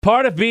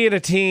Part of being a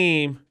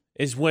team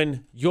is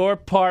when your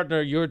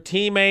partner, your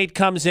teammate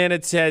comes in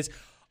and says,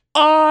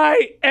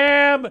 I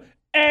am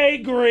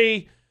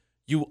angry.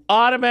 You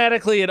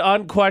automatically and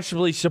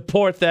unquestionably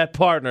support that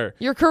partner.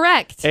 You're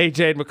correct.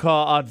 AJ and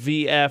McCall on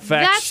VFX.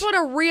 That's what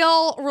a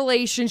real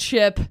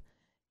relationship,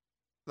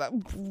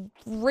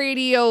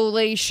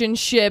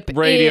 radio-lationship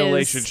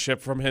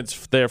from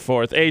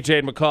henceforth. AJ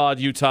and McCall on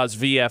Utah's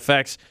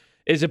VFX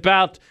is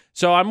about.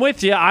 So I'm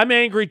with you. I'm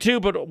angry too,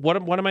 but what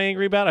am I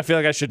angry about? I feel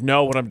like I should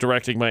know what I'm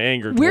directing my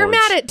anger towards. We're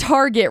mad at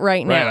Target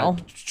right now.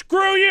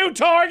 Screw you,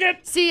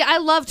 Target! See, I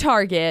love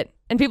Target.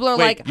 And people are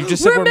Wait, like, you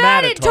just said we're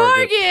mad at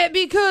Target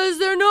because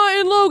they're not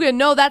in Logan.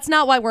 No, that's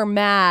not why we're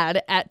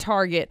mad at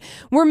Target.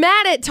 We're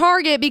mad at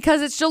Target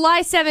because it's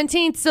July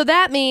 17th, so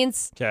that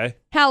means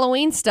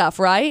Halloween stuff,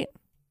 right?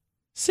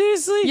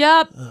 Seriously?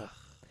 Yep. Ugh.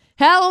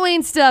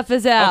 Halloween stuff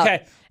is out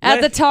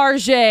at the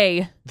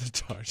Target. The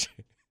Target.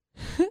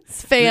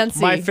 It's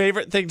fancy. My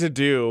favorite thing to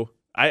do,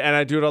 and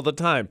I do it all the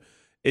time,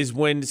 is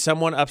when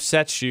someone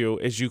upsets you,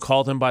 is you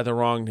call them by the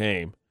wrong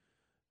name.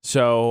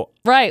 So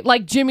right,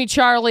 like Jimmy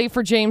Charlie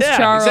for James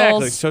Charles.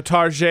 Exactly. So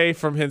Tarjay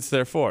from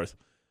henceforth.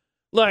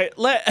 I'm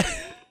glad.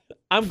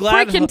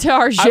 Freaking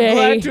Tarjay. I'm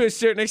glad to a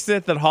certain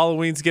extent that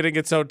Halloween's getting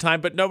its own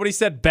time, but nobody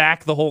said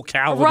back the whole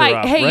calendar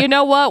up. Hey, right? You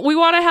know what? We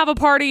want to have a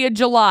party in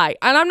July,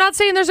 and I'm not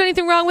saying there's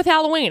anything wrong with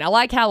Halloween. I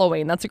like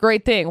Halloween. That's a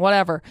great thing.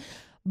 Whatever,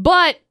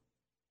 but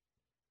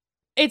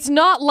it's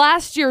not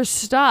last year's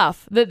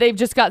stuff that they've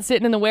just got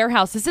sitting in the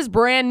warehouse. This is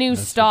brand new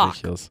stock.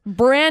 Ridiculous.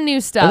 Brand new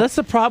stuff. And that's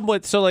the problem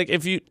with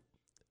if you.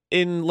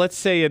 Let's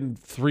say in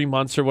 3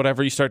 months or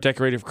whatever, you start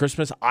decorating for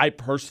Christmas, I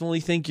personally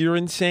think you're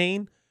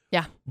insane.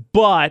 Yeah.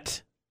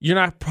 But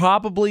you're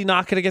probably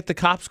not going to get the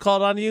cops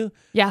called on you.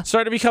 Yeah.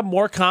 Starting to become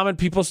more common.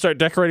 People start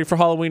decorating for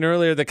Halloween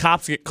earlier. The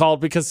cops get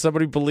called because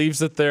somebody believes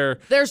that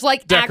there's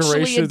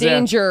actually a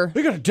danger.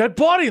 We got a dead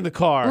body in the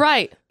car.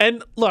 Right.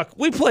 And look,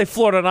 we play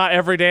Florida Not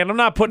every day, and I'm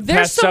not putting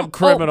past some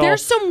criminal.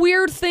 There's some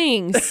weird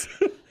things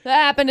that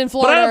happened in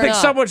Florida. But I don't think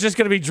someone's just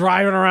going to be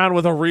driving around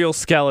with a real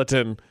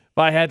skeleton. If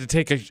I had to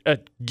take a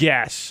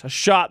guess, a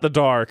shot in the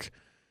dark,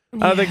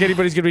 I don't think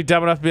anybody's going to be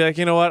dumb enough to be like,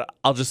 you know what?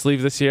 I'll just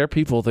leave this here.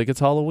 People think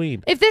it's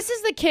Halloween. If this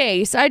is the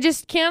case, I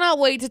just cannot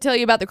wait to tell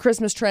you about the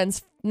Christmas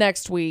trends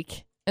next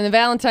week and the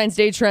Valentine's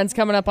Day trends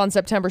coming up on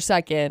September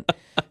 2nd.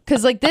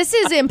 Because, this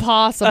is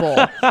impossible.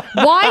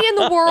 Why in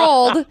the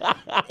world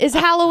is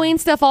Halloween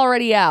stuff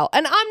already out?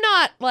 And I'm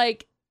not,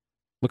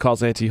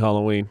 McCall's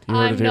anti-Halloween. You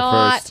heard it here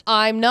first.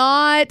 I'm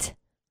not.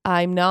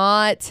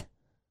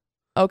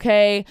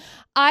 Okay?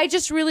 I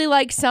just really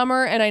like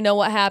summer, and I know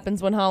what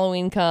happens when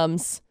Halloween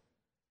comes.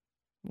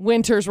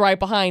 Winter's right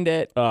behind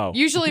it. Oh.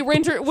 Usually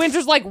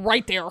winter's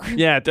right there.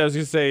 Yeah, I was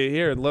going to say,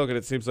 here in Logan,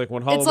 it seems like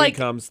when Halloween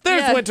comes,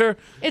 there's winter.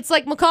 It's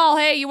like, McCall,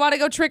 hey, you want to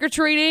go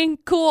trick-or-treating?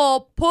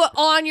 Cool. Put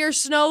on your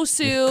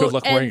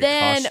snowsuit and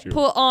then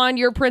put on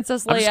your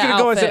Princess Leia outfit. I'm just going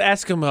to go as an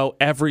Eskimo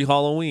every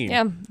Halloween.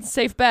 Yeah,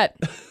 safe bet.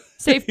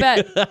 Safe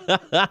bet.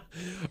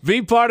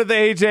 Be part of the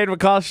AJ and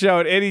McCall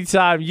Show at any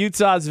time.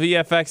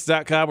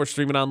 UtahsVFX.com. We're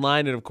streaming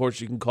online, and of course,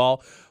 you can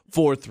call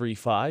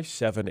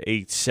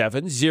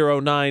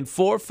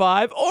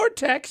 435-787-0945 or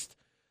text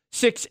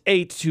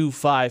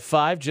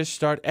 68255. Just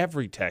start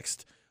every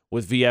text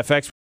with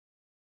VFX.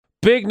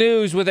 Big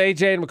news with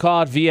AJ and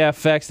McCall at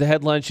VFX. The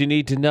headlines you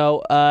need to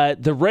know.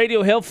 The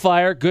Radio Hill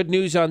fire, good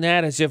news on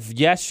that. As of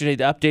yesterday,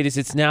 the update is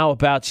it's now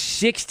about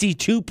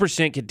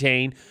 62%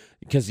 contained.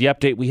 Because the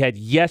update we had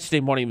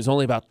yesterday morning was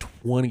only about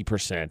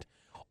 20%.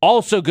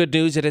 Also good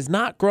news, it has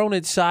not grown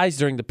in size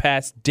during the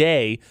past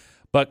day,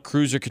 but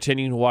crews are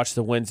continuing to watch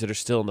the winds that are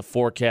still in the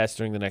forecast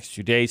during the next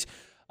few days.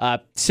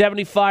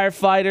 70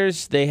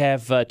 firefighters. They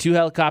have 2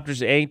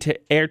 helicopters,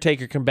 air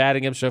taker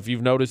combating them. So if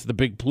you've noticed the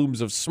big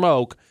plumes of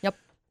smoke,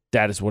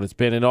 that is what it's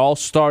been. And it all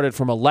started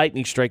from a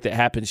lightning strike that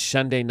happened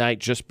Sunday night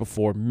just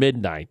before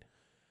midnight.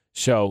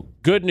 So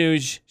good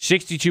news,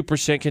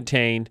 62%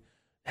 contained.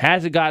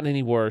 Hasn't gotten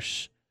any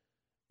worse.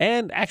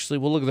 And actually,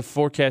 we'll look at the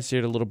forecast here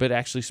in a little bit.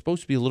 Actually,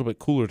 supposed to be a little bit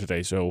cooler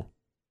today, so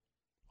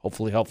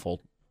hopefully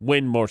helpful.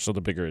 Wind more so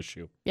the bigger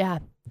issue. Yeah.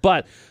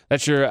 But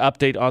that's your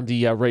update on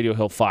the Radio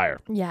Hill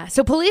fire. Yeah.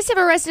 So police have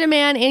arrested a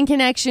man in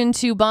connection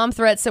to bomb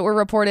threats that were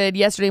reported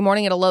yesterday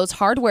morning at a Lowe's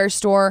hardware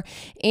store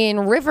in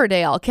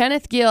Riverdale.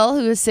 Kenneth Gill,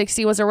 who is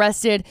 60, was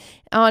arrested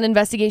on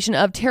investigation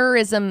of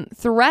terrorism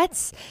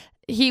threats.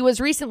 He was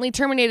recently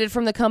terminated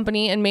from the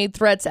company and made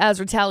threats as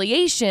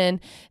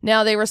retaliation.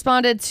 Now, they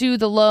responded to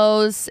the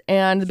Lowe's,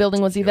 and the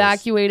building was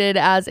evacuated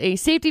as a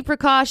safety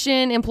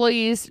precaution.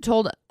 Employees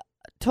told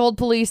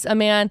police a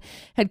man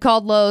had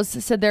called Lowe's,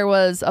 said there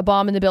was a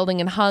bomb in the building,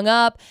 and hung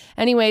up.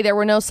 Anyway, there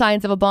were no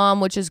signs of a bomb,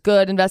 which is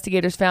good.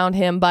 Investigators found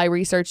him by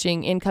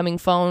researching incoming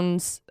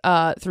phones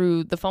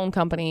through the phone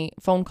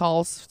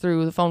calls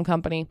through the phone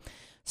company.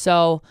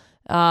 So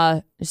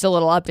Just a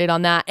little update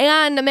on that.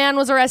 And a man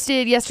was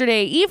arrested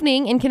yesterday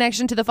evening in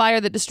connection to the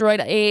fire that destroyed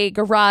a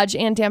garage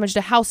and damaged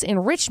a house in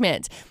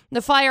Richmond.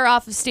 The fire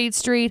off of State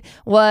Street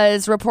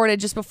was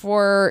reported just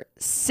before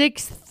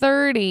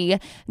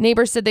 6:30.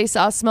 Neighbors said they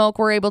saw smoke,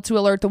 were able to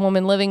alert the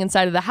woman living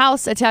inside of the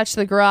house attached to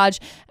the garage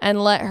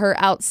and let her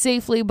out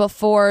safely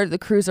before the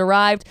crews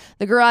arrived.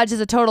 The garage is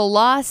a total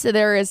loss.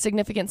 There is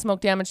significant smoke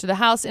damage to the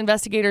house.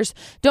 Investigators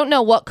don't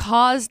know what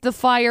caused the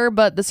fire,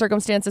 but the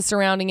circumstances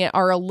surrounding it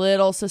are a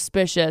little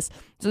suspicious.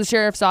 So the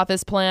sheriff's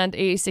office planned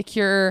to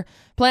secure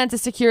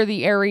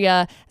the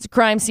area as a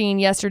crime scene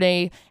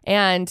yesterday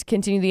and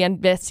continue the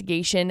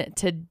investigation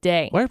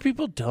today. Why are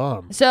people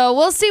dumb? So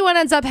we'll see what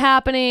ends up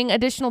happening.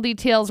 Additional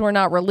details were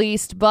not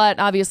released, but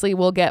obviously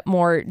we'll get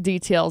more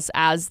details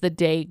as the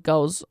day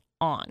goes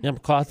on. Yeah,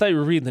 McCall, I thought you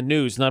were reading the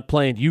news, not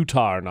playing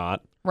Utah or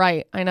not.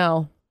 Right, I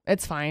know.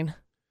 It's fine.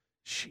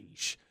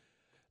 Sheesh.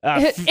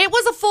 It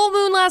was a full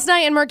moon last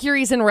night and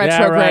Mercury's in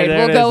retrograde. Yeah,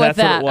 right, we'll go with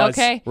that, what it was.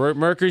 okay?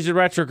 Mercury's in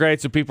retrograde,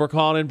 so people are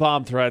calling in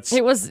bomb threats.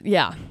 It was,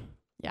 yeah.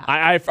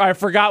 I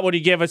forgot when you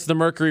gave us the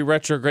Mercury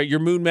retrograde, your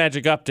moon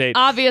magic update.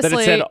 Obviously.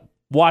 That it said,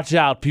 watch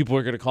out, people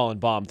are going to call in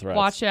bomb threats.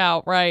 Watch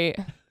out, right.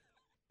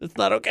 It's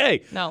not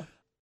okay. No.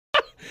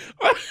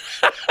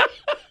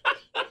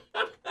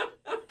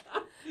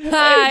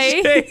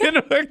 Hi. AJ and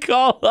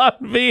McCall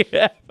on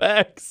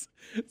VFX.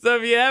 So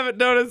if you haven't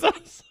noticed on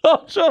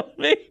social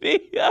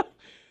media,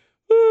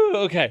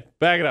 okay,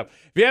 back it up.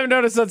 If you haven't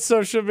noticed on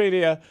social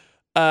media,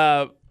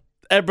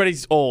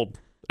 everybody's old.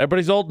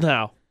 Everybody's old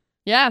now.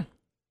 Yeah.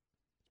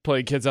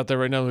 Playing kids out there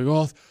right now, like,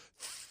 oh,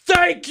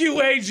 thank you,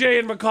 AJ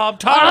and McCall. I'm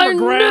talking to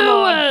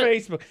grandma on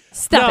Facebook.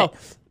 Stop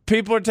it.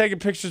 People are taking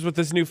pictures with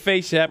this new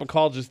face app.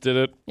 McCall just did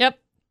it. Yep.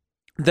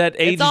 That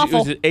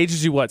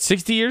ages you what,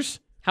 60 years?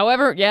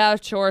 However, yeah,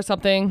 sure,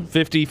 something.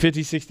 50,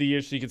 60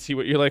 years so you can see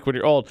what you're like when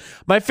you're old.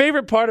 My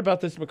favorite part about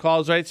this,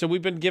 McCall, is, right, so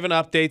we've been given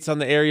updates on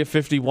the Area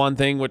 51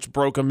 thing, which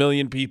broke 1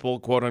 million people,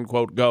 quote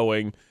unquote,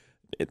 going.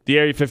 The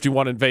Area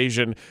 51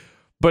 invasion.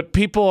 But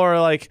people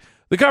are like,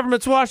 the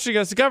government's watching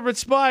us. The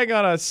government's spying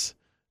on us.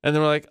 And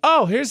then we're like,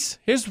 oh, here's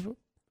an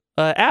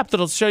app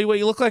that'll show you what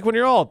you look like when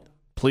you're old.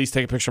 Please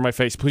take a picture of my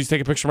face. Please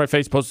take a picture of my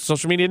face. Post to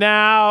social media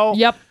now.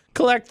 Yep.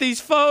 Collect these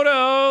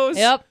photos.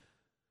 Yep.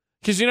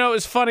 Because, you know, it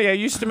was funny. I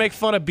used to make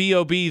fun of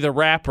B.O.B., the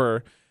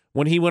rapper,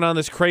 when he went on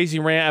this crazy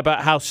rant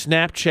about how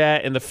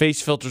Snapchat and the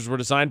face filters were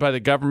designed by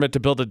the government to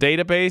build a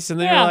database. And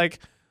then you're like,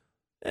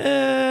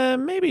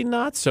 maybe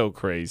not so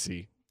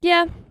crazy.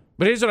 Yeah.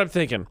 But here's what I'm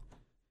thinking.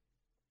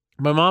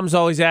 My mom's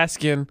always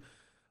asking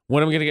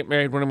when I'm going to get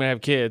married, when I'm going to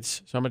have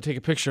kids. So I'm going to take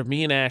a picture of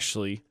me and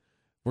Ashley.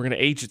 We're going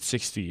to age at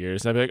 60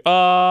 years. And I'll be like,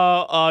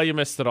 oh, you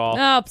missed it all.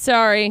 Oh,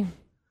 sorry.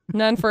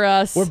 None for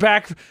us. We're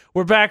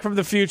back from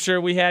the future.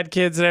 We had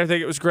kids and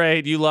everything. It was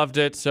great. You loved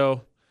it.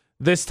 So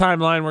this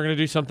timeline, we're going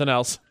to do something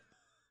else.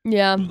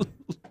 Yeah.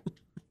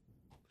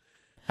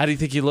 How do you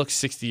think he looks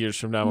 60 years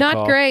from now, Not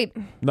McCall? great.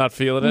 Not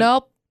feeling it?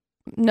 Nope.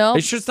 Are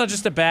you sure it's not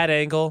just a bad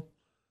angle?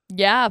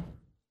 Yeah.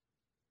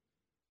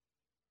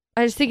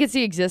 I just think it's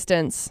the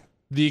existence.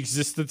 The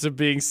existence of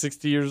being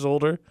 60 years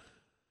older?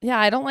 Yeah,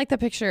 I don't like the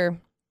picture.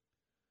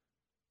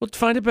 Well,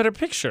 find a better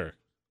picture.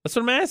 That's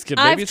what I'm asking.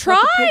 Maybe I've it's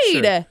not the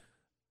picture. tried.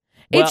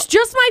 It's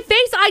just my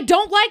face. I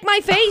don't like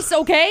my face,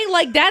 okay?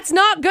 Like, that's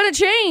not going to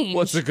change.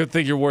 Well, it's a good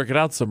thing you're working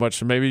out so much.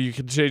 So maybe you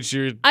can change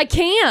your... I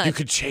can't. You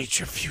could change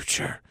your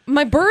future.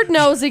 My bird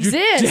nose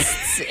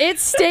exists. It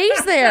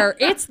stays there.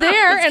 It's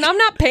there, and I'm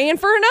not paying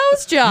for a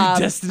nose job.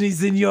 Your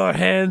destiny's in your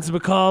hands,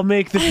 McCall.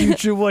 Make the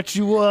future what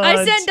you want.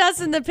 I sent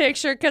Dustin the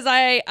picture because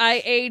I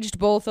aged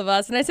both of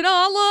us, and I said,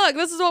 oh, look,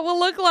 this is what we'll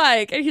look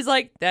like. And he's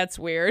like, that's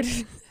weird.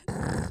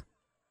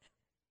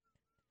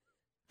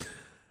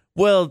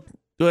 Well...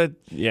 But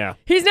yeah,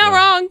 he's not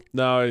wrong.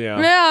 No,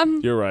 yeah,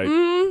 you're right.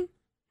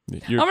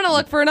 Mm-hmm. I'm gonna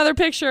look for another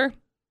picture.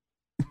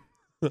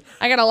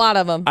 I got a lot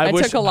of them. I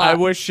took a lot. I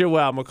wish you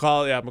well,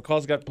 McCall. Yeah,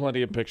 McCall's got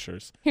plenty of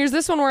pictures. Here's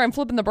this one where I'm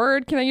flipping the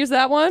bird. Can I use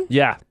that one?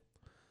 Yeah,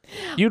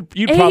 you'd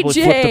probably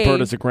flip the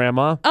bird as a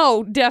grandma.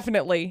 Oh,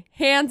 definitely,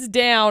 hands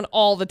down,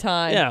 all the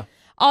time. Yeah,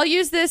 I'll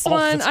use this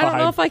one. I don't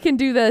know if I can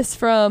do this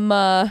from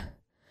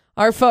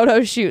our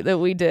photo shoot that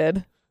we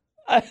did.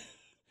 I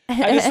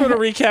just want to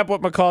recap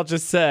what McCall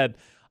just said.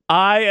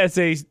 I, as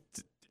a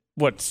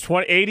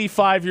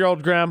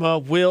 85-year-old grandma,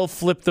 will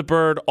flip the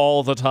bird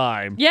all the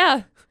time.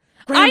 Yeah.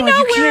 Grandma, I know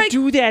you can't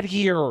do that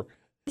here.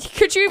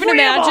 Could you even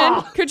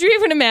imagine? Could you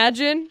even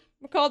imagine?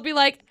 McCall would be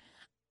like,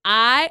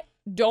 I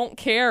don't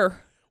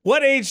care.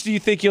 What age do you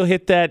think you'll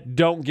hit that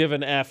don't give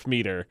an F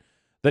meter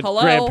that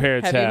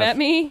grandparents have? Have you met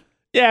me?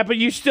 Yeah, but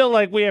you still,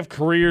 we have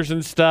careers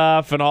and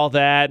stuff and all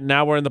that. And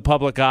now we're in the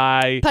public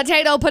eye.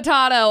 Potato,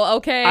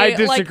 okay? I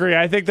disagree.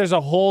 I think there's a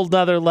whole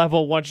nother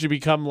level once you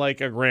become, a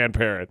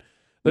grandparent.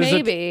 There's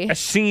maybe. A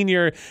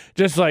senior,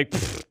 just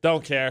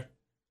don't care.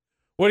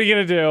 What are you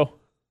going to do?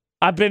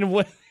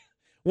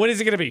 When is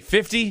it going to be?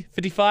 50,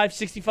 55,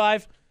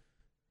 65?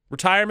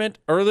 Retirement?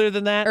 Earlier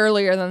than that?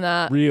 Earlier than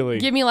that. Really?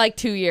 Give me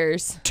 2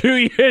 years. 2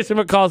 years and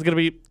McCall's going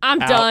to be I'm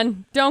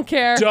done. Don't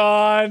care.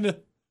 Done.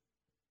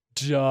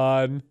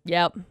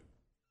 Yep.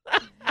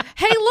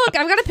 Hey, look,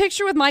 I've got a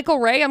picture with Michael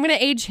Ray. I'm going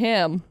to age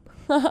him.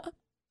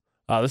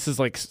 This is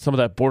like some of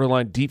that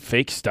borderline deep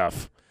fake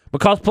stuff.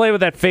 McCall's playing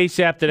with that face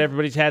app that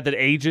everybody's had that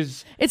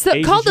ages. It's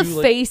called the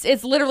Face.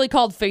 It's literally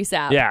called Face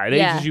app. Yeah, it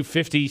ages you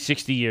 50,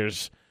 60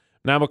 years.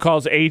 Now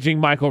McCall's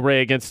aging Michael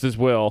Ray against his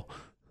will.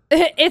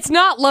 It's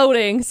not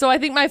loading, so I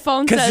think my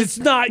phone says because it's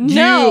not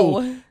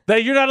no. you.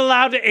 That you're not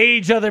allowed to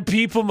age other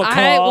people, McCall.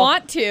 I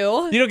want to.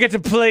 You don't get to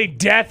play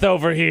death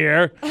over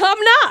here. I'm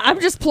not.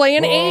 I'm just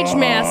playing Age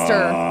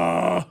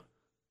Master.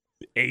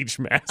 Age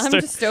Master. I'm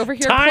just over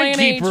here playing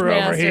Age Master.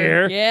 Over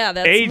here. Yeah,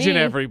 that's aging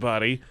me.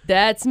 Everybody.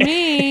 That's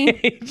me.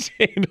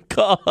 AJ and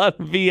McCall on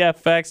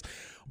VFX.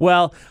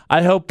 Well,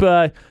 I hope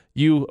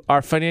you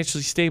are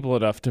financially stable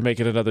enough to make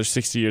it another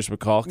 60 years,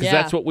 McCall, because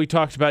that's what we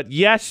talked about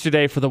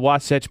yesterday for the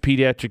Wasatch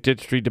Pediatric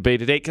Dentistry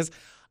Debate today, because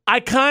I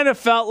kind of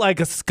felt like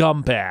a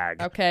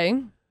scumbag.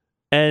 Okay.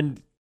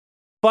 And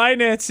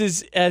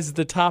finances as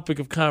the topic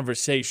of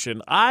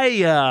conversation.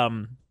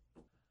 I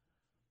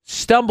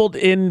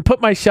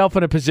put myself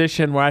in a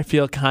position where I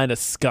feel kind of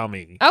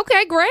scummy.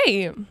 Okay,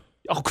 great.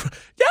 Oh,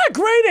 yeah,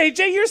 great,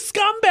 AJ. You're a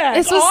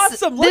scumbag.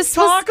 Awesome. Let's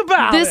talk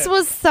about it. This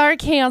was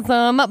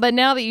sarcasm, but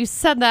now that you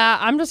said that,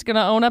 I'm just going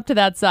to own up to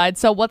that side.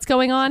 So what's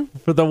going on?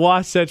 For the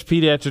Wasatch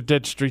Pediatric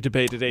Dentistry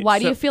Debate today. Why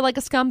do you feel like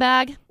a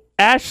scumbag?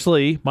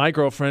 Ashley, my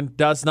girlfriend,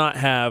 does not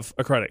have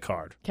a credit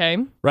card. Okay.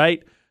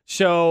 Right?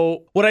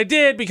 So what I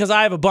did, because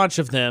I have a bunch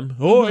of them.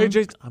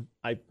 AJ,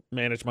 I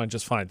manage mine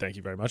just fine. Thank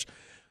you very much.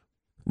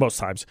 Most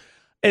times.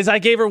 Is I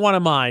gave her one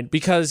of mine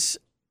because...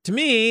 to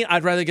me,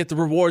 I'd rather get the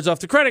rewards off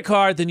the credit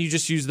card than you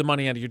just use the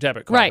money out of your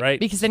debit card, right?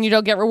 Because then you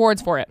don't get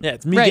rewards for it. Yeah,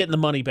 it's me getting the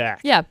money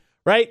back. Yeah.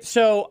 Right?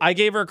 So I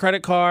gave her a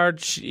credit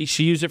card.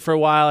 She used it for a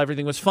while.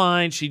 Everything was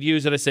fine. She'd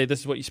use it. I say, this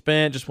is what you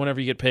spent. Just whenever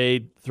you get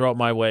paid, throw it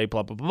my way,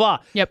 blah, blah, blah, blah.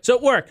 Yep. So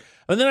it worked.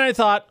 And then I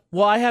thought,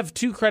 well, I have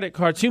two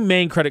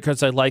main credit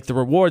cards I like the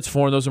rewards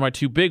for, and those are my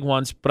two big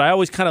ones. But I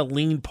always kind of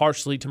lean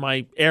partially to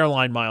my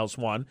airline miles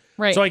one.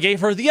 Right. So I gave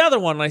her the other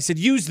one, and I said,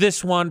 use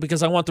this one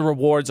because I want the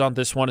rewards on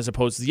this one as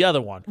opposed to the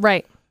other one.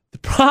 Right. The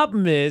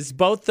problem is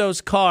both those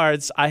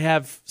cards I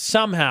have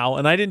somehow,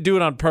 and I didn't do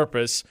it on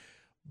purpose,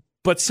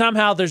 but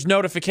somehow there's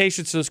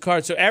notifications to those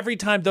cards. So every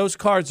time those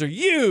cards are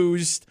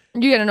used,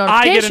 you get a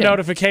notification. I get a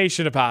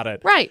notification about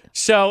it. Right.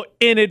 So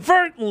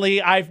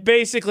inadvertently, I've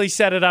basically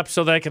set it up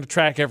so that I can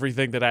track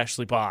everything that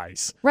Ashley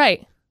buys.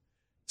 Right.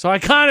 So I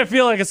kind of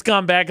feel like a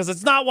scumbag because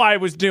it's not why I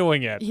was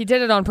doing it. He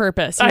did it on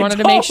purpose. He I wanted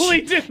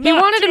totally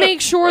to make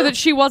sure that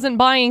she wasn't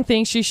buying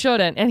things she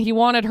shouldn't, and he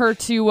wanted her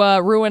to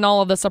ruin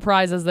all of the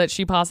surprises that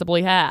she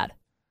possibly had.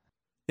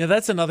 Yeah,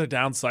 that's another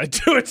downside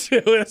to it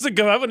too. I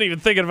wasn't even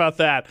thinking about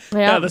that.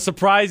 Yeah, the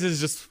surprise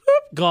is just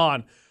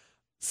gone.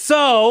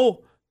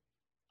 So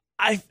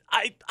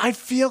I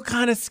feel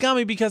kind of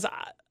scummy because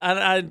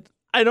I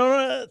don't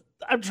know.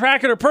 I'm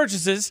tracking her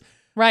purchases.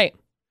 Right.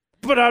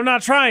 But I'm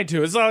not trying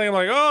to. It's not like I'm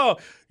like, oh,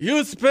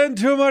 you spend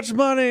too much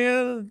money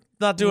and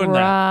not doing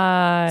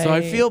that. So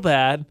I feel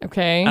bad.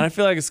 Okay. And I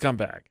feel like a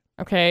scumbag.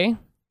 Okay.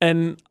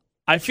 And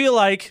I feel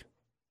like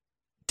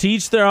to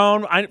each their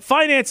own.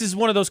 Finance is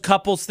one of those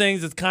couples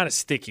things that's kind of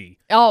sticky.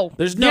 Oh,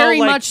 there's no very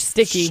much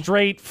sticky.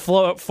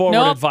 Straightforward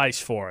advice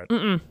for it.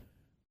 Mm-mm.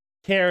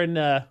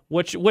 Karen,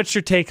 what's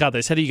your take on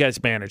this? How do you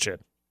guys manage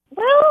it?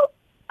 Well,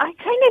 I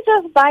kind of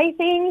just buy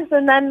things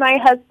and then my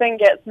husband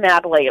gets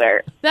mad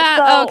later.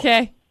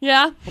 Okay.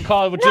 Yeah.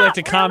 McCall, would you like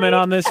to comment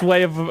on this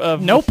way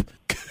of nope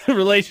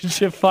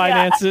relationship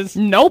finances?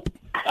 Yeah. Nope.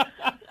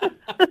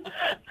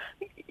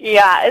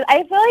 Yeah,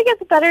 I feel like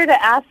it's better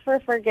to ask for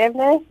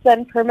forgiveness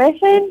than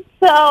permission,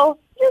 so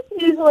just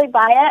usually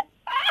buy it.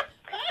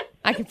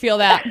 I can feel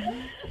that.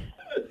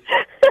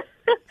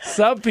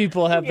 Some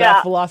people have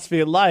that philosophy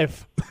in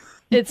life.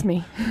 It's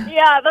me.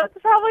 Yeah, that's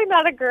probably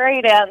not a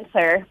great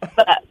answer,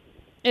 but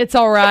it's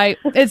all right.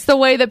 It's the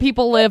way that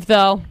people live,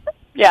 though.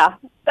 Yeah,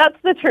 that's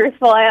the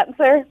truthful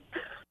answer.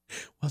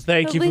 Well,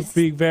 thank you for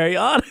being very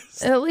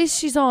honest. At least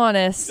she's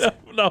honest.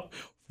 No,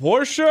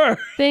 for sure.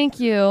 Thank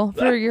you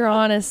for your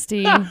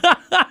honesty. And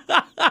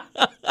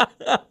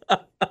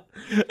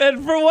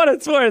for what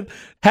it's worth,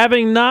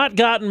 having not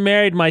gotten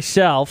married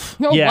myself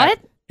yet, what?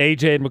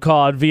 AJ and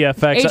McCall on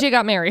VFX. AJ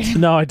got married.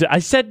 No, I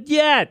said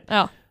yet.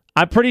 Oh.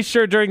 I'm pretty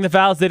sure during the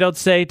vows they don't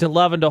say to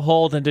love and to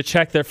hold and to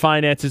check their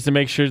finances to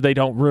make sure they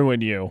don't ruin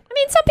you. I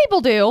mean, some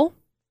people do.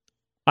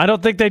 I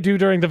don't think they do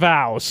during the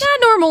vows. Not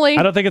normally.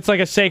 I don't think it's like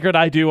a sacred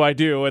I do. And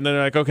then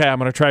they're like, okay, I'm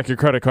going to track your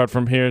credit card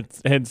from here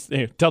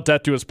and tell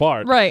death to us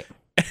part. Right.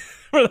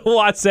 For the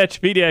Wasatch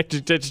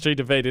Pediatric Dentistry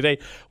Debate today,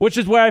 which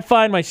is where I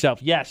find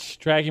myself. Yes,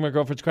 tracking my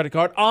girlfriend's credit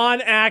card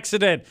on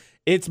accident.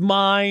 It's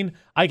mine.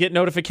 I get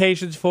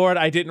notifications for it.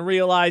 I didn't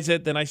realize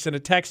it. Then I sent a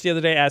text the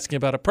other day asking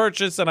about a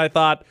purchase, and I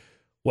thought,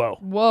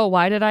 whoa,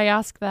 why did I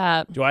ask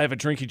that? do I have a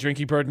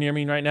drinky bird near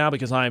me right now?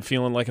 Because I am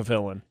feeling like a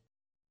villain.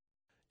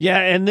 Yeah,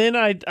 and then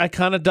I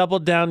kind of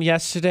doubled down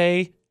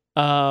yesterday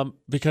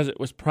because it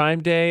was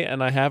Prime Day,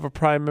 and I have a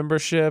Prime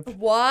membership.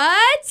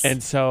 What?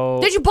 And so...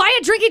 Did you buy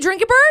a drinky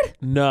bird?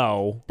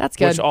 No. That's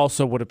good. Which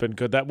also would have been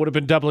good. That would have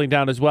been doubling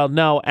down as well.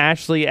 No,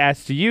 Ashley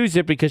asked to use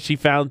it because she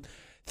found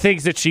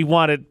things that she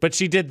wanted, but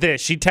she did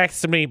this. She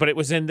texted me, but it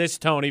was in this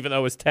tone, even though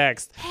it was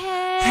text.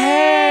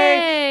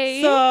 Hey.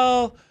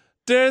 So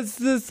there's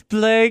this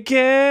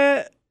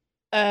blanket,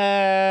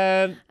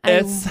 and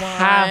it's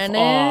half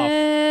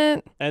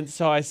off. And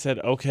so I said,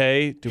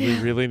 okay, do we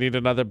really need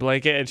another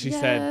blanket? And she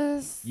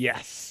said,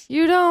 yes.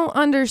 You don't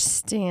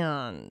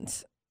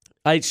understand.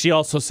 She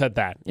also said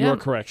that. Yep. You are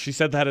correct. She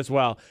said that as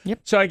well.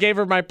 Yep. So I gave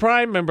her my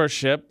Prime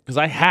membership because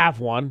I have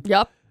one.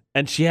 Yep.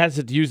 And she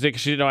hasn't used it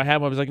because she didn't know I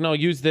had one. I was like, no,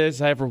 use this.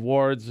 I have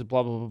rewards,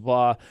 blah, blah, blah,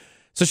 blah.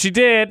 So she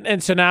did.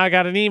 And so now I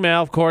got an email,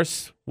 of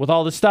course, with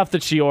all the stuff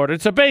that she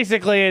ordered. So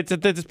basically, it's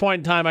at this point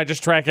in time, I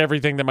just track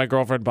everything that my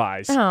girlfriend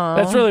buys. Aww.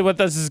 That's really what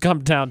this has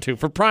come down to.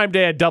 For Prime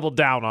Day, I doubled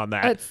down on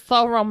that. It's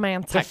so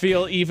romantic. To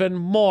feel even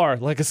more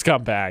like a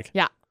scumbag.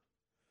 Yeah.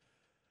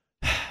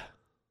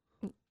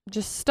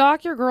 Just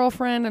stalk your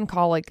girlfriend and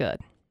call it good.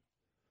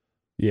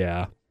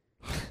 Yeah.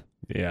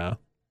 Yeah.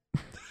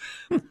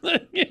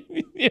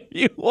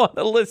 You want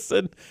to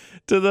listen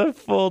to the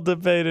full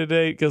debate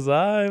today because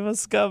I'm a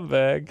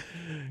scumbag.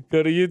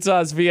 Go to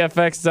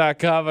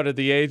utahsvfx.com under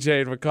the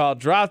AJ and McCall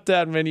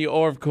drop-down menu,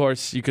 or, of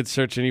course, you could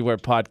search anywhere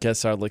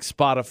podcasts are, like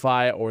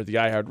Spotify or the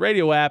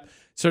iHeartRadio app.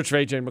 Search for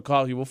AJ and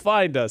McCall. You will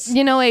find us.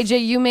 You know,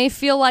 AJ, you may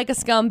feel like a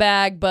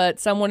scumbag, but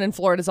someone in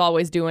Florida is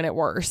always doing it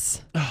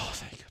worse. Oh,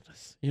 thank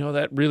goodness. You know,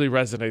 that really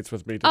resonates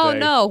with me today. Oh,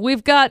 no.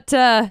 We've got...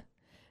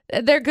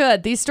 they're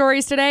good. These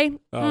stories today.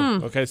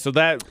 Okay. So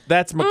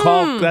that's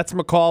McCall. That's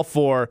McCall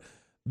for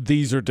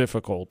these are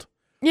difficult.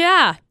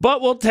 Yeah.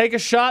 But we'll take a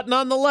shot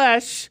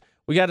nonetheless.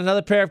 We got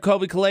another pair of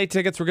Colby Calais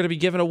tickets we're going to be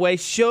giving away.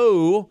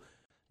 Show.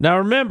 Now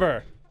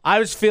remember, I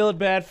was feeling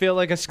bad, feeling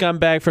like a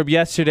scumbag from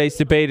yesterday's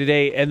debate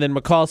today, and then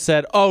McCall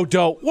said, "Oh,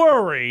 don't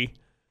worry.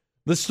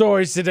 The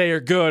stories today are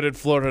good in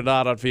Florida,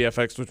 not on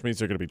VFX, which means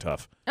they're going to be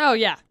tough." Oh,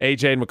 yeah.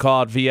 AJ and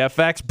McCall at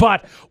VFX.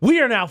 But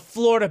we are now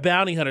Florida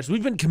bounty hunters.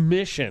 We've been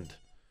commissioned.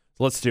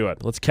 Let's do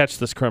it. Let's catch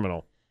this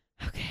criminal.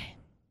 Okay.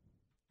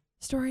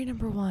 Story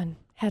number 1.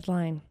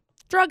 Headline.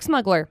 Drug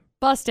smuggler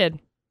busted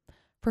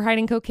for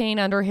hiding cocaine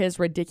under his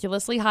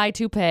ridiculously high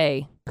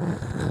toupee.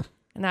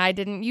 And I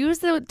didn't use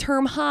the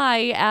term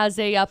high as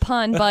a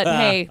pun, but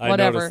hey,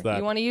 whatever.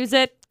 You want to use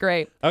it?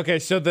 Great. Okay,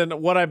 so then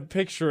what I'm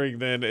picturing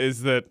then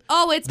is that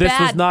it's this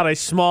bad. was not a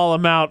small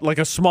amount, like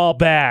a small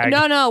bag.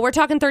 No, we're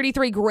talking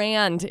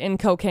 $33,000 in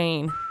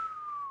cocaine.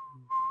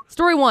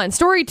 Story 1.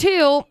 Story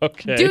 2.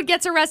 Okay. Dude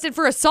gets arrested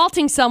for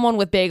assaulting someone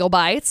with bagel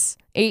bites.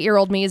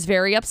 8-year-old me is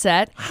very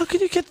upset. How can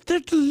you get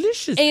they're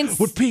delicious? And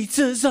with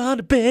pizza's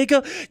on a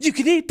bagel, you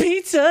can eat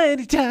pizza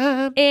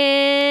anytime.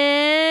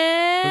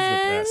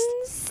 And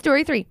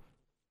story 3.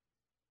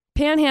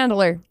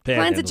 Panhandler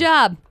finds a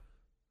job.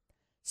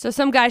 So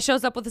some guy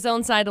shows up with his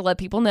own sign to let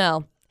people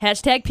know.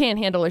 Hashtag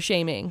panhandler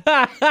shaming.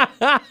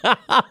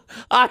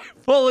 I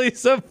fully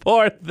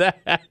support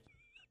that.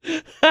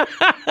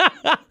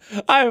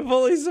 I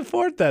fully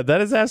support that.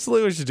 That is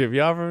absolutely what you do. If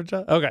you offer a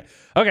job.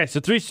 Okay. So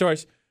 3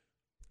 stories.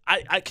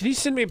 I can you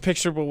send me a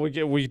picture when we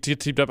get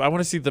teamed up? I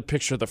want to see the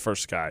picture of the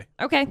first guy.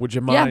 Okay. Would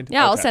you mind?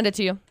 Yeah, I'll send it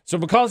to you. So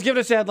McCall's giving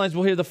us headlines.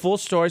 We'll hear the full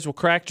stories. We'll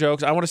crack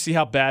jokes. I want to see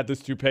how bad this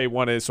toupee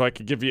one is, so I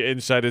can give you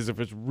insight as if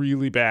it's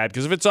really bad.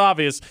 Because if it's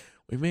obvious,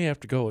 we may have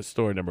to go with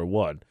story number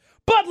 1.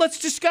 But let's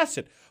discuss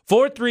it.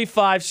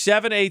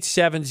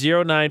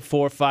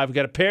 435-787-0945. We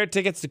got a pair of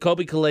tickets to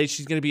Colby Calais.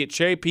 She's going to be at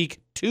Cherry Peak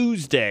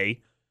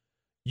Tuesday.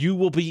 You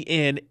will be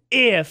in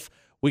if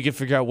we can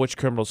figure out which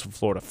criminals from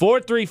Florida.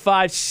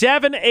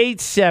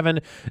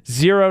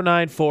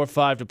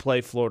 435-787-0945 to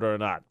play Florida or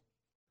not.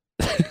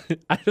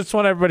 I just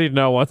want everybody to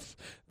know once,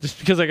 just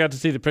because I got to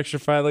see the picture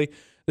finally,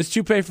 this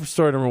toupee from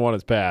story number 1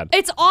 is bad.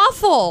 It's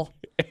awful.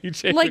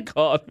 AJ Like,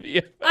 called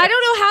me. I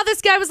don't know how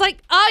this guy was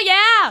like, oh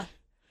yeah,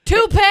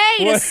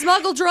 toupee to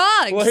smuggle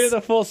drugs. We'll hear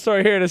the full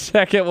story here in a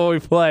second when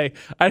we play.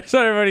 I just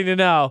want everybody to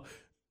know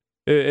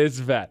it's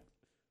bad.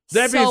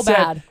 That being so said,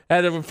 bad.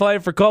 And then we're playing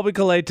for Colby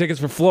Calais tickets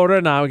for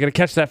Florida now. We're going to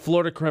catch that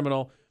Florida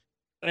criminal.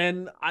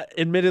 And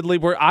admittedly,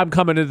 I'm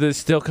coming to this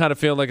still kind of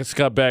feeling like a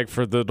scumbag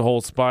for the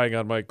whole spying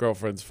on my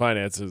girlfriend's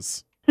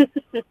finances.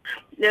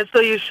 Yeah,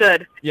 so you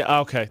should. Yeah,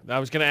 okay. I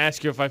was going to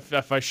ask you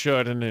if I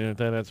should, and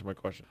that answered my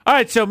question. All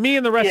right, so me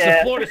and the rest of the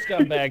Florida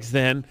scumbags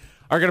then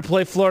are going to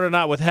play Florida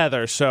Not with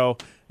Heather. So,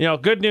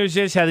 good news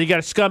is, Heather, you got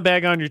a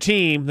scumbag on your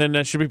team, then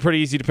that should be pretty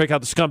easy to pick out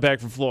the scumbag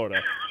from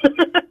Florida.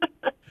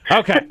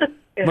 Okay.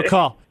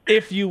 McCall,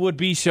 if you would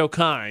be so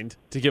kind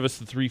to give us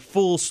the 3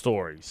 full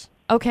stories.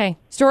 Okay.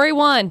 Story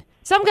 1.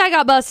 Some guy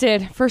got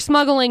busted for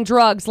smuggling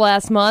drugs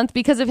last month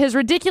because of his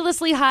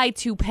ridiculously high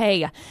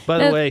toupee. By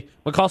the way,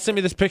 McCall sent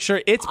me this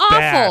picture. It's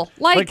awful. Bad.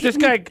 Like this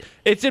guy,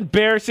 it's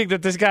embarrassing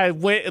that this guy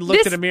went and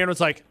looked in a mirror and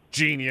was like,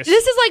 genius.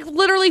 This is like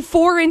literally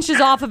 4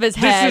 inches off of his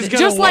head. This is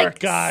gonna just work, like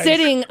guys.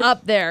 Sitting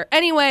up there.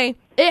 Anyway,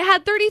 it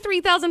had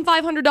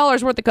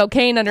 $33,500 worth of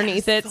cocaine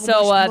underneath it.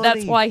 So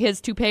that's why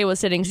his toupee was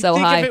sitting so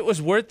high. If it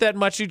was worth that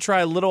much, you'd try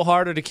a little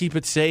harder to keep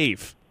it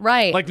safe.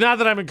 Right. Like, not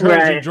that I'm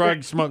encouraging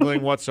drug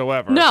smuggling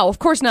whatsoever. No, of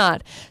course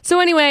not. So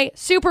anyway,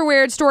 super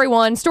weird, story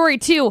 1. Story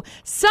 2,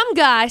 some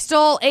guy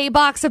stole a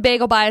box of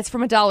bagel bites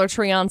from a Dollar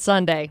Tree on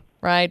Sunday.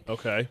 right?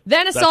 Okay.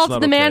 Then That's assaulted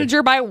not the okay.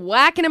 manager by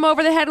whacking him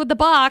over the head with the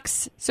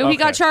box. So he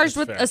Okay, got charged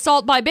that's with fair.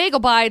 assault by bagel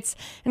bites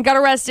and got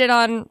arrested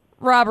on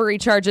robbery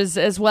charges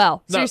as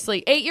well. No.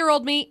 Seriously,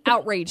 8-year-old me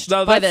outraged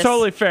No, by that's this.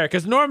 totally fair.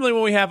 Because normally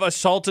when we have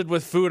assaulted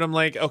with food, I'm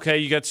like, okay,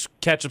 you got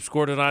ketchup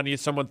squirted on you,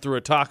 someone threw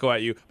a taco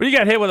at you. But you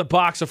got hit with a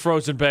box of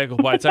frozen bagel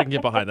bites. I can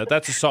get behind that.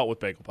 That's assault with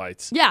bagel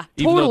bites. Yeah,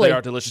 Even though totally. they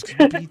are delicious.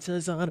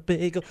 Pizza's on a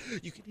bagel.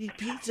 You can eat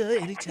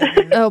pizza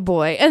anytime. Oh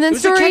boy. And then It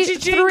was a story catchy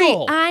 3.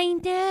 jingle. I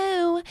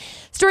know.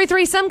 Story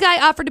 3, some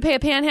guy offered to pay a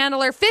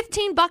panhandler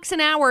 $15 an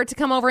hour to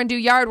come over and do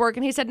yard work.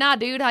 And he said, nah,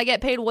 dude, I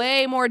get paid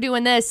way more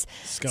doing this.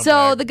 Scumbag.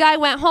 So the guy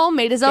went home,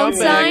 made his own Scumbag.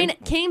 sign,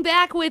 came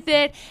back with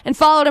it, and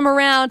followed him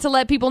around to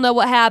let people know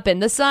what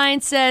happened. The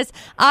sign says,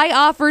 I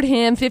offered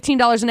him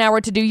 $15 an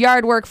hour to do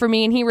yard work for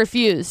me, and he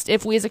refused.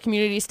 If we as a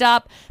community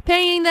stop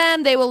paying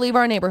them, they will leave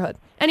our neighborhood.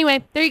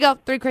 Anyway, there you go.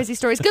 3 crazy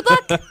stories. Good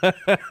luck.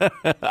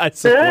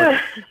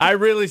 I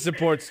really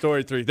support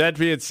story 3. That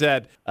being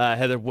said,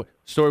 Heather,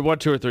 story 1,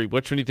 2, or 3,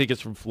 which one do you think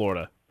is from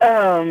Florida?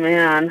 Oh,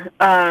 man.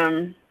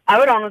 I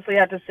would honestly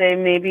have to say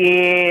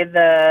maybe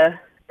the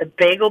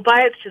bagel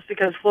bites, just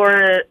because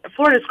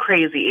Florida's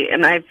crazy,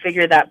 and I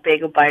figured that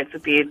bagel bites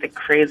would be the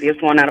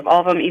craziest one out of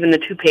all of them, even the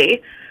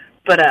toupee.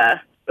 But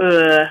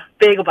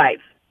bagel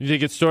bites. You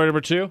think it's story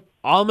number 2?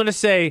 All I'm going to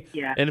say,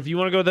 Yeah. and if you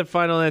want to go with that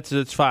final answer,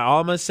 that's fine. All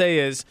I'm going to say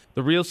is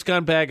the real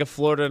scumbag of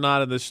Florida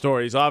not in this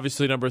story is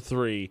obviously number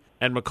 3.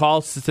 And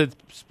McCall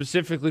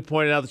specifically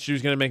pointed out that she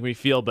was going to make me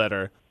feel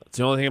better. That's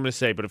the only thing I'm going to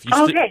say. But if you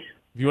Okay.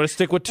 if you want to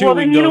stick with 2, Well,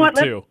 we then can you know go what?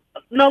 with 2.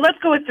 No, let's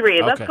go with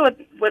 3. Okay.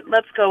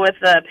 Let's go with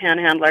the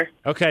panhandler.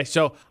 Okay,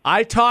 so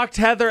I talked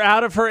Heather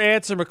out of her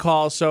answer,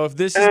 McCall. So if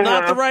this is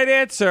not the right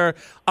answer,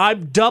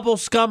 I'm double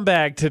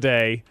scumbag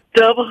today.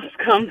 Double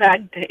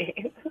scumbag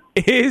day.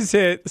 Is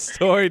it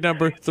story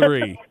number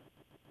 3?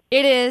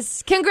 It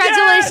is.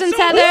 Congratulations, Yes,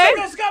 Heather.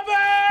 double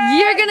scumbag!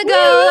 You're going to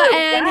go Woo!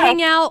 and Yeah.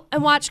 hang out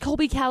and watch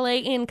Colby Calais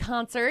in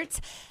concert.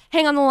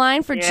 Hang on the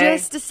line for Yay.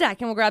 just a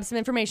second. We'll grab some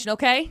information,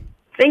 okay?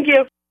 Thank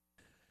you.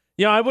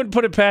 Yeah, I wouldn't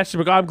put it past you,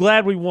 McCall. I'm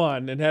glad we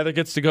won, and Heather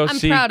gets to go I'm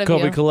see proud of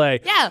Colby you.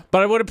 Calais. Yeah.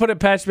 But I wouldn't put it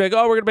past you, like,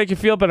 oh, we're going to make you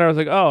feel better. I was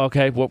like, oh,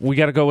 okay, well, we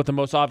got to go with the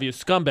most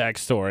obvious scumbag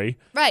story.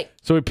 Right.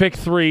 So we picked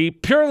 3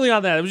 purely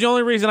on that. It was the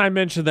only reason I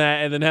mentioned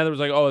that, and then Heather was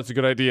like, oh, that's a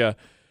good idea.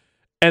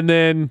 And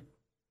then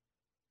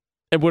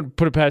it wouldn't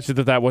put it past you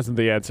that wasn't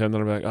the answer, and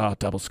then I'm like, oh,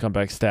 double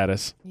scumbag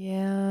status.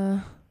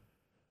 Yeah.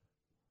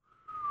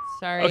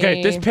 Sorry.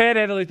 Okay, this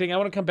panhandling thing, I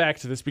want to come back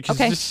to this because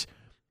Okay.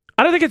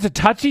 I don't think it's a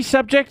touchy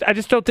subject. I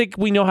just don't think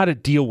we know how to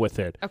deal with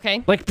it.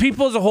 Okay. Like,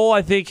 people as a whole,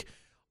 I think,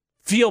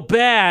 feel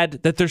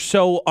bad that they're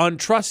so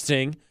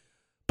untrusting,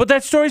 but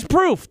that story's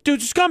proof.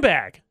 Dude's a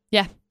scumbag.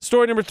 Yeah.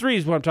 Story number 3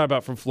 is what I'm talking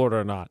about from Florida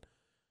or not.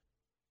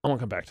 I want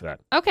to come back to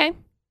that. Okay.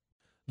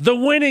 The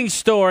winning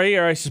story,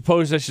 or I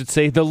suppose I should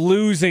say the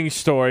losing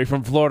story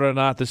from Florida or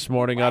not this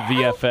morning on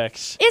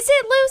VFX. Is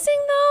it losing,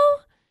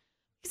 though?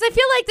 Because I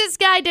feel like this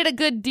guy did a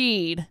good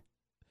deed.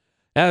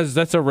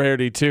 That's a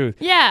rarity, too.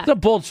 Yeah. It's a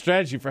bold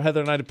strategy for Heather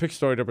and I to pick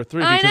story number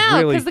 3 I because know,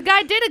 really because the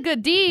guy did a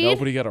good deed.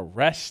 nobody got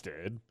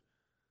arrested.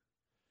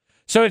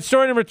 So it's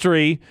story number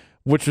 3,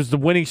 which was the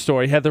winning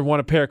story. Heather won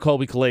a pair of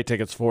Colby Calais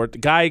tickets for it. The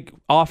guy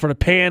offered a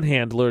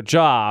panhandler a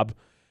job,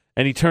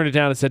 and he turned it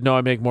down and said, no,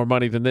 I make more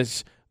money than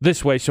this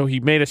way. So he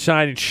made a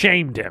sign and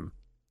shamed him.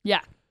 Yeah.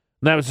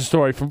 And that was the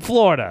story from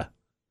Florida.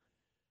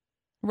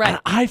 Right. And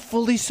I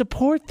fully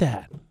support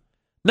that.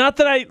 Not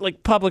that I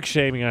like public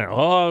shaming. We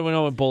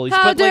know when bullies.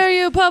 How but dare like,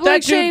 you public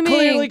that dude shaming?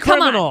 clearly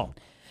Come on. criminal.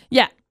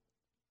 Yeah.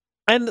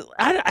 And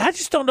I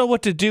just don't know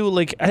what to do.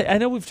 Like I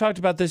know we've talked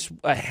about this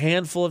a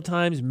handful of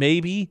times,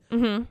 maybe.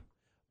 Mm-hmm.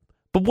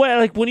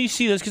 But when you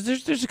see this,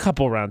 because there's a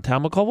couple around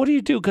town, McCall, what do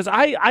you do? Because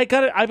I'll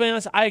be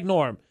honest, I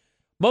ignore them.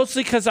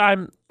 Mostly because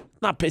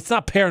it's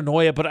not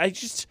paranoia, but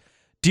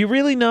do you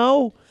really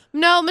know?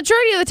 No,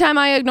 majority of the time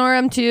I ignore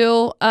them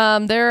too.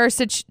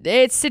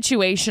 It's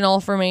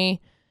situational for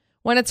me.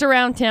 When it's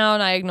around town,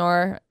 I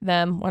ignore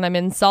them. When I'm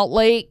in Salt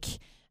Lake,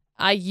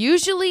 I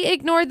usually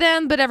ignore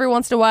them, but every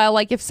once in a while,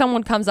 like if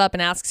someone comes up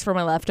and asks for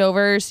my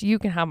leftovers, you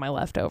can have my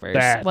leftovers.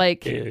 That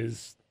like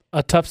is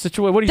a tough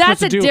situation. What are you That's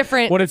supposed to a do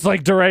different- when it's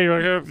like direct?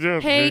 You're like, there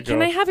hey, you can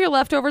go. I have your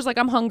leftovers? Like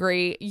I'm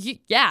hungry.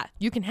 Yeah,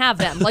 you can have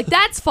them. Like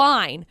that's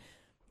fine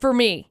for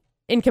me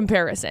in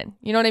comparison.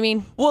 You know what I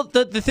mean? Well,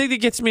 the thing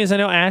that gets me is I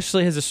know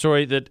Ashley has a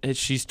story that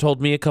she's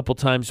told me a couple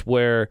times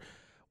where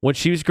when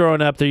she was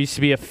growing up, there used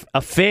to be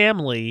a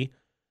family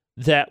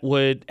that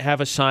would have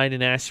a sign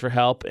and ask for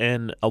help.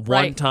 And one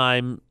Right.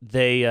 time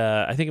they,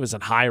 I think it was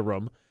in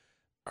Hiram,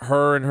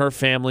 her and her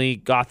family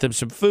got them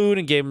some food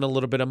and gave them a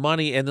little bit of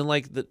money. And then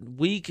like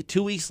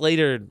 2 weeks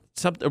later,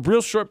 a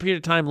real short period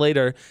of time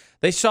later,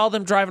 they saw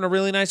them driving a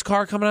really nice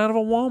car coming out of a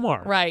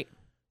Walmart. Right.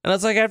 And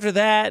it's like after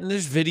that, and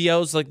there's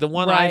videos like the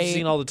one I've Right.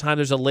 seen all the time.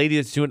 There's a lady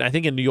that's doing, I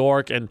think, in New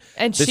York, and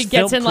she this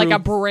gets film in like crew a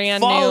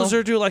brand follows new.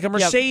 her to like a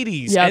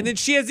Mercedes, Yep. and then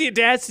she has the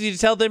audacity to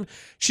tell them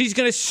she's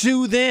going to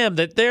sue them,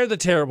 that they're the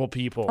terrible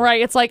people.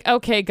 Right. It's like,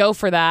 okay, go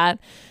for that.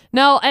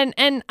 No,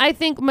 and I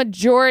think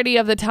majority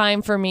of the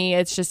time for me,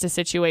 it's just a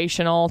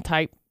situational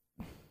type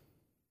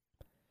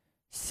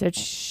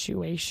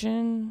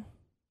Situation.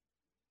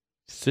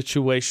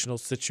 Situational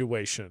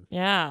situation.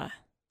 Yeah.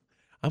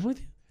 I'm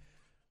with you.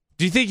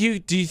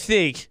 Do you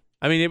think,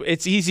 I mean,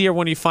 it's easier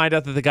when you find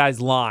out that the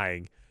guy's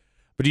lying,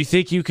 but do you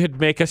think you could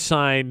make a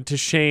sign to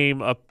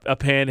shame a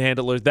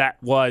panhandler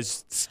that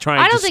was trying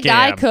to scam? I don't think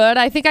I could.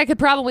 I think I could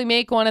probably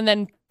make one and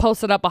then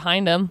post it up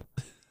behind him,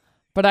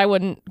 but I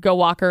wouldn't go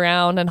walk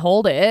around and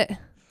hold it.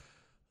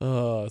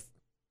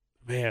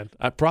 Man,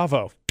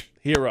 bravo.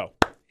 Hero.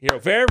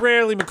 Very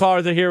rarely, McCall,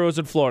 are the heroes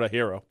in Florida.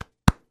 Hero.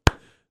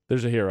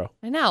 There's a hero.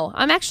 I know.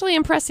 I'm actually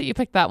impressed that you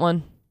picked that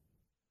one.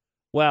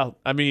 Well,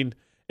 I mean,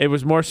 it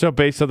was more so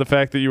based on the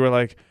fact that you were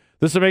like,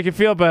 this will make you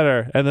feel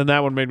better. And then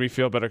that one made me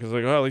feel better because,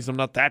 like, oh, at least I'm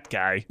not that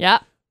guy. Yeah.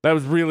 That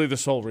was really the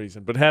sole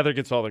reason. But Heather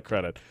gets all the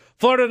credit.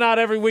 Florida Not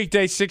every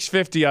weekday,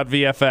 6:50 on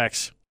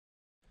VFX.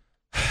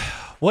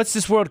 What's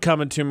this world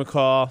coming to,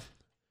 McCall?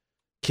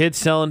 Kids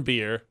selling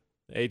beer.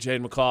 AJ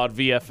and McCall at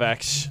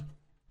VFX.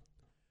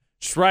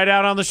 Just right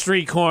out on the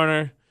street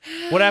corner.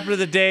 What happened to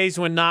the days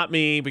when not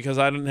me, because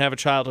I didn't have a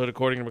childhood,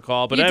 according to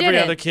McCall, but every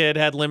other kid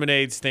had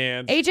lemonade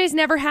stands. AJ's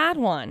never had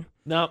one.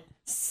 No.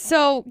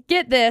 So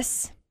get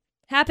this.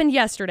 Happened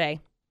yesterday.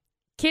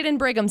 Kid in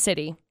Brigham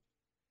City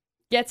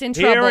gets in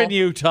trouble. Here in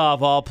Utah,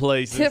 of all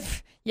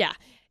places. Yeah.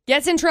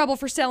 Gets in trouble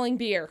for selling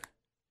beer.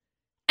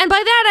 And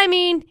by that, I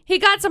mean he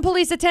got some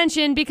police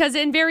attention because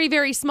in very,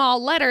 very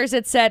small letters,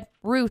 it said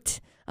root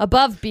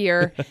above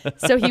beer.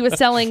 So he was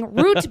selling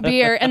root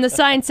beer, and the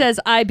sign says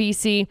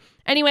IBC.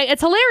 Anyway,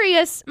 it's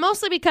hilarious,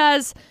 mostly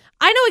because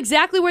I know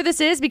exactly where this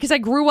is because I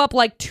grew up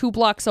like 2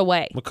 blocks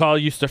away.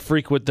 McCall used to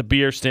frequent the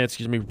beer stands,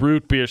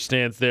 root beer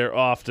stands there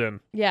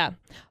often. Yeah.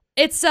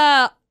 It's,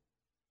 I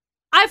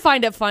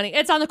find it funny.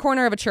 It's on the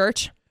corner of a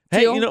church.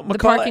 Hey, too, McCall, the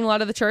parking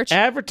lot of the church.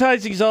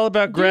 Advertising is all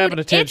about grabbing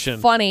attention.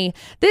 It's funny.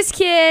 This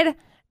kid,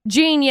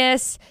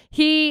 genius.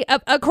 He,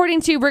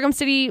 according to Brigham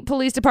City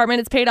Police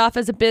Department, it's paid off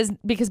as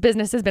because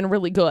business has been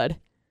really good.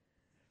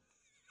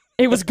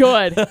 It was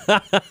good.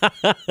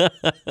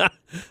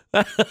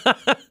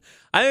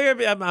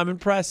 I'm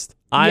impressed.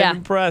 I'm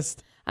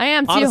impressed. I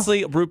am too.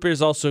 Honestly, root beer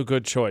is also a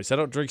good choice. I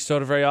don't drink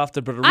soda very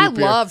often, but I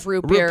love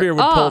root beer. Root beer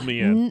would pull me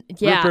in.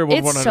 Yeah, root beer would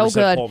it's 100% so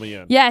good. pull me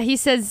in. Yeah,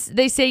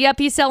 they say, yep,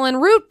 he's selling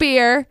root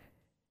beer.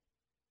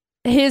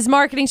 His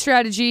marketing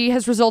strategy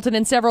has resulted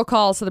in several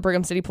calls to the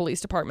Brigham City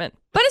Police Department.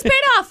 But it's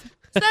paid off,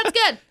 so that's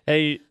good.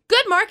 Hey,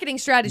 good marketing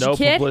strategy, no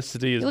kid.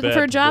 Publicity is you looking bad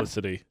for a job?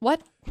 Publicity.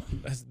 What?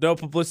 No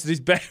publicity's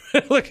bad.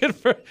 Looking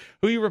for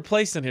who you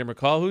replacing here,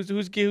 McCall?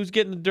 Who's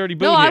getting the dirty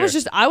boot? No, here?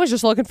 I was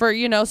just looking for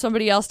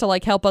somebody else to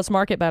like help us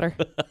market better.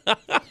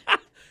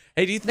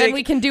 Hey, do you think then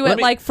we can do it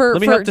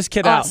Let me help this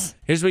kid us. out.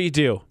 Here's what you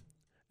do.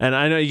 And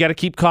I know you got to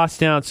keep costs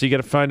down, so you got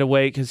to find a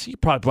way, because you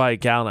probably buy a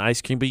gallon of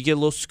ice cream, but you get a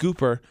little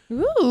scooper.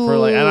 Ooh.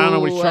 For and I don't know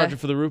what he's charging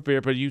for the root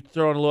beer, but you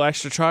throw in a little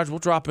extra charge, we'll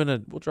drop in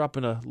a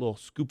little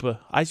scoop of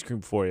ice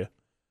cream for you.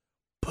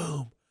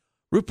 Boom.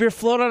 Root beer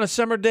float on a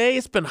summer day.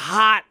 It's been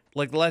hot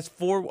like the last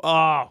 4.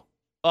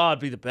 It'd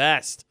be the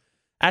best.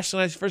 Ashley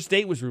and I's first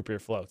date was root beer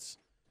floats.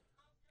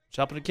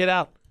 Helping a kid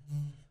out.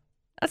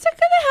 That's a good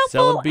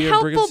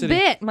helpful City.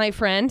 bit, my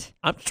friend.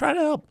 I'm trying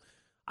to help.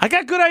 I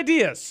got good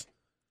ideas.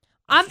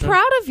 I'm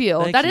proud of you.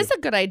 Thank That you. is a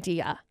good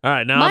idea. All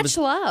right, now Much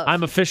love.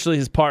 I'm officially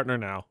his partner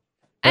now.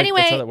 Right?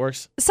 Anyway, That's how that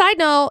works. Side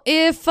note,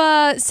 if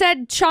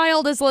said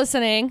child is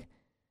listening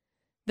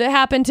that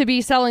happened to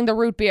be selling the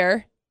root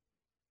beer,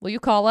 will you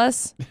call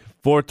us?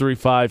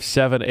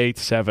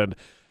 435-787-0945.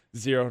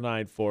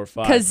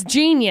 Because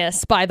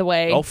genius, by the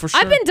way. Oh, for sure.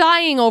 I've been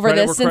dying over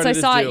Credit this where since I credit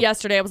is saw it due.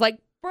 yesterday. I was like,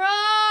 bro.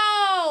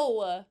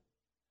 I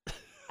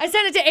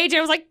sent it to AJ.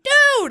 I was like,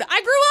 dude,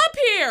 I grew up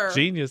here.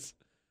 Genius.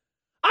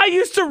 I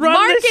used to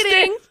run this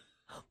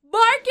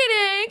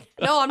Marketing.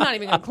 No, I'm not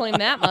even going to claim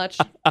that much.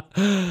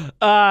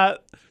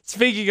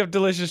 Speaking of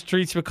delicious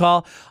treats,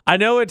 McCall, I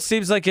know it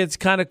seems like it's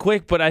kind of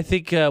quick, but I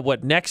think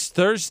next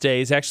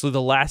Thursday is actually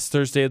the last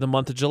Thursday of the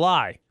month of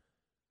July,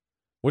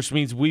 which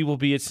means we will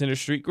be at Center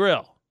Street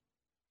Grill.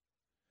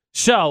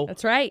 So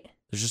That's right.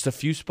 there's just a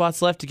few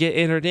spots left to get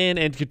entered in,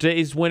 and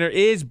today's winner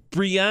is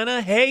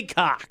Brianna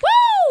Haycock.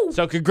 Woo!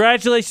 So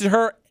congratulations to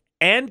her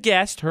and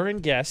guest,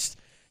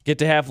 get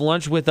to have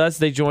lunch with us.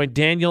 They joined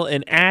Daniel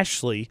and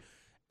Ashley,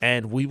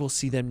 and we will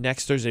see them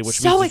next Thursday, which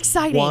So means there's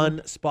exciting.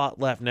 one spot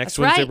left. Next That's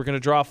Wednesday, right. we're going to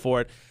draw for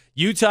it.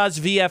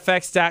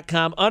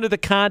 UtahsVFX.com. Under the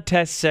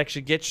contest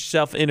section, get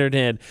yourself entered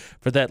in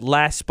for that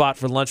last spot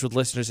for lunch with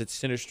listeners at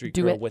Center Street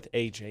Do Grill it. with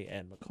AJ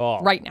and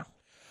McCall. Right now.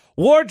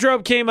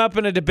 Wardrobe came up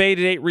in a debate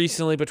at 8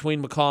 recently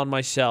between McCall and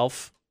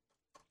myself.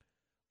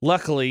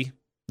 Luckily,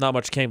 not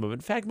much came of it. In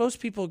fact, most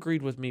people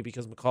agreed with me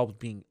because McCall was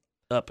being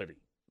uppity.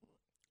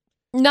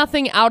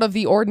 Nothing out of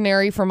the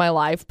ordinary for my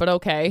life, but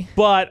okay.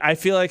 But I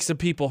feel like some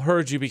people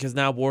heard you because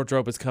now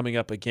wardrobe is coming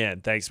up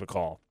again. Thanks,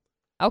 McCall.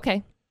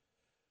 Okay.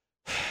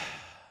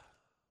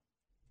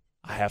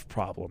 I have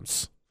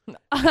problems.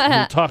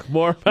 We'll talk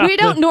more about We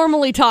don't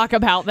normally talk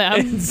about them.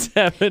 in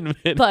 7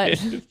 minutes.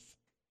 But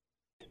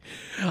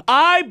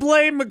I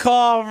blame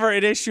McCall for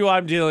an issue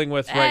I'm dealing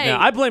with right Hey.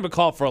 now. I blame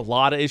McCall for a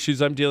lot of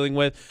issues I'm dealing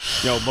with.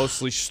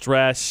 Mostly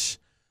stress,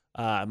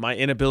 my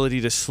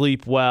inability to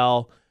sleep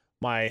well,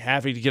 my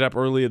having to get up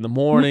early in the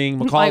morning.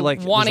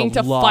 McCall, wanting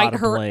to fight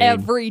her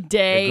every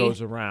day. It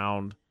goes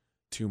around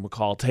to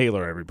McCall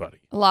Taylor, everybody.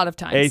 A lot of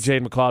times. AJ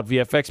and McCall at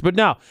VFX. But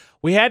no,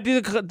 we had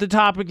to do the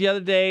topic the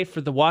other day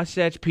for the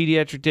Wasatch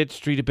Pediatric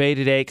Dentistry debate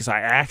today because I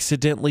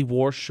accidentally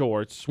wore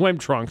swim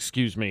trunks,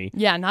 excuse me.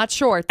 Yeah, not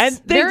shorts. And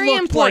they Very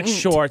looked important.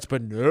 like shorts,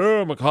 but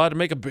no, McCall had to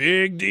make a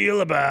big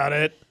deal about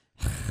it.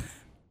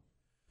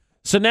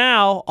 So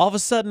now, all of a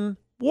sudden,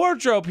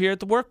 wardrobe here at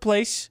the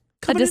workplace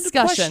coming into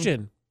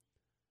question.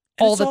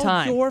 All the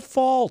time. It's your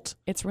fault.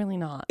 It's really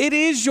not. It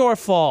is your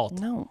fault.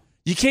 No.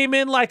 You came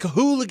in like a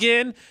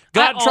hooligan,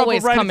 got in trouble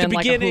right at the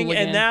beginning,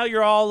 and now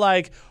you're all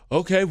like,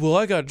 okay, well,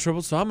 I got in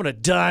trouble, so I'm going to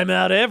dime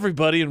out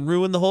everybody and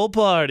ruin the whole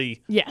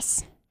party.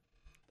 Yes.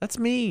 That's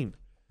mean.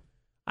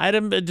 I had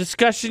a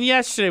discussion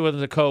yesterday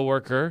with a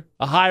coworker,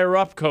 a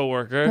higher-up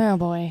coworker. Oh,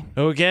 boy.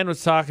 Who, again,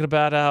 was talking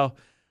about how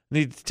I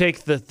need to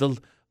take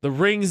the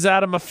rings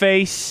out of my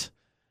face.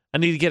 I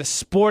need to get a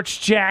sports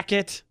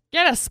jacket.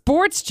 Get a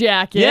sports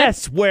jacket?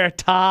 Yes, wear a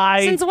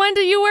tie. Since when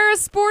do you wear a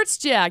sports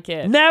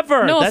jacket?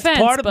 Never. No That's offense,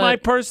 part of but my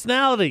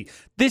personality.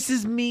 This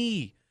is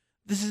me.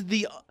 This is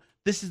the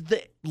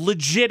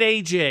legit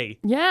AJ.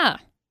 Yeah.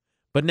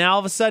 But now all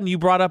of a sudden you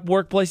brought up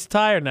workplace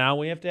attire. Now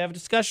we have to have a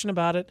discussion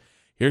about it.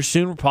 Here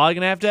soon we're probably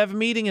going to have a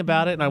meeting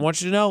about it, and I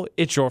want you to know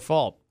it's your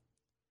fault.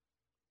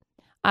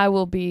 I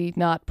will be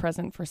not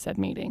present for said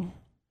meeting.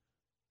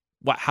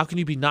 What? How can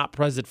you be not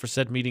present for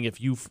said meeting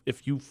if you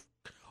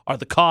are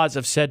the cause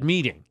of said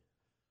meeting?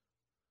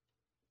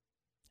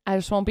 I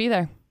just won't be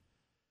there.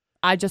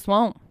 I just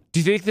won't.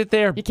 Do you think that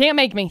they're... You can't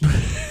make me.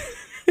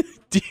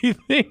 Do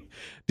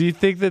you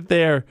think that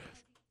they're...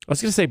 I was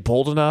going to say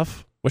bold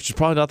enough, which is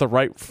probably not the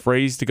right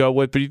phrase to go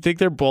with, but do you think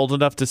they're bold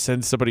enough to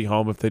send somebody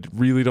home if they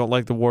really don't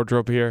like the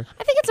wardrobe here?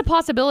 I think it's a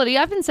possibility.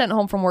 I've been sent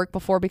home from work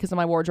before because of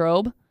my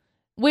wardrobe,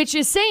 which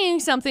is saying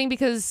something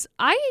because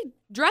I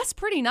dress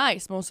pretty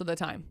nice most of the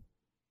time.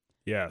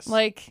 Yes.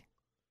 Like...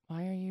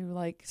 Why are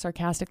you,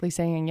 sarcastically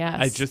saying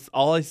yes?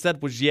 All I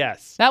said was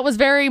yes. That was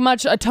very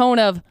much a tone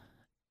of,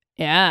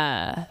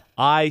 yeah.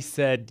 I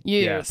said you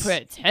yes.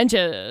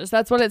 pretentious.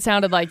 That's what it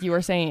sounded like you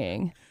were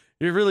saying.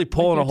 You're really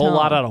pulling a whole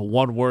lot out of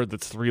one word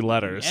that's 3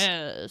 letters.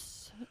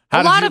 Yes.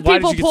 A lot of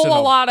people pull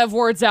a lot of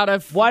words out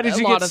of Why did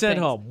you get sent things.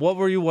 home? What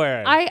were you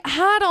wearing? I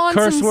had on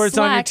curse some words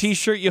slacks. on your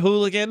T-shirt, you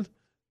hooligan?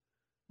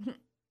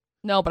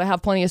 No, but I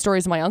have plenty of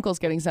stories of my uncles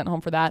getting sent home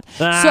for that.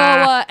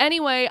 So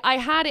anyway, I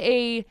had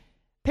a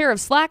pair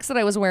of slacks that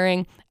I was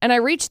wearing, and I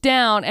reached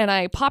down and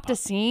I popped a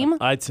seam.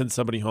 I'd send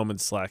somebody home in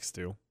slacks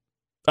too.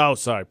 Oh,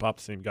 sorry, popped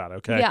a seam. Got it.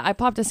 Okay. Yeah, I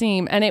popped a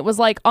seam, and it was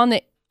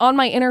on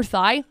my inner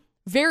thigh,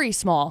 very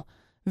small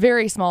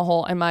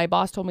hole, and my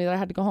boss told me that I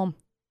had to go home.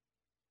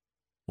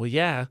 Well,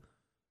 yeah,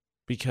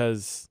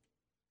 because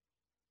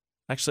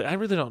actually, I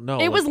really don't know.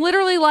 It was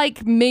literally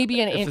maybe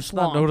an inch long. If it's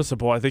not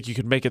noticeable, I think you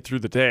could make it through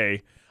the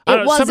day.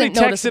 Somebody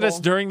texted us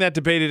during that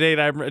debate at 8.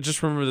 I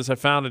just remember this. I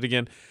found it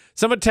again.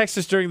 Someone texted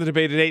us during the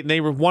debate at 8, and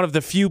they were one of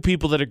the few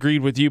people that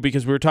agreed with you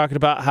because we were talking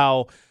about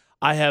how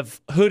I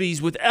have hoodies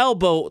with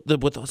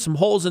with some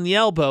holes in the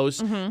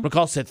elbows. Mm-hmm.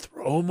 McCall said,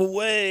 "Throw them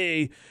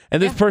away."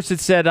 And this person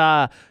said,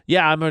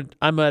 "Yeah,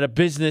 I'm at a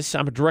business.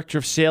 I'm a director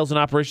of sales and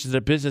operations at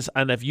a business,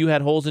 and if you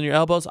had holes in your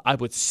elbows, I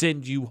would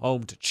send you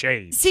home to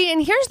change." See,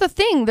 and here's the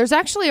thing: there's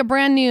actually a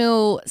brand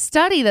new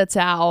study that's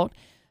out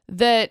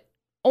that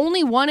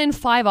only 1 in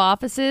 5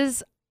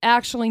 offices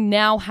actually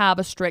now have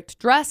a strict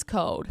dress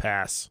code.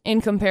 Pass. In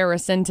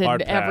comparison to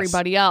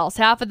everybody else.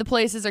 Half of the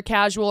places are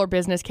casual or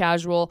business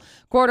casual.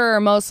 Quarter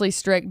are mostly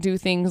strict, do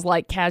things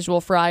like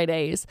casual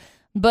Fridays.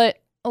 But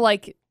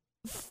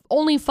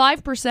only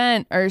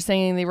 5% are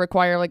saying they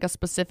require a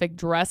specific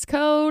dress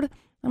code.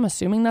 I'm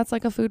assuming that's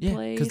a food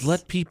place. Because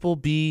let people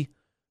be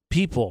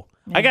people.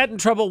 Yeah. I got in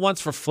trouble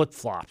once for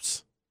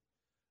flip-flops.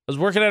 I was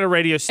working at a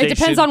radio station. It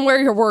depends on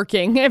where you're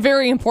working.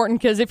 Very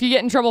important, because if you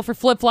get in trouble for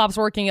flip-flops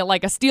working at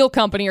a steel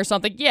company or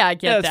something, I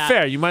get that. That's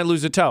fair. You might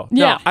lose a toe.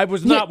 Yeah. No, I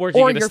was not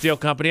working at a steel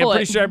company. Foot. I'm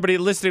pretty sure everybody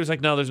listening was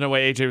like, no, there's no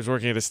way AJ was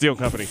working at a steel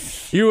company.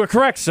 You were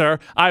correct, sir.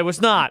 I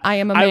was not. I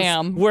am a was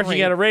ma'am.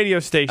 working at a radio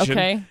station.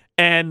 Okay.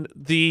 And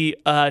the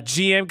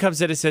GM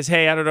comes in and says,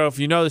 hey, I don't know if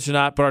you know this or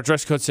not, but our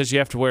dress code says you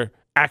have to wear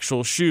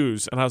actual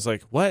shoes. And I was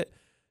like, what?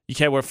 You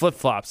can't wear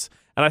flip-flops.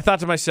 And I thought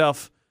to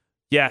myself,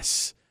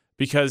 yes,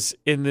 because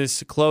in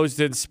this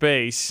closed-in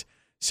space,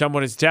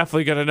 someone is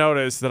definitely going to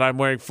notice that I'm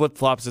wearing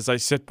flip-flops as I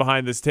sit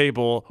behind this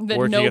table that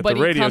working at the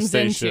radio comes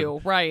station. Into,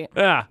 right.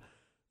 Yeah. It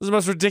was the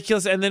most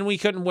ridiculous. And then we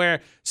couldn't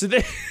wear. So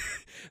this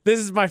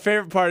is my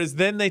favorite part is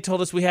then they told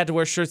us we had to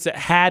wear shirts that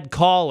had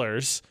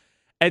collars.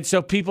 And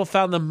so people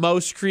found the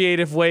most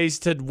creative ways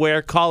to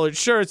wear collared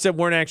shirts that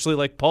weren't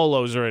actually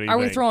polos or anything. Are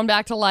we throwing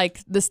back to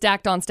the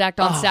stacked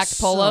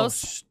polos?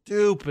 So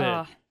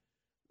stupid.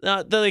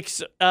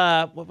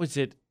 What was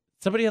it?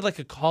 Somebody had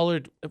a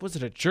collared, was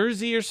it a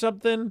jersey or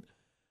something?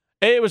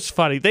 It was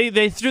funny.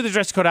 They threw the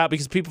dress code out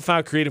because people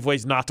found creative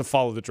ways not to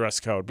follow the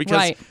dress code.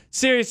 Because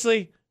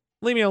seriously,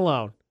 leave me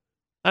alone.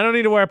 I don't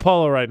need to wear a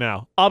polo right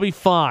now. I'll be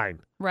fine.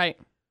 Right.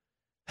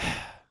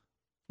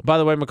 By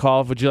the way,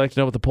 McCall, would you like to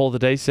know what the poll of the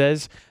day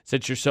says?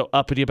 Since you're so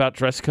uppity about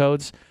dress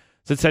codes,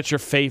 since that's your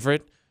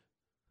favorite.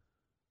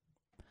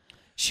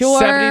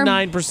 Sure.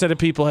 79% of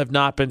people have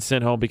not been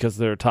sent home because of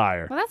their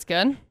attire. Well, that's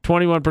good.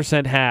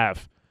 21%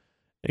 have,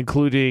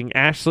 including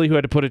Ashley, who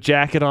had to put a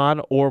jacket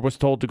on or was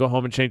told to go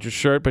home and change her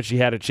shirt, but she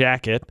had a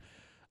jacket.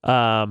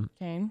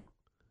 Okay.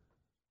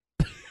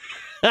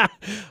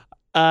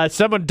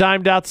 Someone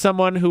dimed out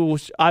someone who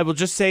was, I will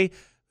just say,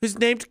 who's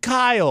named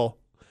Kyle.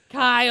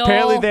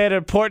 Apparently they had an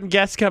important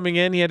guest coming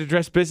in. He had to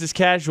dress business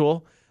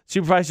casual.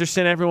 Supervisor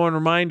sent everyone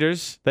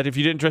reminders that if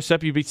you didn't dress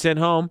up, you'd be sent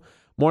home.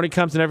 Morning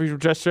comes and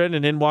everyone's dressed in,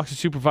 and in walks a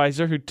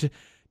supervisor who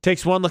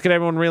takes one look at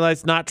everyone and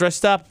realizes not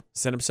dressed up,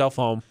 sent himself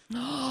home.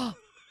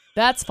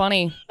 That's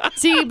funny.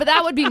 See, but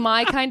that would be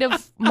my kind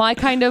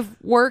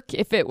of work.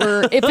 If it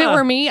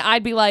were me,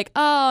 I'd be like,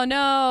 oh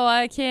no,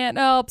 I can't.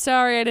 Oh,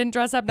 sorry, I didn't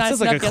dress up nice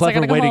Sounds enough. like a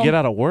clever way to get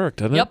out of work,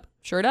 doesn't it? Yep,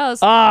 sure does.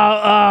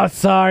 Oh,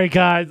 sorry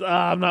guys.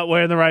 I'm not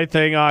wearing the right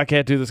thing. Oh, I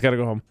can't do this. Gotta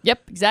go home.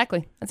 Yep,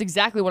 exactly. That's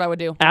exactly what I would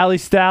do. Allie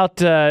Stout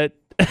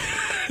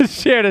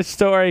shared a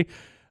story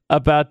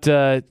about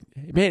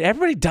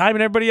everybody diming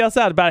everybody else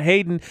out about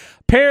Hayden.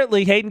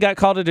 Apparently, Hayden got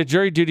called into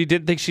jury duty.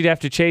 Didn't think she'd have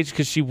to change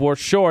because she wore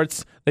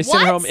shorts. They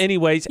sent her home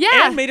anyways.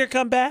 Yeah. And made her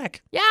come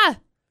back. Yeah,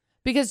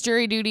 because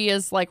jury duty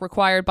is like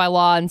required by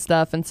law and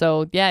stuff, and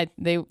so yeah,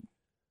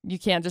 you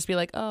can't just be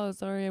like, oh,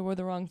 sorry, I wore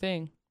the wrong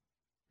thing.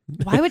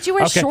 Why would you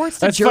wear shorts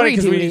to That's jury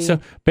funny, duty? so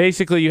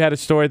basically, you had a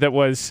story that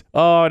was,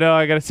 oh no,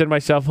 I got to send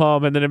myself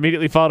home, and then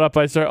immediately followed up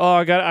by a story,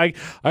 oh,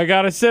 I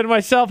got to send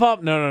myself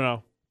home.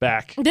 No.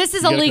 Back. This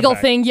is a legal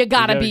thing. You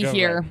gotta be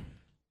here.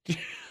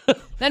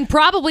 Then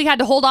probably had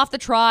to hold off the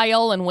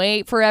trial and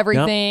wait for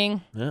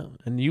everything. Yep. Yeah,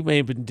 and you may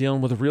have been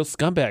dealing with a real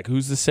scumbag.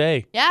 Who's to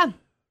say? Yeah.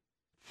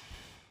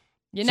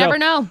 You never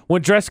know.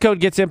 When dress code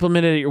gets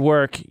implemented at your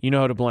work, you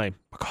know who to blame.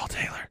 McCall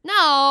Taylor.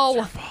 No. It's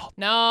your fault.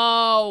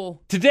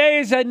 No. Today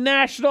is a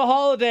national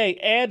holiday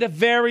and a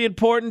very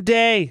important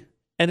day.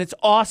 And it's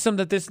awesome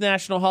that this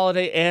national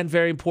holiday and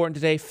very important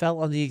today fell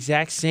on the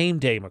exact same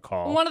day,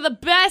 McCall. One of the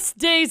best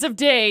days of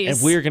days.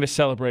 And we're going to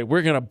celebrate.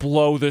 We're going to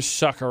blow this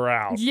sucker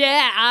out.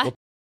 Yeah.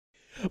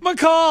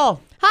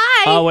 McCall.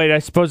 Hi. Oh, wait. I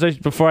suppose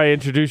before I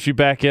introduce you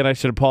back in, I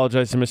should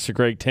apologize to Mr.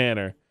 Greg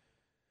Tanner.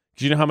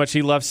 Do you know how much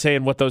he loves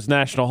saying what those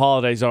national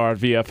holidays are on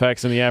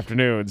VFX in the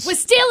afternoons? We're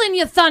stealing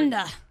your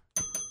thunder.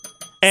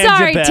 And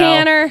Sorry, your bell.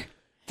 Tanner.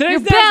 Today's your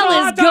National bell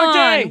is Hot Dog gone.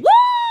 Day. Woo!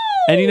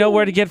 And you know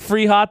where to get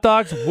free hot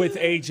dogs? With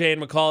AJ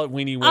and McCall at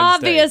Weenie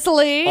Wednesday.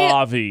 Obviously.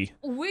 Avi.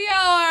 We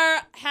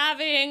are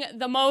having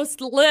the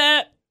most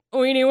lit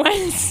Weenie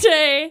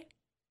Wednesday.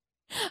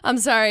 I'm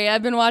sorry.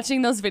 I've been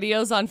watching those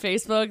videos on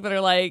Facebook that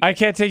are like, I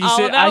can't take you.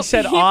 I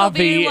said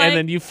Avi, and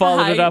then you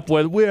followed it up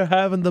with, we're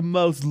having the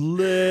most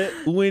lit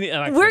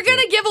Weenie. We're going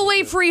to give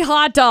away free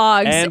hot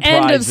dogs. And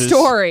End prizes. of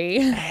story.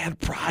 And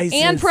prizes.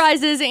 And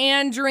prizes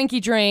and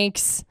drinky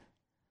drinks.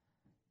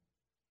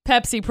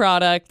 Pepsi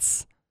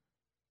products.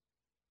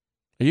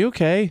 Are you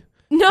okay?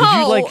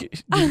 No.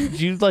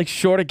 Did you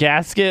short a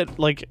gasket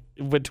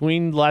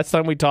between last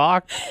time we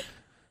talked?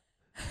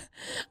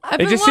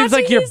 It just seems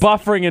like you're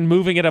buffering and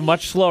moving at a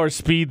much slower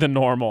speed than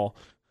normal.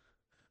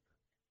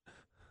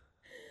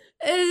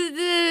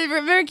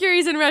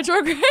 Mercury's in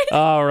retrograde.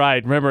 All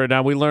right. Remember,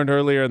 now we learned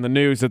earlier in the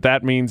news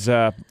that means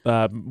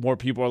more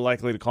people are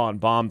likely to call in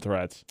bomb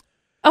threats.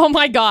 Oh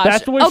my gosh.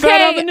 That's what we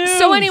found on the news.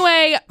 So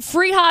anyway,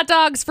 free hot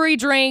dogs, free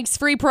drinks,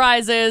 free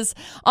prizes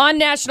on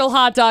National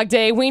Hot Dog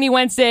Day. Weenie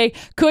Wednesday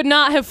could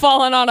not have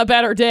fallen on a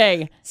better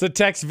day. So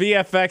text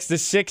VFX to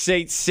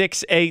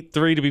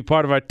 68683 to be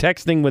part of our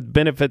Texting with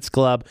Benefits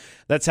Club.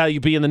 That's how you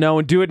be in the know.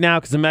 And do it now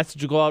because the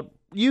message will go out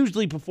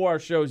usually before our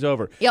show's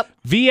over. Yep.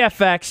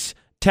 VFX,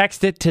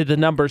 text it to the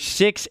number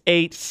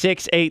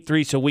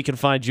 68683 so we can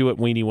find you at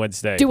Weenie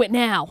Wednesday. Do it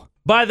now.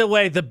 By the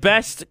way, the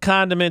best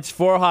condiments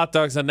for hot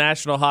dogs on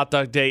National Hot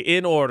Dog Day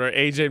in order,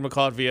 AJ and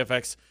McCall at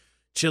VFX,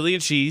 chili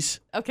and cheese.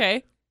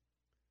 Okay.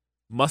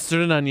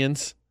 Mustard and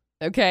onions.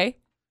 Okay.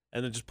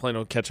 And then just plain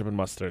old ketchup and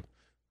mustard.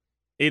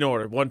 In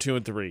order, 1, 2,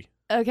 and 3.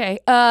 Okay.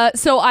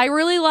 So I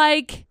really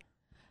like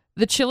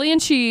the chili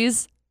and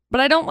cheese, but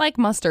I don't like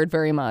mustard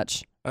very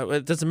much.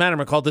 It doesn't matter,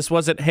 McCall. This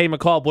wasn't, hey,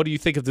 McCall, what do you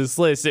think of this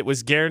list? It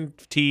was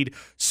guaranteed,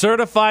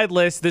 certified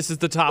list. This is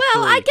the top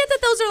 3. Well, I get that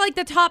those are like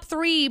the top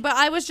 3, but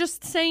I was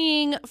just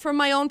saying from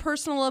my own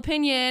personal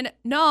opinion,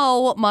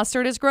 no,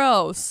 mustard is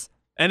gross.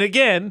 And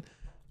again,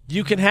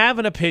 you can have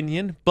an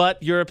opinion,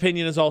 but your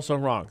opinion is also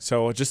wrong.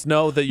 So just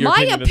know that your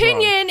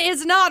opinion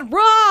is not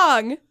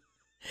wrong.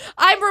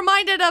 I'm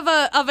reminded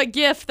of a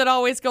GIF that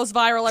always goes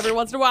viral every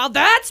once in a while.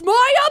 That's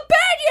my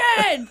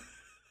opinion!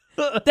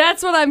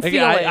 That's what I'm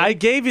feeling. I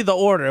gave you the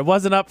order. It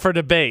wasn't up for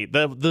debate.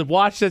 The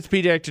Watch That's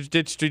Pediatric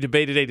Dentistry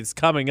debate at 8 is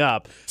coming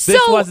up. This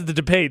wasn't the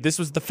debate. This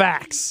was the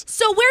facts.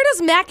 So where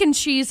does mac and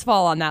cheese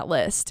fall on that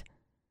list?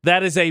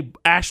 That is a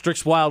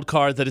asterisk wild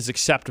card that is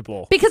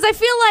acceptable. Because I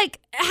feel like,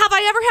 have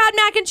I ever had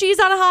mac and cheese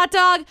on a hot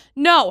dog?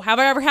 No. Have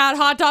I ever had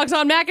hot dogs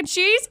on mac and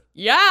cheese?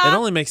 Yeah. It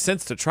only makes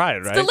sense to try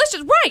it, right? It's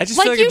delicious, right? I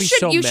just feel like it'd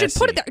be you so should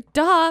put it messy.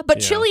 there. Duh.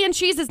 But Yeah. chili and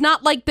cheese is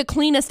not like the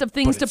cleanest of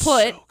things But to it's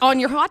put so on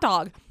your hot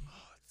dog.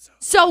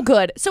 So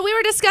good. So we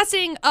were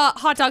discussing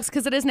hot dogs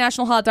because it is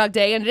National Hot Dog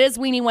Day and it is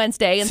Weenie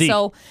Wednesday, and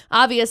so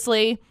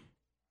obviously,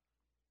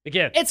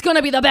 again, it's going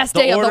to be the best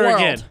day of the order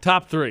world. again.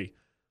 Top 3: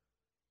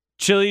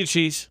 chili and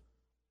cheese,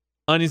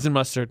 onions and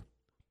mustard,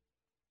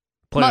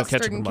 plain old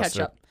Mustard ketchup and mustard.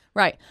 ketchup.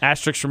 Right.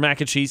 Asterisk for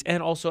mac and cheese,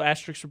 and also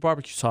asterisk for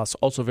barbecue sauce.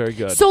 Also very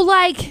good. So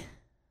like,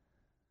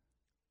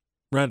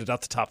 Rounded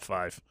out the top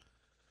 5.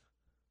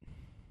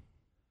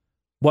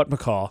 What,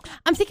 McCall?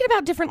 I'm thinking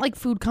about different like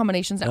food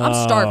combinations now. I'm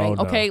starving.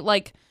 no. Okay,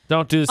 like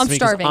Don't do this I'm to me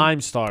 'cause starving. I'm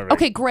starving.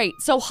 okay, great.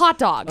 So hot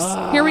dogs.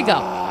 Here we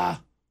go.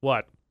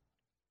 What?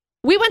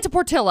 We went to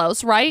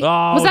Portillo's, right?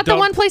 Oh, was that the don't-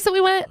 one place that we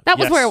went? That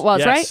was Yes, where it was,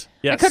 yes, right?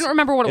 yes. I couldn't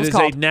remember what it was It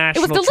called. is a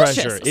national it was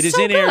delicious. treasure. It is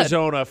so in good.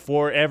 Arizona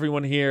for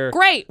everyone here.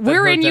 Great. that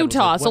We're heard in that.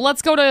 Utah, so What?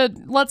 let's go to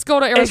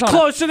Arizona. It's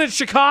closer than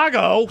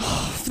Chicago.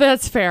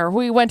 That's fair.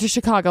 We went to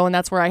Chicago, and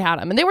that's where I had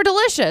them, and they were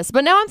delicious.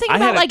 But now I'm thinking I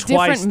had about it like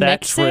twice different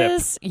that trip.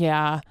 mixes.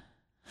 Yeah.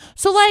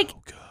 So like, So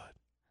good.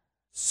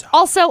 So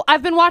also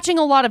I've been watching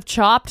a lot of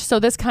Chopped, so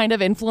this kind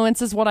of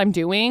influences what I'm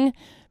doing.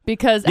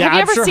 Because yeah, have you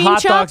I'm ever sure seen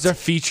hot Chopped? dogs are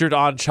featured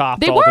on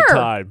Chopped They all were. the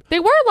time. They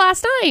were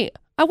last night.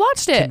 I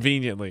watched it.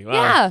 Conveniently. Wow.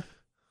 Yeah.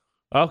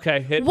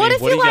 Okay, hit What me.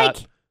 if What you do you like?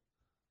 got?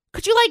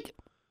 Could you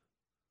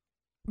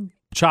like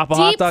Chop a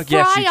hot deep dog? fry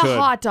Yes, you a could.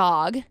 hot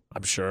dog?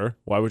 I'm sure.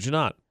 Why would you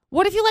not?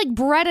 What if you like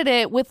breaded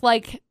it with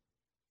like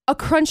a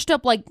crunched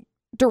up like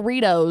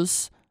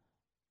Doritos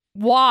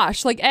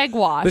wash, like egg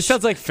wash? This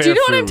sounds like fair Do you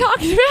know what I'm food.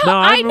 talking about? No,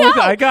 I know.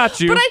 I got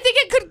you. But I think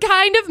it could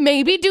kind of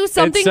maybe do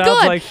something sounds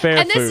good. like fair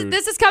and food.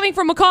 this is coming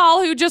from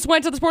McCall, who just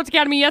went to the sports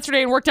academy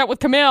yesterday and worked out with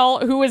Camille,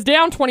 who is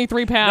down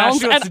 23 pounds.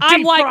 she wants And to I'm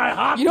deep like, fry a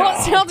hot you know what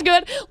dog. sounds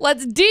good?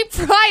 Let's deep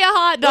fry a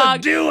hot Let's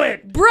dog, do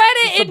it. bread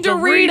it in Some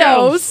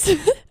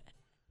Doritos.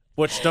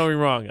 Which, don't get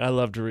me wrong, I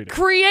love Doritos.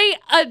 Create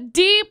a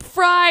deep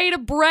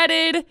fried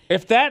breaded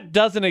If that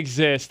doesn't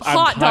exist,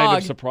 hot I'm kind dog.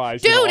 of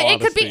surprised. Dude, in all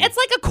it could be, honesty. it's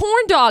like a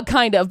corn dog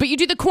kind of, but you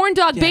do the corn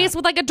dog base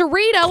with like a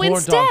Dorito Corn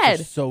instead.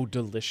 dogs are so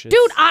delicious.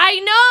 Dude, I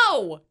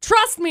know.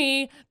 Trust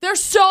me, they're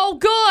so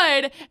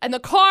good, and the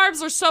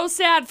carbs are so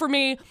sad for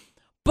me,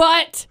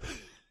 but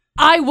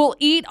I will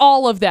eat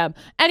all of them.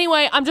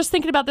 Anyway, I'm just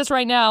thinking about this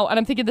right now, and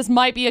I'm thinking this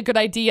might be a good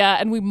idea,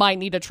 and we might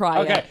need to try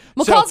Okay, it.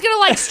 McCall's gonna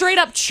like straight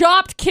up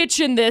Chopped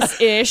kitchen this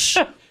ish,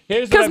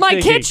 Here's what because I'm my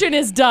thinking. kitchen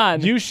is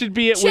done. You should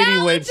be at Winnie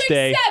Challenge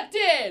Wednesday.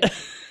 accepted.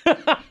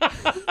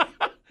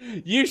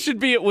 You should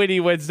be at Winnie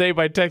Wednesday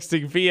by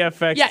texting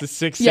VFX Yes. to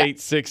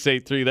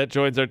 68683. That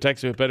joins our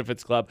Text with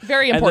Benefits Club.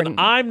 Very And important.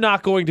 then I'm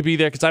not going to be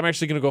there because I'm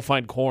actually going to go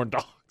find corn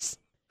dogs.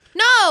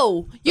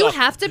 No, you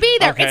have to be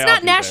there. Okay, it's I'll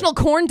not be there. National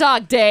Corn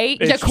Dog Day.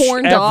 The It's-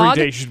 corn dog.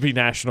 Every day should be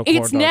National Corn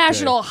It's Dog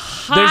National Day.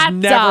 Hot There's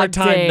never a Dog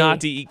time Day.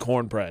 not to eat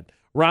cornbread.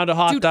 Round a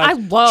hot Dude, dog, I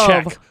love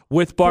check.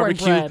 With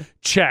barbecue, cornbread.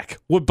 check.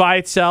 Would by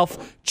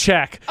itself,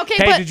 check. Okay,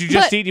 hey, but- did you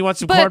just but- eat? You want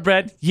some but-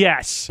 cornbread?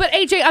 Yes. But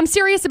AJ, I'm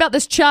serious about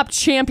this Chopped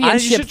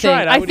championship should try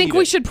thing. it. I I would think eat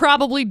we it. should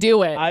probably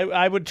do it.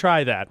 I would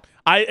try that.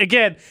 It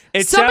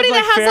Somebody sounds like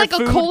that has fair like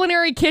food. a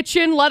culinary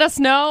kitchen, let us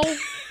know.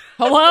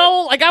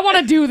 Hello? Like, I want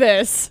to do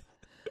this.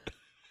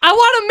 I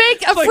want to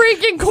make a like-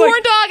 freaking it's corn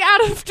like- dog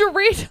out of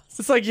Doritos.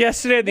 It's like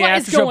yesterday in the What is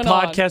After Show going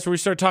on? podcast where we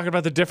started talking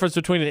about the difference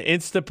between an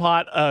Instant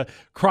Pot, a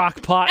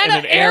crock pot, And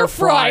an air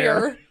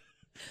fryer.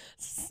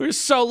 We were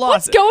so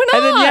lost. What's going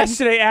And then on?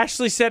 yesterday,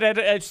 Ashley said,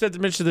 I just had to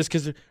mention this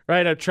because,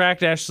 right, I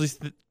tracked Ashley's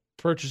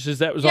purchases.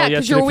 That was Yeah, all 'cause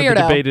yesterday you're a for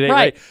the weirdo. debate today,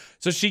 Right.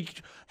 So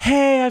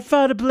hey, I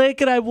found a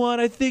blanket I want.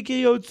 I think,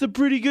 it's a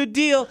pretty good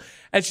deal.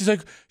 And she's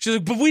like,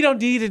 but we don't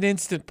need an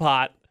Instant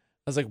Pot.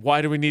 I was like,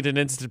 why do we need an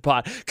Instant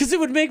Pot? Because it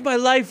would make my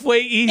life way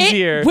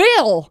easier. It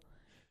will.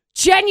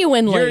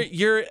 Genuinely.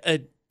 You're a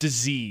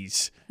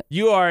disease.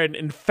 You are an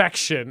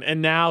infection,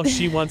 and now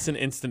she wants an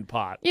Instant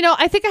Pot. You know,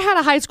 I think I had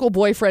a high school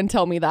boyfriend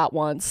tell me that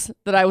once,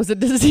 that I was a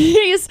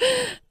disease,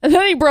 and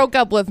then he broke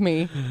up with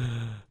me.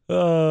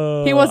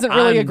 He wasn't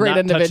really a great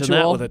I'm not touching that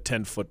individual. with a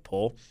 10-foot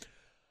pole.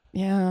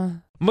 Yeah.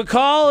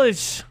 McCall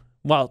is,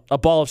 a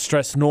ball of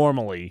stress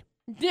normally.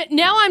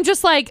 Now I'm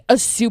just like a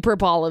super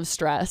ball of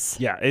stress.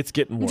 Yeah, it's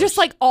getting worse. Just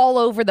like all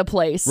over the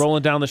place.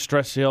 rolling down the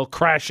stress hill,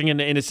 crashing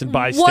into innocent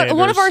bystanders.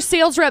 One of our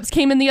sales reps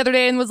came in the other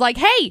day and was like,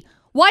 hey,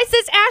 why is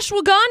this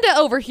ashwagandha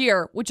over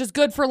here? Which is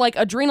good for like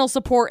adrenal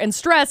support and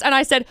stress. And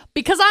I said,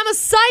 because I'm a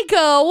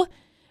psycho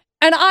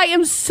and I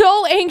am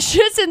so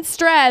anxious and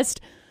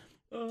stressed.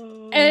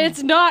 And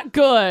it's not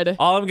good.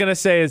 All I'm gonna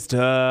say is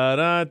da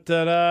da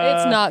da da.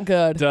 It's not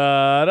good.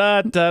 Da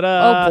da da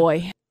da. Oh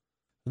boy.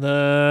 Da,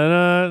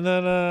 da,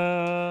 da,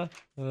 da,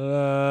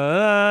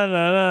 da,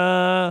 da,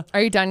 da.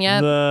 Are you done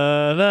yet?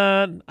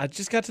 I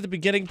just got to the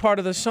beginning part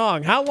of the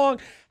song. How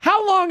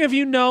long have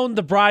you known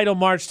the bridal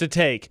march to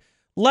take?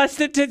 Less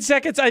than 10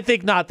 seconds? I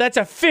think not. That's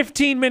a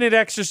 15-minute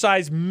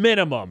exercise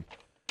minimum.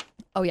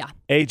 Oh, yeah.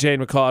 AJ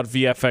and McCall at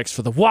VFX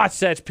for the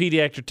Wasatch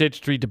Pediatric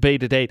Dentistry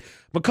Debate at 8.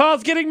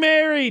 McCall's getting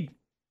married.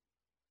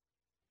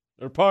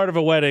 Or part of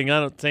a wedding.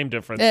 Same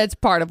difference. It's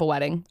part of a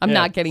wedding. I'm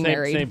not getting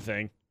married. Same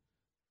thing.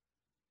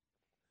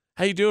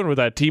 How you doing with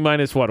that?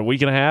 T-minus what, a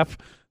week and a half?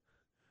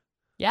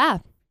 Yeah.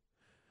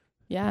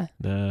 Yeah.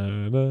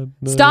 No.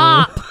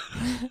 Stop.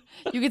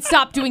 You can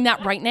stop doing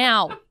that right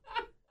now.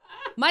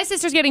 My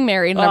sister's getting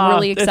married, and I'm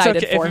really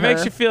excited for her. If it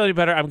makes you feel any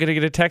better, I'm going to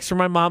get a text from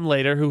my mom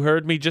later who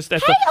heard me just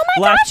at Hey, oh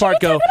the my last gosh, part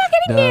go, you're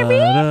getting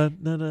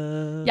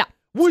married. Yeah.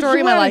 When's Story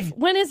your of my wedding? life.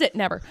 When is it?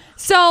 Never.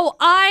 So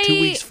 2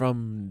 weeks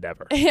from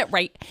never.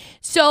 Right.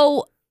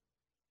 So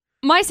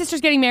my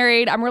sister's getting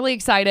married. I'm really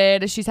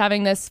excited. She's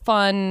having this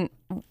fun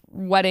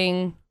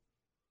wedding.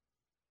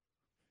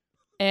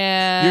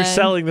 And You're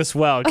selling this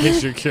well, in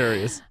case you're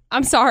curious.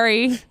 I'm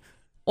sorry.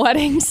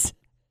 Weddings.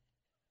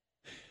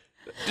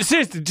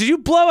 Seriously, did you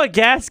blow a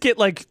gasket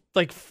like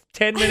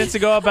 10 minutes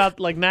ago about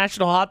like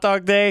National Hot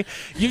Dog Day?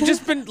 You've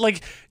just been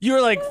like, you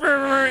were like,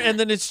 and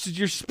then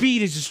your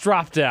speed has just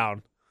dropped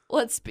down.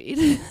 What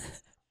speed?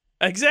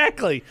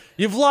 Exactly.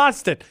 You've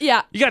lost it.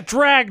 Yeah. You got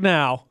drag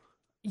now.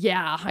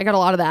 Yeah, I got a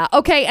lot of that.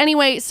 Okay,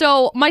 anyway,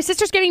 so my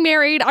sister's getting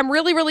married. I'm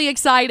really, really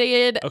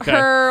excited. Okay.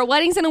 Her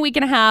wedding's in a week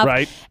and a half.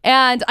 Right.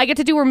 And I get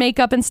to do her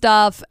makeup and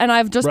stuff. And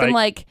I've just been Right.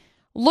 like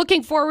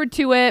looking forward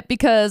to it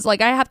because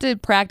like I have to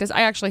practice.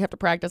 I actually have to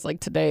practice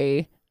like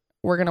today.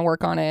 We're going to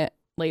work on it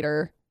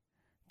later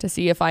to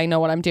see if I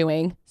know what I'm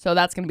doing. So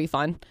that's going to be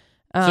fun.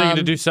 So you're going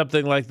to do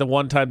something like the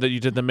one time that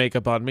you did the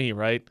makeup on me,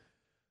 right?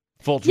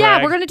 Full drag.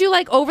 Yeah, we're going to do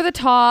like over the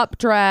top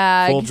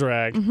drag. Full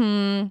drag.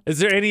 Mm-hmm. Is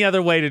there any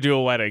other way to do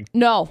a wedding?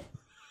 No,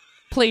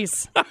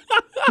 please.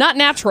 Not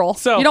natural.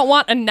 So- you don't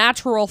want a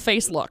natural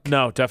face look.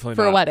 No, definitely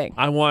For not. a wedding.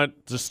 I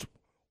want just,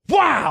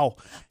 wow.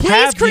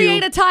 Please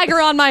create a tiger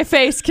on my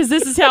face because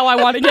this is how I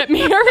want to get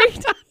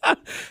married.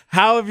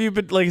 How have you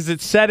been, like, is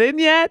it set in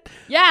yet?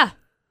 Yeah.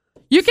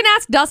 You can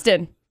ask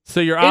Dustin. So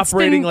you're It's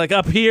operating been- like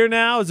up here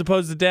now as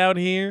opposed to down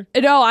here?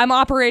 No, I'm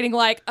operating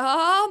like,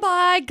 oh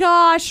my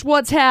gosh,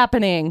 what's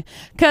happening?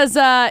 Because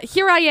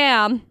here I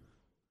am,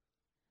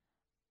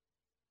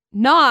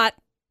 not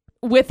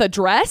with a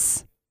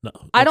dress. No.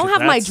 I don't okay,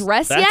 have my that's-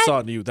 dress That's yet.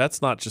 on you.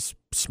 That's not just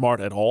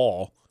smart at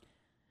all.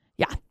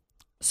 Yeah.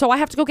 So I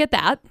have to go get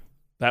that.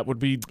 That would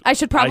be I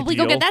should probably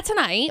go ideal. get that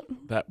tonight.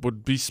 That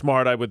would be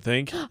smart, I would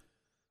think.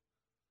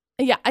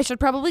 Yeah, I should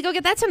probably go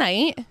get that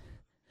tonight.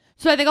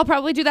 So I think I'll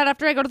probably do that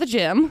after I go to the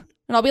gym.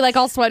 And I'll be like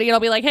all sweaty and I'll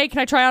be like, hey, can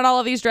I try on all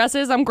of these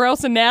dresses? I'm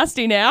gross and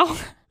nasty now.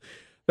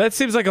 That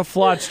seems like a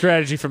flawed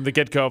strategy from the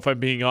get-go, if I'm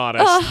being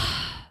honest.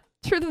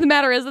 Truth of the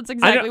matter is that's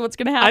exactly what's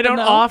going to happen. I don't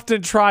though.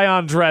 often try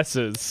on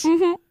dresses.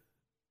 Mm-hmm.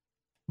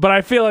 But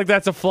I feel like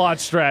that's a flawed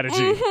strategy.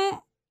 Mm-hmm.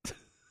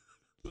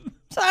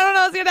 So I don't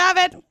know what's going to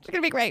happen. It's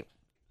going to be great.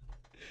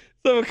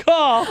 So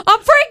McCall, I'm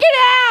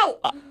freaking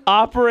out.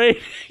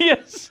 operating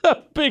as a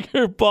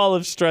bigger ball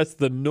of stress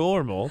than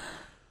normal.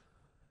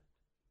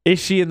 Is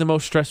she in the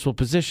most stressful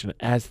position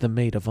as the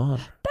maid of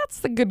honor? That's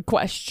the good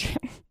question.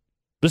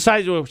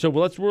 Besides, so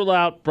let's rule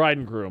out bride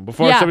and groom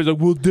before Yeah. somebody's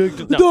like, well,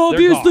 no,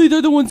 Obviously,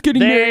 they're the ones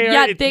getting married.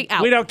 They're- Yeah, they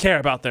out. We don't care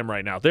about them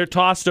right now. They're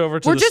tossed over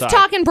to We're the just side.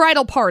 talking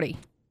bridal party.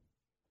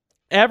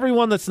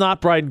 Everyone that's not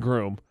bride and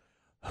groom,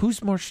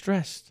 who's more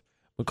stressed?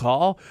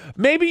 McCall?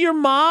 Maybe your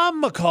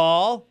mom,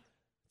 McCall.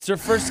 It's her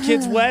first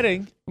kid's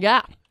wedding.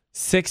 Yeah.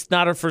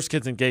 Not her first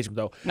kid's engagement,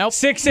 though. Nope.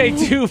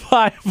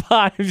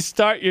 68255.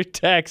 Start your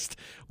text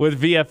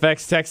with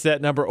VFX. Text that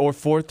number or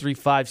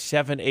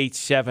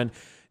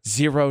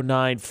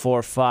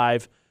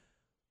 435-787-0945.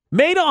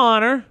 Maid of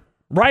honor,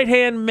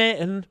 right-hand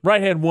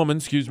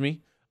woman,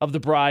 of the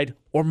bride,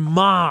 or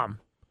mom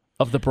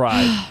of the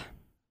bride.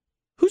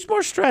 Who's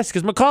more stressed?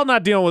 Because McCall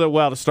not dealing with it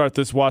well to start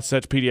this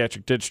Wasatch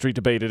Pediatric Dentistry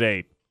Debate at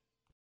 8.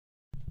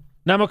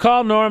 Now,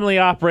 McCall normally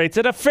operates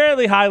at a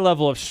fairly high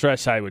level of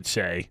stress, I would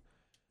say.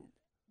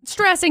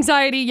 Stress,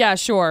 anxiety, yeah,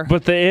 sure.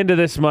 But the end of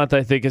this month,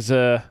 I think, is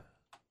a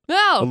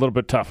No. little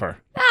bit tougher.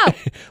 No.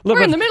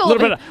 We're in the middle of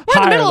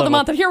the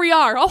month, and here we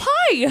are. Oh,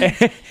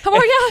 hi. How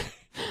are you?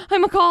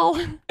 I'm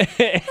McCall.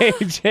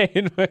 AJ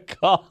and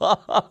McCall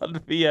on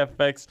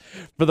VFX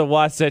for the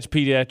Wasatch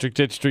Pediatric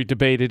Dentistry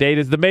Debate at 8.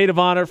 Is the maid of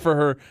honor for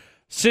her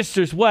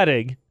sister's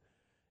wedding.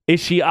 Is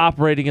she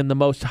operating in the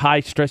most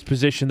high-stress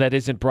position that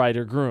isn't bride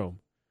or groom?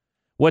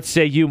 What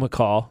say you,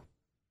 McCall?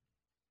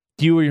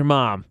 You or your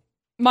mom?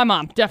 My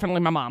mom.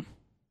 Definitely my mom.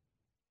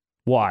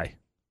 Why?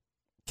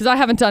 Because I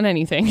haven't done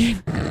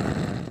anything.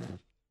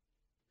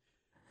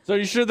 So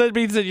you sure that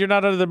means that you're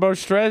not under the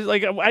most stress?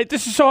 Like,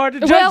 this is so hard to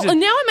judge. Well,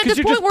 now I'm at this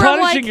you're point just where I'm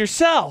punishing like,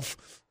 yourself.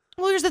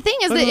 well, here's the thing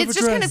is I that don't it's have a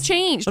just kind of dress.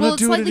 changed. I'm Well, not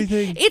it's doing slightly,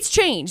 anything. it's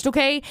changed,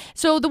 okay?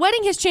 So the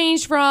wedding has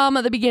changed from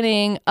the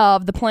beginning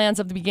of the plans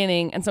of the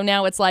beginning. And so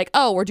now it's like,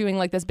 oh, we're doing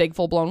like this big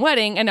full-blown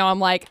wedding. And now I'm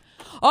like,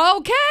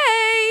 okay,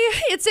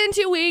 it's in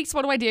 2 weeks.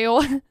 What do I do?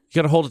 You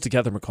got to hold it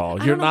together, McCall.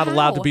 I You're don't know not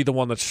allowed to how. be the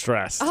one that's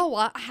stressed.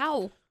 Oh,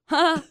 how?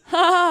 Ha, ha,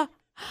 ha,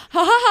 ha,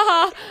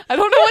 ha. I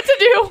don't know what to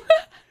do.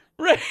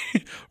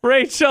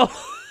 Rachel,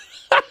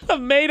 the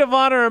maid of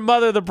honor and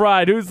mother of the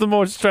bride. Who's the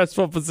most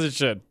stressful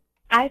position?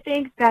 I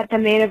think that the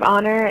maid of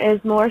honor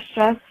is more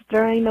stressed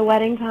during the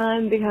wedding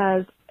time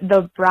because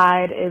the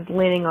bride is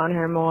leaning on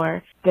her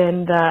more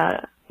than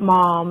the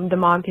mom. The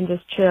mom can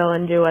just chill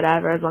and do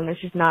whatever as long as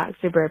she's not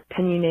super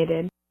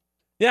opinionated.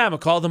 Yeah,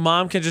 McCall, the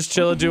mom can just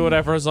chill and do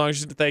whatever as long as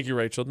she's, thank you,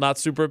 Rachel, not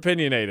super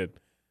opinionated.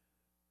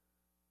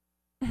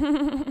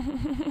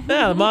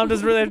 Yeah, the mom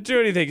doesn't really have to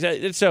do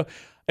anything. So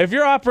if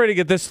you're operating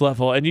at this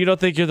level and you don't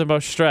think you're the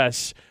most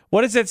stressed,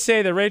 what does that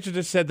say that Rachel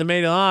just said the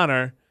maid of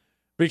honor?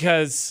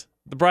 Because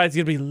the bride's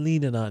going to be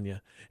leaning on you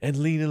and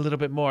leaning a little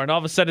bit more. And all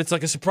of a sudden, it's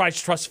like a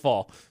surprise trust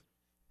fall.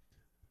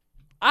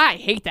 I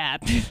hate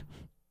that.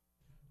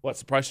 What,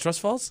 surprise trust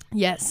falls?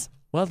 Yes.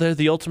 Well, they're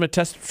the ultimate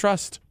test of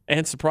trust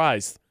and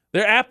surprise.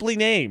 They're aptly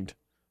named.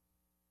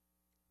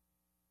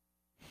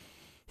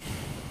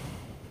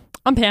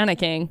 I'm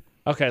panicking.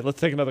 Okay, let's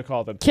take another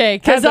call then. Okay,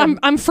 because I'm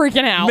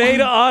freaking out.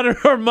 Maid of honor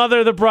or mother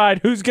of the bride?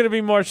 Who's going to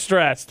be more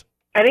stressed?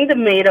 I think the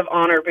maid of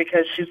honor,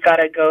 because she's got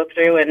to go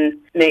through and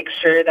make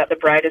sure that the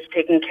bride is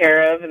taken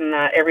care of and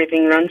that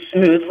everything runs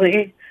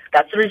smoothly.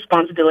 That's the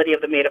responsibility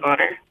of the maid of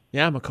honor.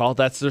 Yeah, McCall,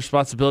 that's the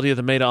responsibility of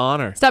the maid of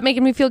honor. Stop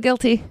making me feel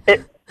guilty.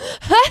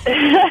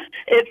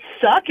 It's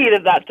sucky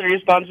that that's the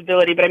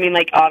responsibility, but I mean,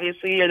 like,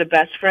 obviously you're the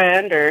best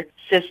friend or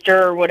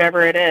sister or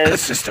whatever it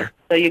is. Sister.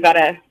 So you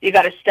gotta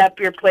step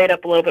your plate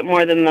up a little bit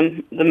more than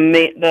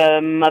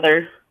the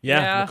mother.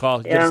 Yeah,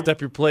 McCall, you gotta step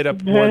your plate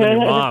up more than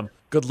your mom.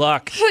 Good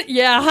luck.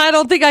 Yeah, I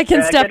don't think I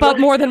can step up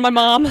more than my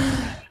mom.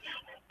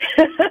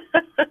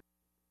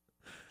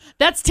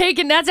 That's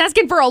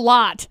asking for a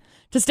lot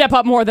to step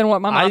up more than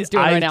what my mom's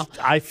doing right now.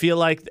 I feel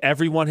like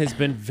everyone has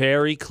been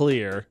very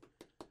clear.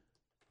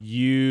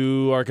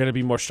 You are going to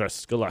be more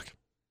stressed. Good luck.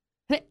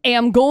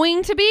 Am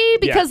going to be?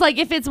 Because, like,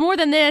 if it's more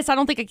than this, I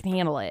don't think I can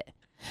handle it.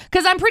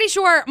 Because I'm pretty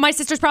sure my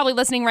sister's probably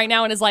listening right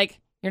now and is like,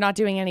 you're not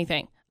doing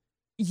anything.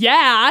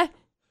 Yeah,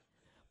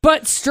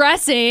 but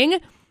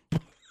stressing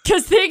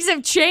because things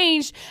have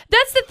changed.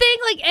 That's the thing.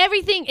 Like,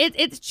 everything,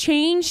 it's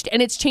changed, and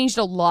it's changed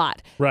a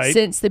lot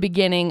since the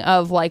beginning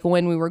of, like,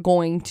 when they were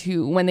going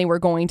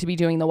to be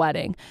doing the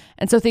wedding.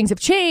 And so things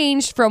have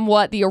changed from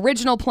what the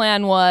original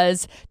plan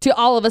was to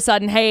all of a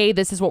sudden, hey,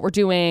 this is what we're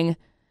doing.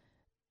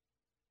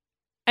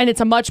 And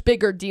it's a much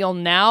bigger deal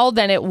now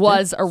than it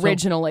was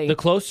originally. So the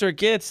closer it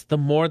gets, the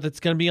more that's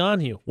going to be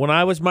on you. When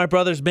I was my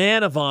brother's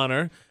man of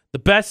honor, the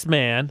best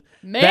man.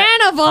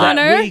 Of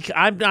honor. That week,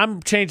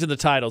 I'm changing the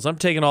titles. I'm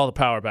taking all the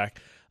power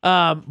back.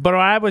 But when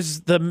I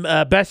was the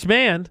best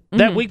man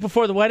that week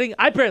before the wedding,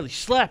 I barely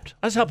slept.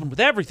 I was helping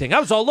with everything. I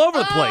was all over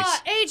the place.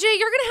 AJ,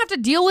 you're going to have to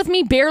deal with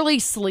me barely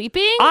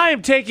sleeping. I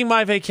am taking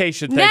my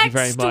vacation. Thank you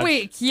very much. Next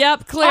week.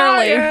 Yep, clearly.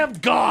 I am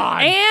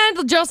gone.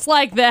 And just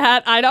like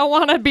that, I don't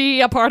want to be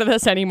a part of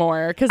this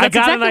anymore because that's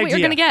exactly what you're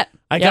going to get.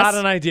 I got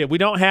an idea. We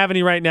don't have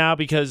any right now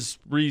because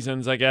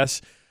reasons, I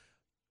guess.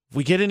 If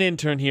we get an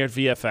intern here at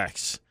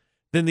VFX,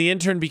 then the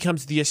intern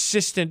becomes the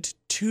assistant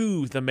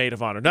to the maid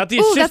of honor, not the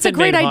assistant. That's a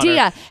great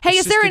idea. Honor, hey,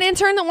 is there an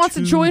intern that wants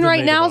to join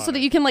right now so that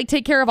you can like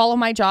take care of all of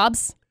my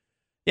jobs?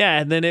 Yeah,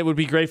 and then it would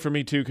be great for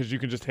me too because you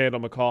can just handle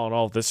McCall and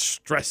all of this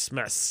stress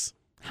mess.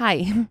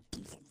 Hi.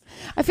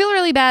 I feel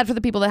really bad for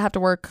the people that have to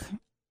work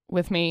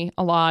with me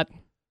a lot,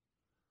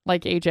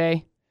 like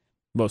AJ.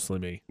 Mostly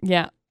me.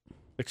 Yeah.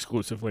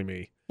 Exclusively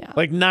me. Yeah.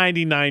 Like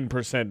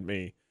 99%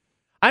 me.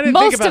 I didn't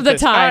Most think about of the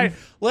this. time.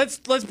 All right,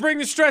 let's bring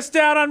the stress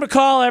down on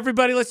McCall,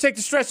 everybody. Let's take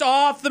the stress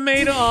off the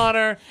maid of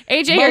honor.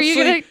 AJ, are you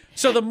gonna?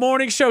 So the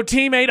morning show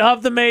teammate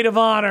of the maid of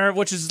honor,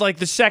 which is like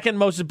the second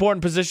most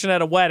important position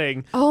at a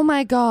wedding. Oh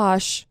my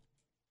gosh!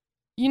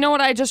 You know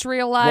what I just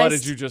realized? What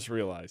did you just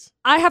realize?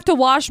 I have to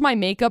wash my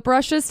makeup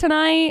brushes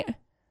tonight.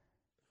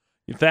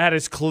 That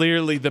is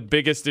clearly the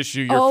biggest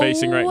issue you're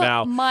facing right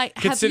now.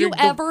 Have you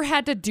ever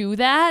had to do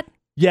that?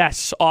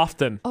 Yes,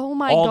 often. Oh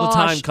my all gosh. the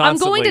time,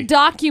 constantly. I'm going to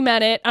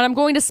document it, and I'm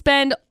going to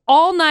spend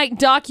all night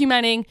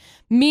documenting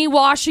me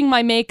washing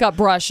my makeup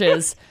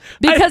brushes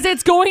because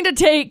it's going to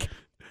take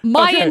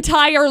my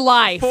entire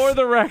life. For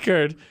the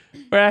record,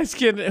 we're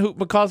asking who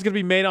McCall's going to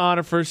be maid of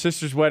honor for her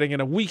sister's wedding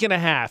in a week and a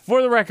half.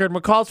 For the record,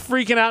 McCall's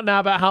freaking out now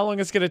about how long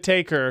it's going to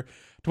take her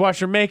to wash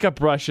her makeup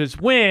brushes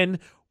when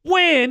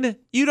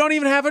you don't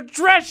even have a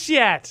dress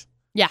yet.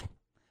 Yeah.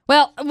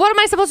 Well, what am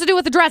I supposed to do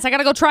with the dress? I got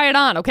to go try it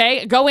on,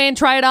 okay? Go in,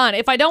 try it on.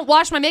 If I don't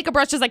wash my makeup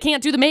brushes, I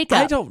can't do the makeup.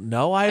 I don't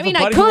know. I mean,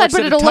 I could,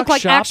 but it'll look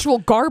like actual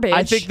garbage.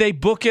 I think they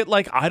book it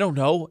like, I don't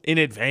know, in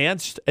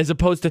advance as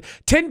opposed to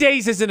 10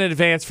 days is in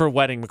advance for a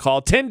wedding,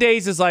 McCall. 10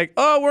 days is like,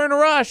 oh, we're in a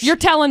rush. You're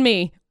telling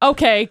me.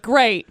 Okay,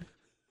 great.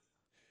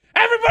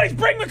 Everybody's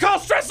bring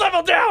McCall's stress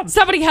level down.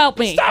 Somebody help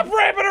me. Stop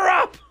ramping her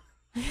up.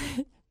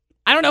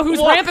 I don't know who's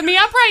ramping me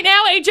up right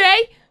now,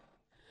 AJ.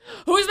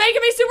 Who's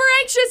making me super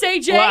anxious,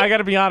 AJ? Well, I got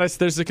to be honest.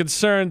 There's a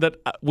concern that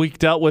we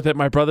dealt with at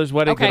my brother's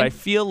wedding that I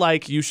feel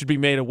like you should be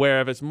made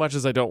aware of as much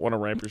as I don't want to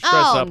ramp your stress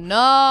up. No.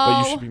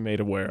 But you should be made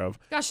aware of.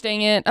 Gosh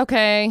dang it.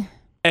 Okay.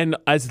 And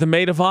as the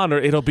maid of honor,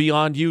 it'll be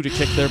on you to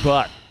kick their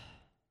butt.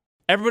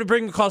 Everybody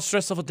bring McCall's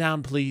stress level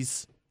down,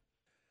 please.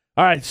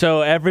 All right,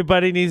 so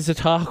everybody needs to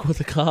talk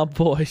with a calm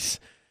voice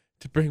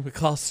to bring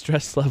McCall's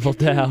stress level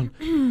down.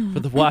 for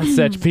the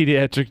Wasatch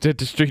Pediatric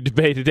Dentistry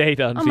Debate at 8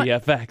 on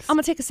VFX. I'm going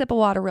to take a sip of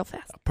water real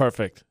fast.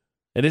 Perfect.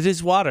 And it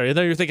is water. And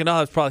then you're thinking,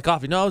 oh, it's probably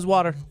coffee. No, it was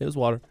water. It was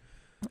water.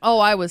 Oh,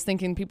 I was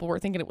thinking people were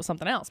thinking it was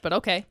something else, but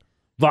okay.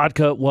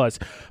 Vodka was.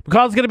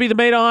 McCall's going to be the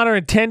maid of honor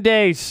in 10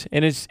 days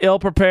and is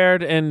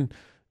ill-prepared and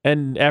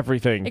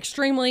everything.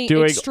 Extremely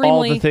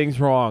all the things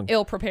wrong.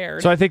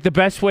 Ill-prepared. So I think the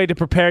best way to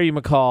prepare you,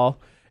 McCall,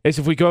 is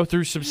if we go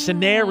through some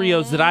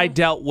scenarios that I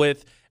dealt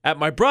with at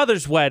my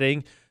brother's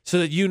wedding so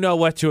that you know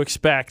what to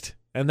expect.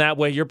 And that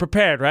way you're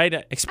prepared,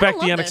 right?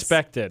 Expect the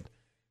unexpected.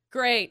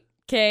 Great.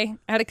 Okay.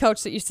 I had a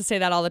coach that used to say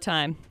that all the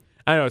time.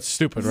 I know, it's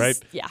stupid, right?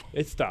 Yeah.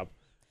 It's dumb.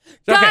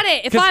 Got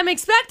it. If I'm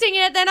expecting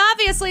it, then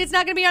obviously it's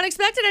not going to be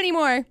unexpected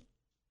anymore.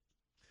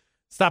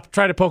 Stop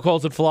trying to poke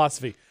holes in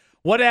philosophy.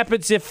 What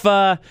happens if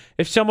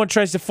someone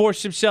tries to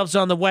force themselves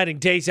on the wedding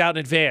days out in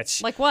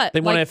advance? Like what? They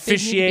want to They need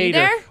to be officiate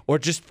there? or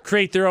just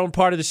create their own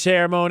part of the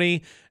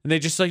ceremony, and they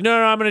just like,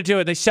 no, I'm going to do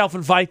it. They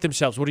self-invite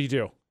themselves. What do you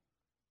do?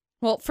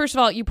 Well, first of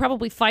all, you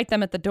probably fight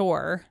them at the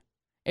door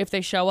if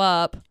they show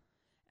up.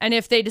 And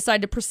if they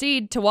decide to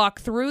proceed to walk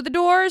through the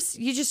doors,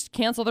 you just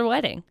cancel their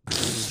wedding.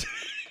 Is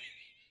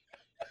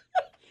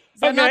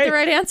that not the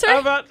right answer? How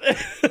about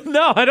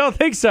no, I don't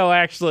think so,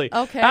 actually.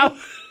 Okay. How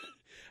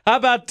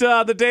about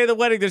the day of the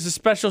wedding? There's a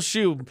special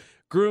shoe.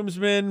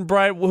 Groomsmen,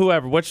 bride,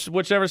 whoever,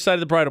 whichever side of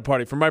the bridal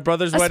party. For my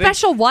brother's wedding.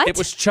 Special what? It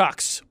was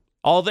Chucks.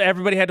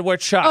 Everybody had to wear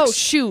Chucks. Oh,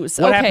 shoes.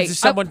 What okay. happens if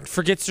someone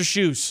forgets their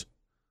shoes?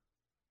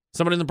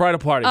 Someone in the bridal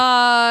party.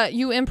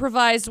 You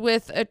improvised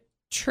with a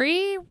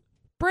tree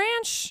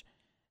branch?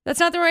 That's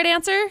not the right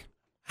answer?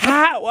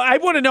 How? I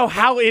want to know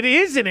how it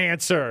is an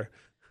answer.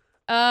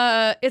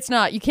 It's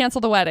not. You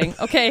cancel the wedding.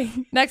 Okay,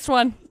 next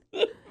one.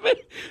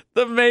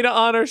 The maid of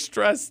honor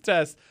stress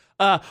test.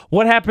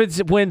 What happens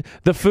when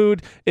the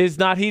food is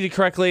not heated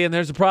correctly and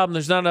there's a problem?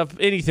 There's not enough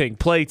anything.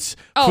 Plates,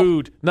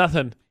 food,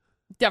 nothing.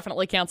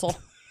 Definitely cancel.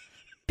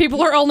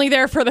 People are only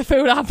there for the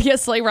food,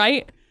 obviously,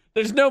 right?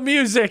 There's no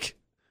music.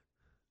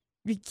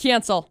 You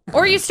cancel.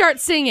 Or you start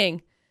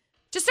singing.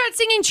 Just start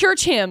singing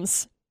church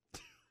hymns.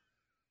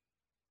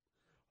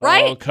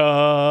 Right? Oh,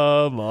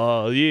 come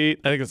all ye.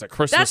 I think it's a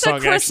Christmas song,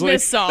 actually. That's a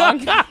Christmas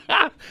song.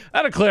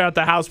 That'll clear out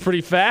the house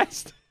pretty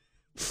fast.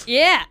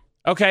 Yeah.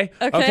 Okay,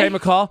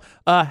 McCall.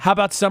 How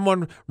about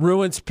someone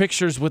ruins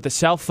pictures with a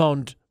cell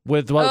phone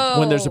when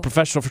there's a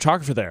professional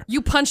photographer there?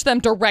 You punch them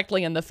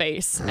directly in the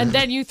face, and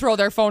then you throw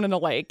their phone in the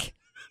lake.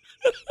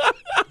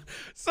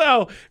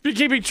 So, if you're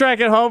keeping track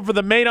at home for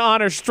the maid of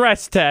honor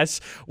stress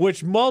test,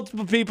 which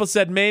multiple people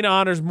said maid of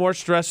honor is more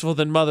stressful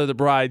than mother the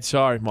bride.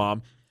 Sorry,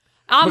 Mom.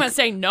 I'm going to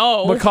say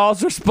no.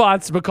 McCall's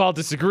response, McCall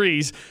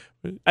disagrees.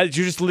 You're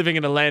just living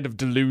in a land of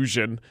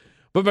delusion.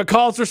 But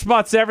McCall's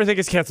response to everything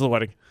is cancel the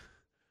wedding.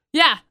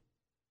 Yeah.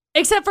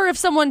 Except for if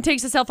someone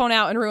takes a cell phone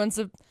out and ruins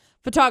the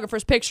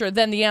photographer's picture,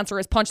 then the answer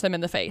is punch them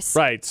in the face.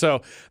 Right.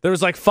 So there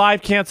was like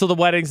 5 cancel the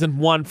weddings and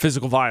 1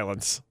 physical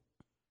violence.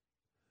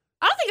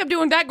 I don't think I'm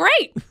doing that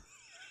great.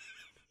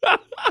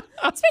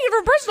 Speaking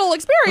from personal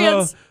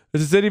experience.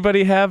 Does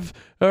anybody have...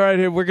 All right,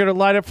 here, we're going to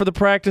line up for the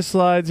practice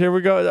slides. Here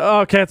we go.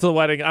 Oh, cancel the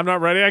wedding. I'm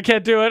not ready. I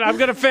can't do it. I'm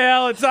going to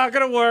fail. It's not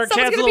going to work.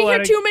 Someone's Cancel going to be the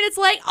wedding. here 2 minutes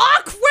late. Oh,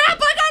 crap.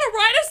 I got to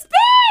write a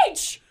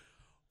speech.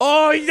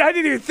 Oh, I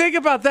didn't even think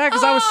about that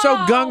because I was so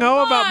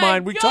gung-ho about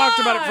mine. We talked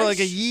about it for like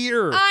a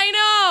year.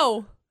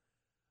 I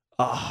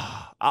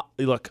know.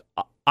 Look,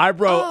 I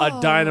wrote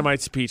a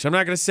dynamite speech. I'm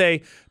not going to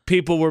say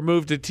people were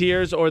moved to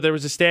tears or there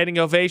was a standing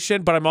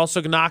ovation, but I'm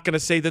also not going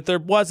to say that there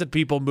wasn't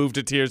people moved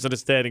to tears and a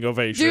standing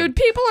ovation. Dude,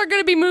 people are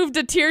going to be moved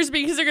to tears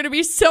because they're going to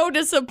be so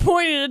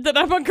disappointed that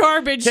I'm a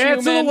garbage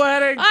Cancel human. the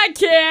wedding. I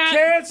can't.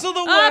 Cancel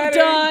the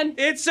wedding. I'm done.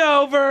 It's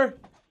over.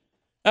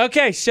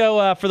 Okay,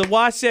 so for the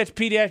Wasatch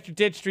Pediatric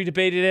Dentistry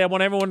debate today, I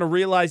want everyone to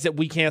realize that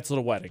we canceled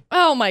a wedding.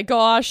 Oh, my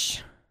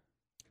gosh.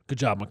 Good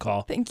job,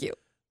 McCall. Thank you.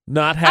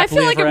 Not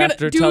happily ever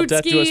after, till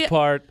death do us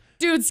part.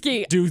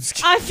 Dudeski.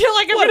 Dudeski. I feel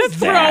like I'm going to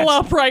throw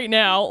up right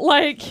now.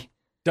 Like,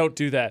 don't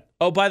do that.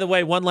 Oh, by the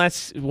way, one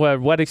last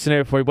wedding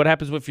scenario for you. What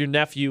happens if your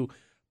nephew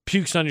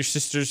pukes on your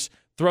sister's,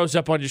 throws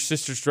up on your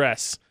sister's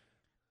dress?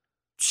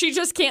 She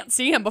just can't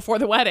see him before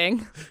the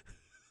wedding.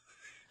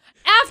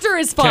 After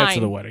is fine.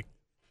 Cancel the wedding.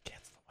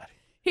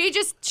 She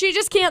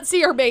just can't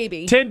see her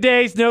baby. 10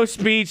 days, no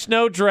speech,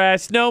 no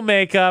dress, no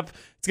makeup.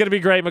 It's going to be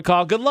great,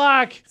 McCall. Good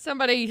luck.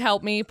 Somebody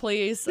help me,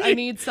 please. I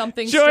need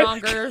something Join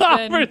stronger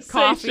than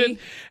coffee.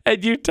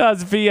 At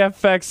Utah's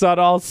VFX on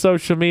all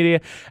social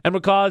media. And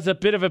McCall is a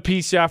bit of a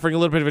piece offering a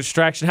little bit of a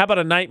distraction. How about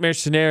a nightmare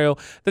scenario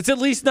that's at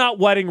least not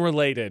wedding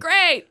related?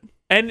 Great.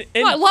 And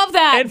I love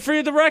that. And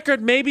for the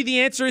record, maybe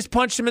the answer is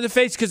punch him in the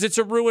face because it's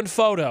a ruined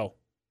photo.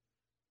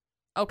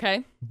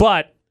 Okay.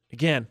 But,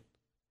 again,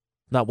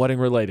 not wedding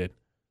related.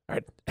 All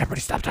right,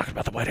 everybody stop talking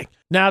about the wedding.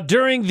 Now,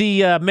 during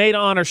the maid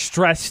of honor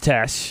stress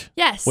test,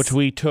 yes, which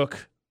we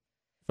took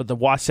for the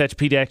Wasatch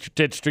Pediatric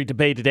Dentistry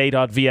debate at 8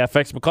 on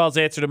VFX, McCall's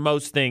answer to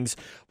most things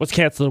was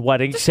cancel the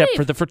wedding, except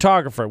for the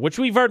photographer, which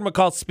we've heard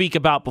McCall speak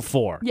about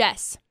before.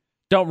 Yes.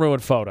 Don't ruin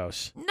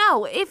photos.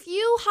 No, if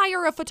you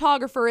hire a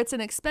photographer, it's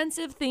an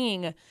expensive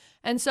thing.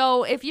 And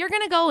so if you're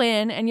going to go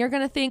in and you're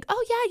going to think,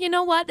 oh, yeah, you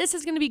know what? This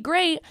is going to be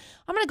great.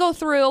 I'm going to go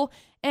through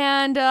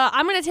and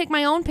I'm going to take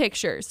my own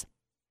pictures.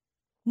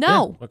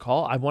 No. Yeah,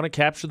 McCall, I want to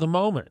capture the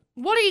moment.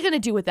 What are you going to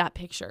do with that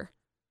picture?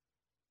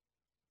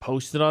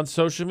 Post it on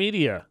social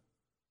media.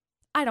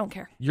 I don't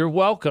care. You're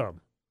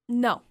welcome.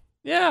 No.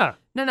 Yeah.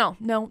 No.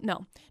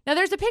 Now,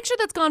 there's a picture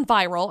that's gone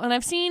viral, and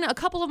I've seen a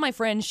couple of my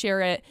friends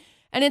share it,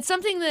 and it's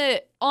something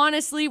that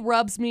honestly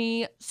rubs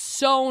me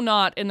so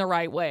not in the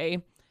right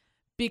way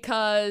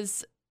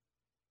because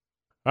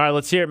All right,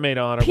 let's hear it, Maid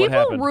of Honor. What people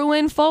happened?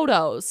 ruin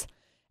photos.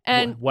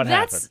 And What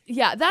happened?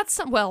 Yeah,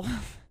 well,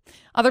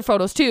 other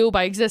photos too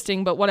by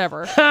existing, but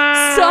whatever.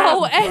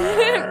 So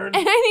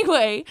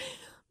anyway,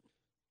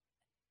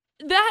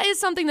 that is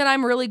something that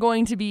I'm really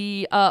going to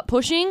be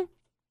pushing.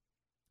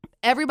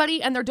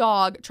 Everybody and their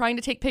dog trying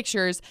to take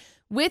pictures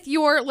with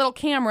your little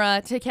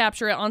camera to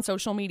capture it on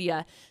social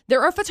media.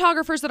 There are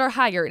photographers that are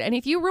hired. And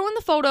if you ruin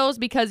the photos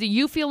because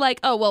you feel like,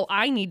 oh, well,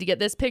 I need to get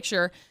this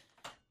picture,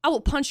 I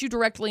will punch you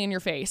directly in your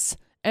face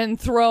and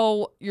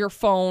throw your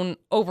phone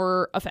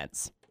over a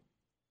fence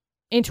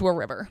into a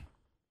river.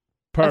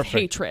 Perfect. Of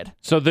hatred.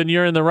 So then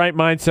you're in the right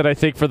mindset, I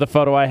think, for the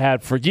photo I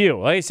had for you.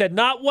 Like I said,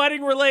 not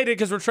wedding related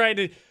because we're trying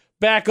to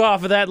back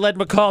off of that. Let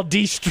McCall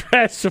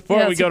de-stress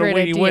before we go to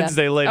Weenie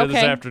Wednesday later this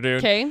afternoon.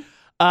 Okay.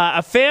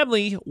 A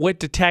family went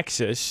to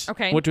Texas.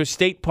 Okay. Went to a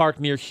state park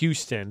near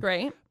Houston.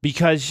 Great.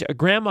 Because a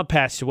grandma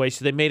passed away,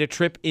 so they made a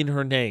trip in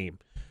her name.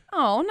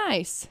 Oh,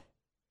 nice.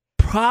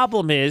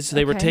 Problem is,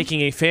 they were Okay.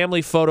 taking a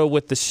family photo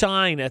with the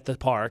sign at the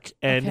park,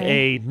 and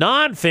Okay. a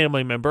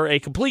non-family member, a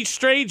complete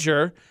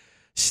stranger,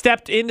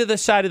 stepped into the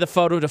side of the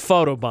photo to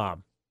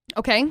photobomb.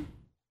 Okay.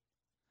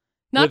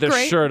 Not with her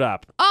great. shirt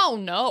up. Oh,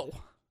 no.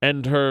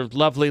 And her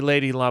lovely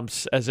lady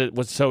lumps, as it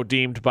was so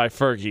deemed by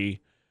Fergie,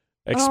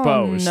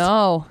 exposed. Oh,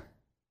 no.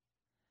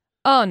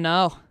 Oh,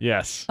 no.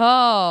 Yes.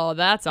 Oh,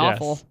 that's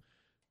awful.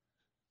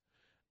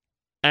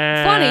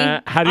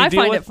 Funny. How do you I deal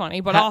find with, it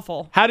funny, but how-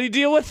 awful. How do you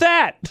deal with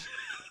that?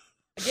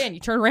 Again, you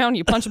turn around and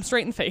you punch him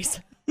straight in the face.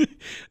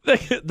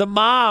 The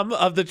mom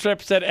of the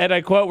trip said, and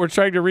I quote, "We're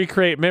trying to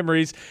recreate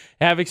memories.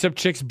 Having some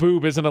chick's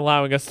boob isn't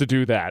allowing us to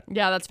do that."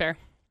 Yeah, that's fair.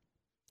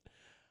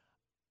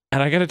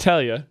 And I got to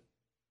tell you,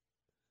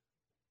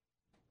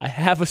 I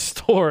have a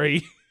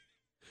story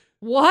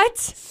What?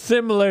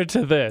 similar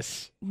to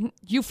this.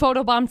 You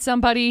photobombed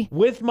somebody?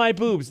 With my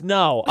boobs.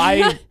 No,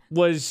 I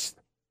was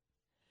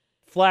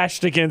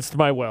flashed against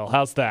my will.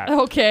 How's that?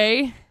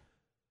 Okay.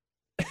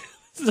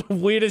 This is the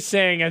weirdest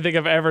saying I think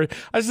I've ever.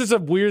 I just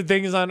some weird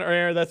things on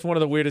air. That's one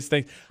of the weirdest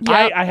things.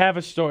 Yep. I have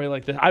a story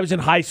like this. I was in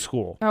high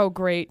school. Oh,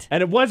 great.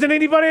 And it wasn't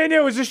anybody I knew.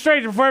 It was a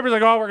stranger. Before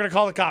everybody's like, oh, we're going to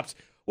call the cops.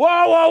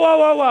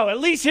 Whoa. At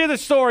least hear the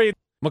story.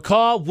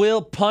 McCall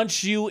will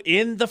punch you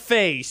in the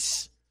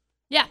face.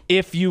 Yeah.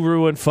 If you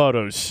ruin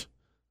photos.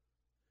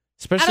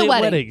 Especially at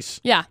wedding. weddings.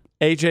 Yeah.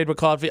 AJ and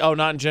McCall at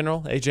not in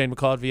general. AJ and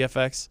McCall at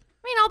VFX.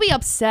 I mean, I'll be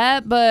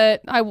upset,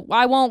 but I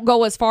won't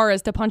go as far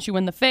as to punch you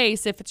in the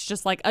face if it's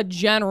just like a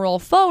general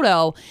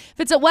photo. If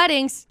it's at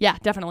weddings, yeah,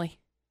 definitely.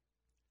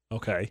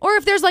 Okay. Or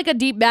if there's like a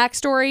deep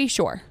backstory,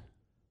 sure.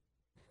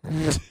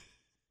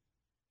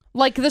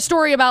 Like the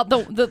story about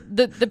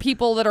the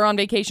people that are on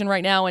vacation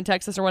right now in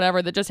Texas or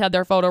whatever that just had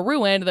their photo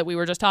ruined that we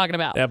were just talking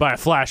about. Yeah, by a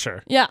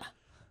flasher. Yeah.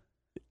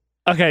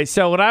 Okay,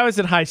 so when I was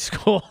in high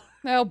school,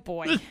 Oh,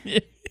 boy.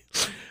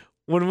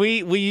 when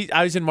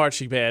I was in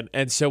marching band,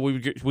 and so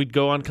we'd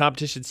go on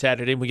competition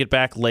Saturday, and we get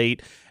back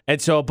late,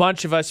 and so a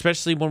bunch of us,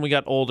 especially when we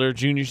got older,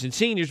 juniors and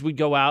seniors, we'd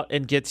go out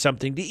and get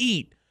something to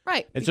eat.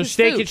 Right. And so because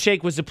Steak food. and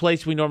Shake was the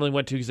place we normally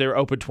went to because they were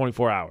open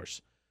 24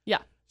 hours. Yeah.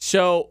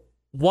 So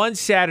one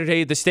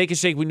Saturday, the Steak and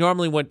Shake we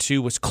normally went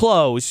to was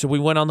closed, so we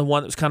went on the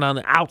one that was kind of on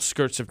the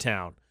outskirts of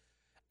town.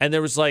 And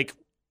there was like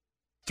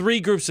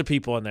 3 groups of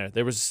people in there.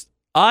 There was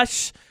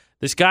us,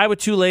 this guy with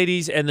 2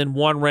 ladies, and then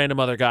one random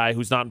other guy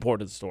who's not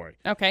important to the story.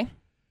 Okay.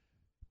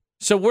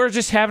 So we're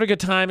just having a good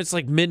time. It's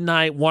like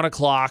midnight, 1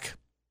 o'clock.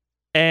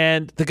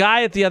 And the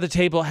guy at the other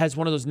table has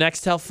one of those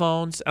Nextel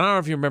phones. I don't know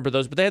if you remember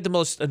those, but they had the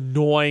most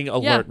annoying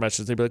alert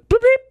messages. They'd be like, bleep,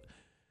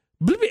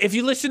 bleep, bleep. If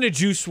you listen to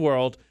Juice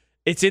WRLD,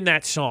 it's in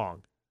that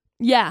song.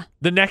 Yeah.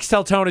 The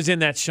Nextel tone is in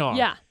that song.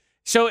 Yeah.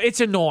 So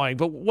it's annoying,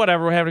 but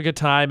whatever. We're having a good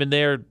time, and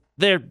they're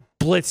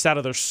blitzed out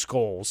of their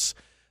skulls.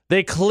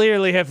 They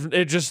clearly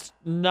they're just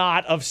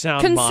not of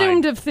sound mind.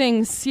 Consumed of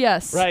things,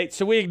 yes. Right,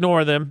 so we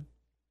ignore them.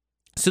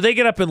 So they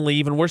get up and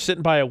leave, and we're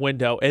sitting by a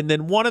window, and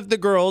then one of the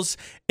girls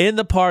in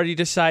the party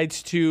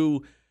decides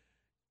to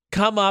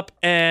come up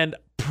and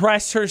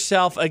press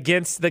herself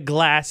against the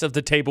glass of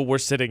the table we're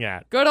sitting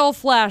at. Good old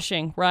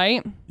flashing,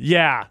 right?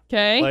 Yeah.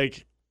 Okay.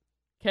 Like,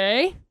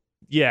 Okay.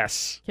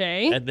 yes.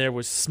 Okay. And there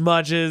was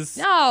smudges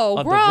Oh,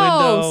 on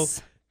gross.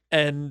 the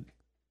window. And,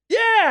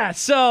 yeah,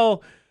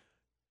 so,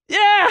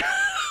 yeah.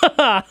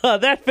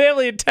 That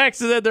family in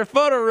Texas had their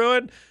photo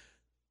ruined.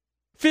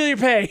 Feel your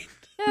pain.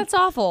 Yeah, that's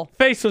awful.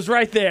 Face was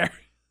right there.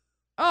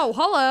 Oh,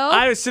 hello.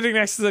 I was sitting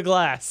next to the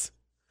glass.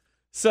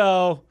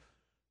 So,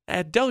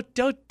 don't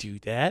do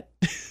that.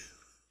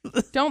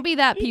 Don't be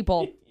that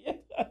people.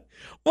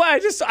 Well,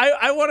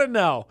 I want to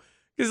know.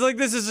 Because, like,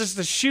 this is just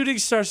a shooting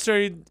star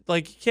story.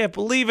 Like, you can't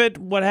believe it.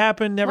 What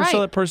happened? Never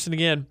saw that person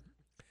again.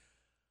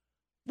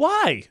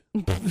 Why?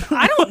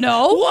 I don't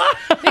know. Why?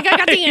 Think I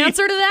got the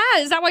answer to that?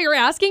 Is that why you're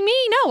asking me?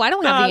 No, I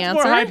don't have the it's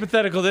answer. more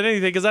hypothetical than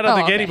anything because I don't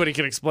think okay. anybody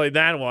can explain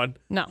that one.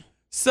 No.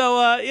 So,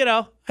 I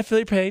feel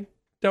your pain.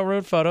 Don't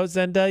ruin photos.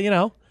 And,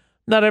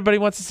 not everybody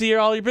wants to see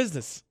all your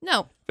business.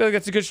 No. I feel like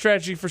that's a good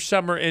strategy for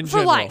summer in For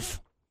general.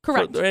 life.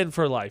 Correct. And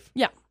for life.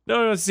 Yeah. No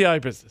one wants to see all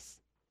your business.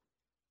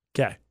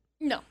 Okay.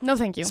 No,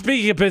 thank you.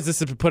 Speaking of business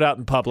to be put out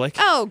in public.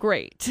 Oh,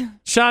 great.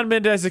 Shawn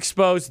Mendes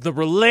exposed the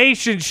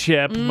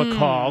relationship,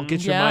 McCall.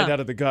 Get your mind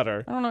out of the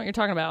gutter. I don't know what you're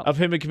talking about. Of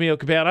him and Camille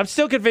Cabello. I'm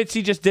still convinced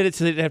he just did it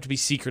so they didn't have to be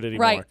secret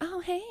anymore. Right. Oh,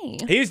 hey.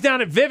 He was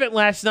down at Vivint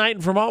last night,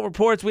 and from all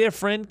reports, we have a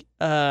friend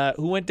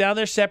who went down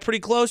there, sat pretty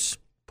close,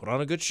 put on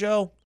a good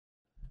show.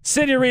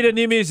 Senorita,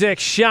 new music,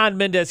 Shawn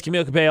Mendes,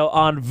 Camille Cabello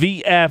on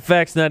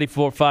VFX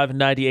 94.5 and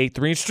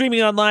 98.3, and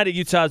streaming online at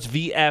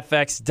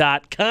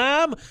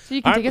utahsvfx.com. So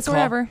you can take us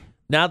wherever.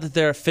 Now that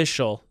they're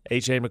official,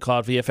 AJ and McCall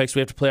at VFX, we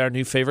have to play our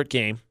new favorite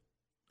game,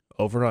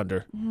 Over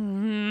Under.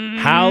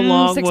 How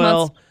long 6 will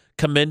months.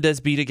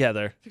 Comendes be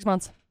together? 6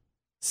 months.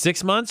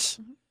 6 months?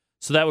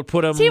 So that would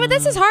put him... See, but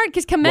this is hard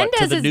because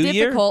Comendes the is new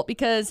year? difficult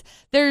because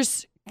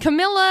there's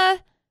Camila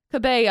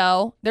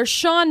Cabello, there's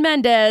Shawn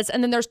Mendes,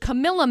 and then there's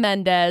Camila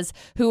Mendes,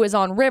 who is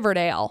on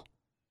Riverdale.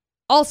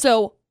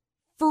 Also,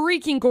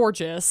 freaking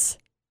gorgeous.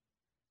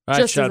 All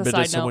right, just Shawn as a Mendes,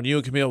 side so note. when you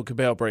and Camille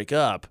Cabello break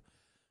up,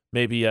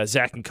 maybe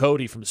Zach and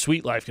Cody from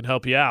Sweet Life can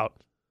help you out.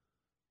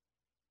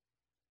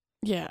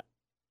 Yeah,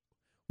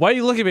 Why are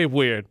you looking at me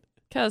weird?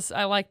 because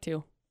I like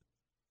to.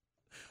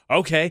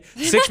 Okay,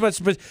 6 months,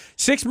 but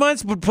 6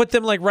 months would put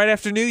them like right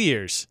after New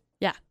Year's.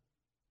 Yeah.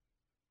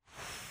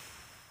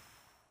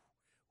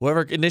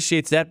 Whoever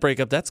initiates that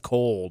breakup, that's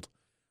cold.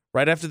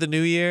 Right after the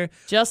New Year.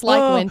 Just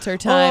like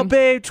wintertime. Oh,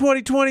 babe,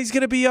 2020 is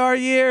going to be our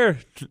year.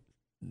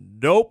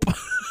 Nope.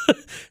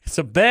 It's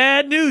some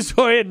bad news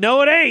for you.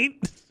 No, it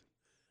ain't.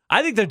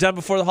 I think they're done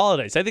before the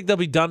holidays. I think they'll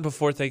be done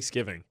before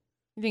Thanksgiving.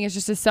 You think it's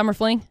just a summer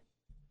fling?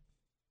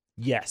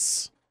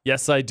 Yes.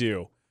 Yes, I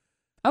do.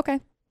 Okay.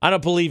 I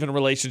don't believe in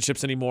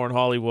relationships anymore in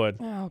Hollywood.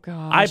 Oh,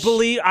 gosh.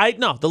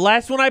 The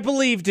last one I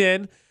believed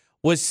in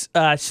was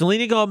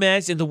Selena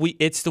Gomez in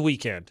It's the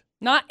Weekend.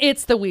 Not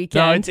It's the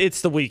Weekend. No,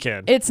 it's the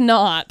Weekend. It's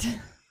not.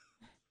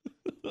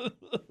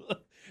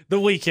 The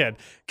Weekend.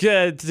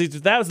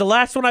 That was the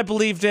last one I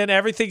believed in.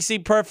 Everything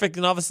seemed perfect,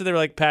 and all of a sudden they were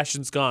like,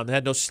 passion's gone. They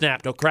had no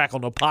snap, no crackle,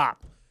 no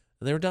pop.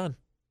 And they were done.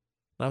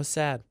 And I was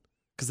sad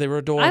because they were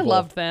adorable. I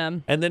loved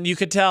them. And then you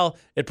could tell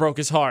it broke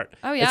his heart.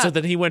 Oh, yeah. And so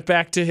then he went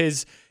back to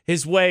his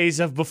ways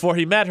of before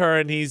he met her,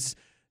 and he's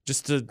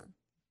just him.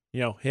 But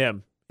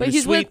He was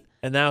he's sweet, with-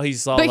 and now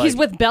he's all But like, he's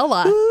with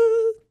Bella.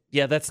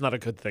 yeah, that's not a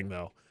good thing,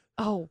 though.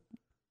 Oh,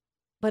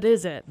 but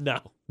is it? No,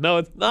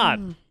 it's not.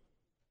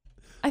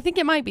 I think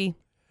it might be.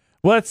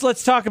 Well,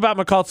 let's talk about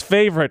McCall's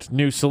favorite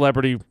new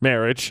celebrity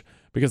marriage,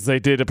 because they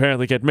did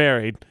apparently get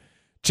married.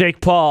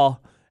 Jake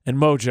Paul and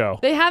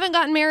Mojo. They haven't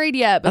gotten married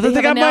yet, but I thought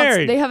they got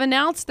married. They have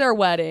announced their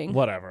wedding.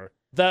 Whatever.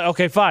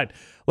 Okay, fine.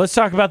 Let's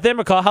talk about them,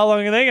 McCall. How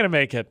long are they going to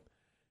make it?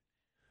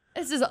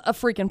 This is a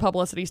freaking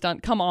publicity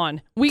stunt. Come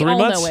on. We 3 all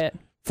months? know it.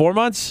 4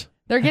 months?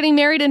 They're getting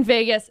married in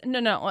Vegas.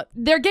 No.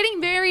 They're getting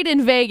married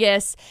in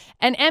Vegas,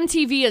 and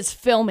MTV is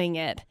filming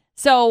it.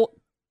 So,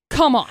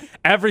 come on.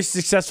 Every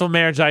successful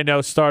marriage I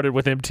know started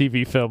with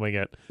MTV filming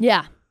it.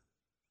 Yeah.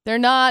 They're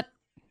not.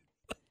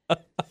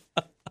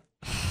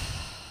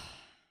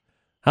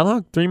 How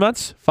long? 3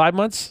 months? 5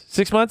 months?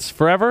 6 months?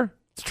 Forever?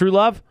 It's true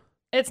love?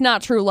 It's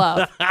not true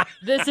love.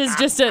 This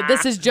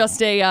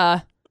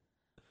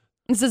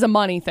is a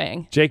money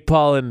thing. Jake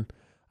Paul and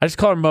I just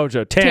call her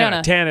Mojo.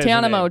 Tana is her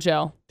name.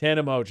 Mojo.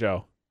 Tana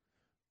Mojo.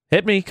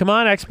 Hit me. Come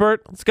on,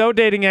 expert. Let's go,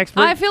 dating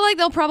expert. I feel like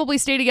they'll probably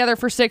stay together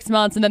for 6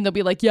 months and then they'll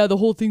be like, yeah, the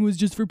whole thing was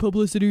just for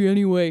publicity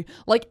anyway.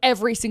 Like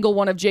every single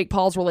one of Jake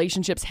Paul's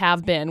relationships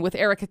have been with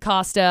Erica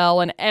Costello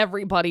and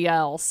everybody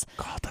else.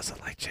 Carl doesn't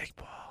like Jake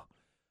Paul.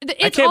 It's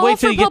I can't all wait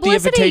till for you get the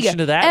publicity. invitation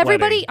to that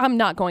Everybody, wedding. I'm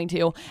not going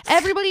to.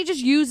 Everybody just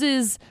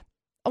uses,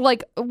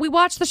 like, we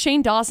watched the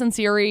Shane Dawson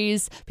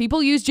series.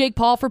 People use Jake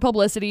Paul for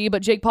publicity,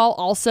 but Jake Paul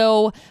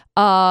also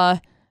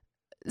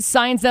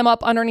signs them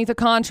up underneath a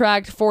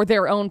contract for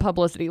their own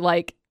publicity.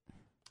 Like,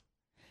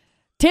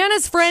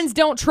 Tana's friends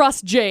don't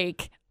trust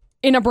Jake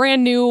in a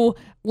brand new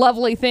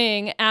lovely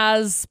thing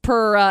as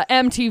per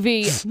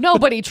MTV.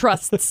 Nobody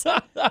trusts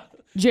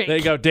Jake. There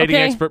you go. Dating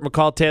okay? expert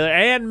McCall Taylor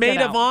and Maid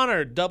Get of out.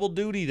 Honor. Double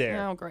duty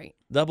there. Oh, great.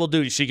 Double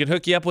duty. She can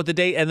hook you up with a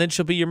date and then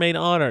she'll be your maid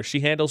of honor.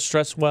 She handles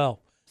stress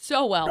well.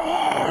 So well.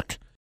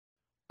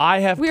 I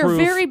have We are proof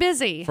very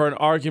busy. for an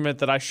argument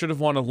that I should have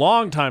won a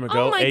long time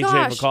ago. Oh my AJ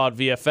gosh. McCall at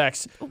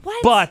VFX.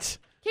 What? But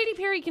Katy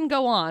Perry can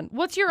go on.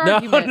 What's your no,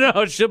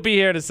 argument? she'll be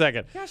here in a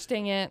second. Gosh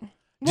dang it.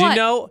 Do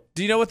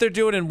you know what they're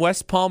doing in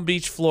West Palm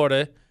Beach,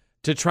 Florida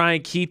to try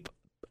and keep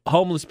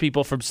homeless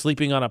people from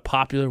sleeping on a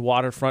popular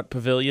waterfront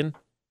pavilion?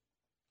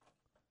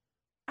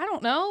 I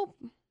don't know.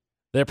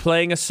 They're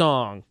playing a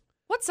song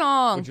What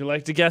song? Would you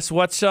like to guess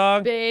what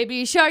song?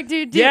 Baby Shark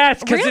Doo Doo.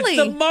 Yes, because really?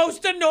 it's the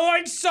most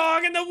annoying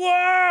song in the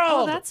world.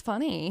 Oh, that's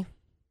funny.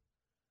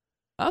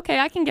 Okay,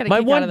 I can get a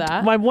kick out of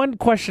that. My one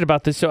question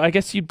about this, so I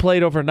guess you'd play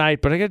it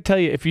overnight, but I got to tell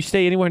you, if you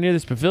stay anywhere near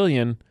this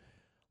pavilion,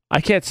 I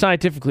can't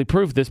scientifically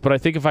prove this, but I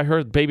think if I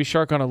heard Baby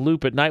Shark on a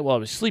loop at night while I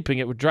was sleeping,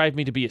 it would drive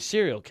me to be a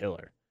serial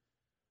killer.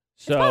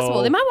 So it's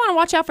possible. They might want to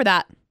watch out for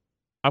that.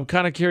 I'm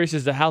kind of curious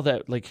as to how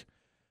that, like,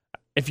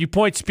 if you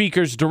point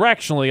speakers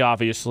directionally,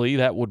 obviously,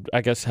 that would, I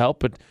guess, help.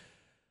 But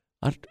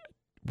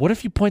what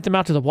if you point them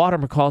out to the water,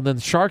 McCall, and then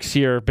the sharks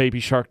hear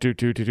Baby Shark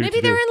do-do-do-do-do? Maybe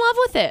they're in love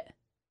with it.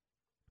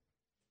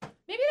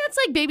 Maybe that's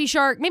like Baby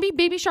Shark. Maybe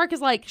Baby Shark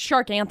is like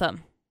Shark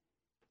Anthem.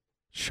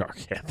 Shark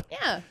Anthem.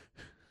 Yeah.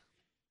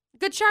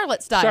 Good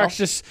Charlotte style.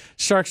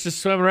 Sharks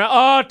just swimming around.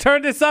 Oh,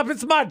 turn this up.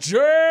 It's my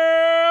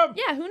jam.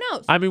 Yeah, who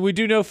knows? I mean, we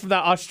do know from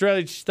that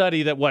Australian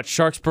study that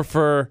sharks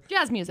prefer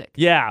jazz music.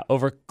 Yeah,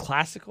 over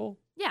classical.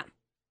 Yeah.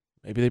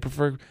 Maybe they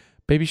prefer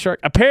Baby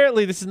Shark.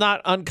 Apparently, this is not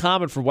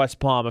uncommon for West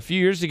Palm. A few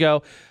years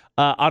ago,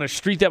 on a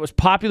street that was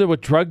popular with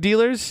drug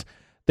dealers,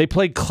 they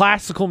played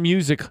classical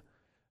music,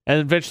 and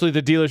eventually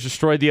the dealers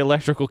destroyed the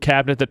electrical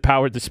cabinet that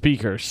powered the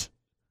speakers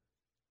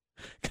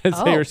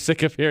because they were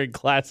sick of hearing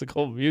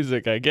classical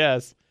music, I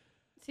guess.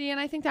 See, and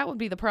I think that would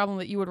be the problem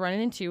that you would run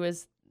into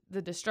is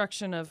the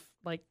destruction of,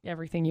 like,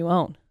 everything you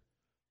own.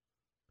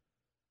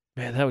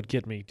 Man, that would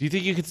get me. Do you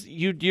think you could?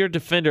 You're a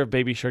defender of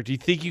Baby Shark. Do you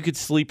think you could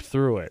sleep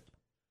through it?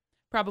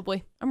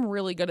 Probably. I'm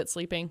really good at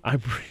sleeping.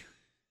 I'm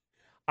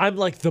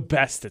like the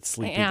best at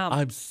sleeping. I am.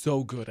 I'm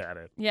so good at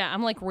it. Yeah,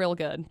 I'm like real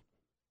good.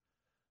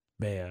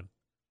 Man.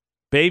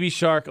 Baby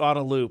Shark on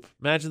a loop.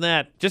 Imagine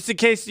that. Just in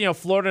case,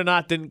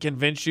 Florida didn't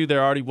convince you,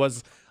 there already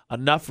was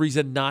enough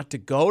reason not to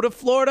go to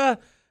Florida.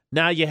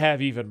 Now you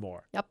have even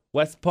more. Yep.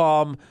 West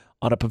Palm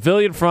on a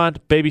pavilion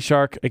front, Baby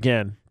Shark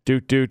again.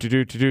 Make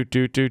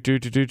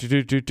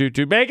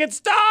it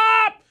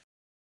stop!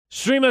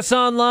 Stream us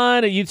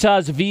online at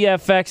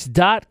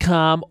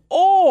utahsvfx.com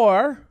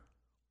or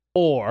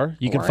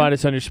you can find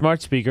us on your smart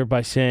speaker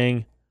by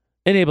saying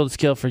enable the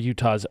skill for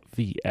Utah's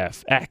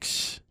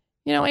VFX.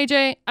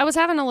 AJ, I was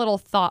having a little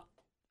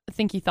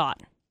thinky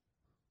thought.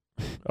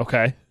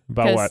 Okay.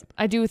 About what?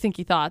 I do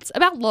thinky thoughts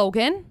about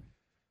Logan.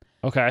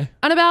 Okay.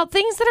 And about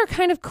things that are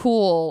kind of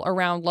cool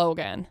around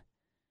Logan.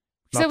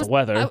 Not the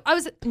weather.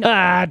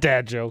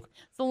 Dad joke.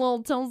 It's a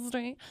little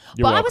toasty.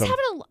 You're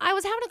welcome. I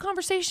was having a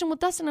conversation with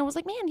Dustin. I was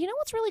like, man, you know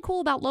what's really cool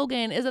about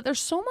Logan is that there's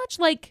so much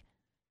like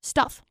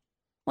stuff.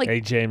 Like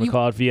AJ and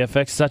McCall at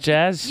VFX, such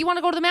as? You want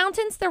to go to the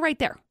mountains? They're right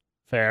there.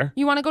 Fair.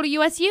 You want to go to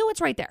USU?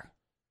 It's right there.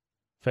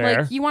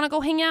 Fair. Like, you want to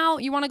go hang out?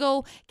 You want to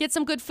go get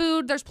some good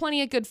food? There's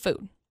plenty of good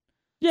food.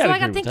 Yeah. So I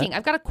got thinking.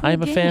 I've got a cool game. I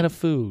am a fan of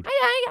food.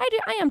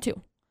 I am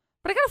too.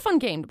 But I got a fun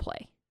game to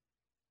play.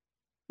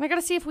 And I got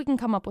to see if we can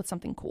come up with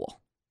something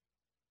cool.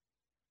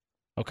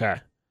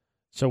 Okay.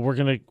 So we're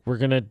gonna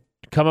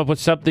come up with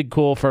something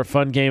cool for a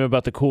fun game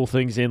about the cool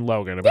things in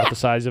Logan, about the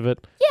size of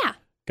it. Yeah.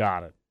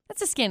 Got it.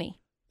 That's a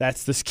skinny.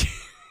 That's the skinny.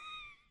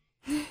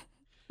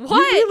 What?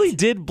 You really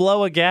did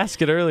blow a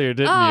gasket earlier,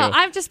 didn't you?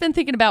 I've just been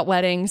thinking about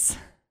weddings.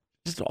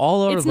 Just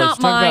all over it's the place. It's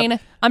not mine.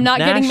 I'm not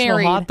getting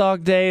married. National Hot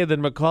Dog Day, and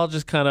then McCall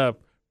just kind of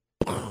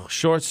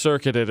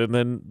short-circuited, and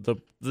then the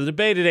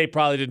debate today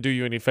probably didn't do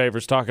you any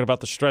favors talking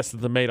about the stress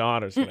that the Maid of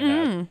Honor is going to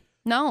have.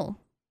 No.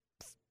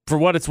 For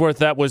what it's worth,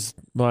 that was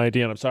my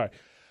idea, and I'm sorry.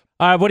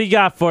 All right, what do you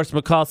got for us,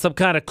 McCall? Some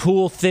kind of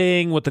cool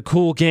thing with the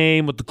cool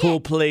game, with the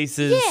cool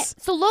places. Yeah,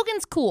 so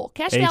Logan's cool.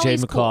 Cache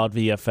Valley's AJ McCall at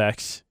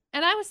VFX.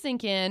 And I was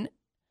thinking,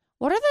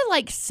 what are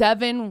the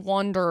 7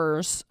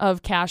 wonders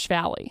of Cache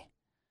Valley?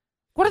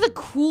 What are the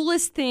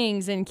coolest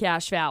things in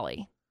Cache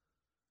Valley?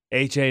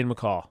 AJ and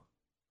McCall.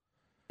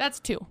 That's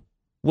 2.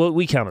 Well,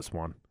 we count as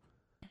 1.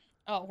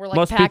 Oh, we're like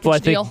most package people, I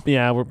deal.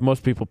 think,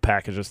 most people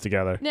package us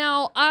together.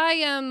 Now, I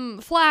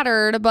am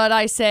flattered, but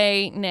I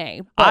say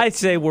nay. I'd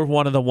say we're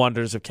one of the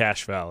wonders of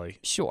Cache Valley.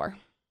 Sure.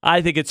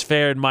 I think it's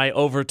fair in my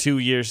over 2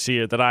 years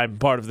here that I'm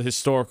part of the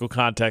historical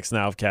context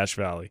now of Cache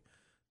Valley.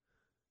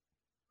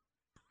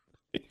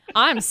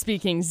 I'm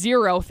speaking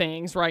 0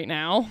 things right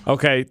now.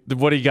 Okay,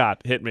 what do you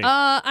got? Hit me.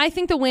 I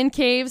think the wind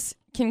caves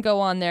can go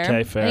on there.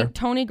 Okay, fair. I think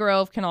Tony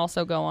Grove can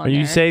also go on there. Are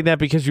you saying that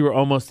because you were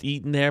almost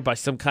eaten there by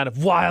some kind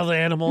of wild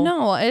animal?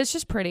 No, it's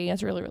just pretty.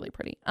 It's really, really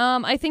pretty.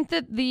 I think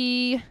that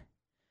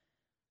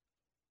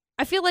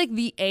I feel like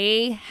the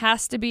A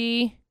has to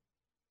be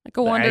like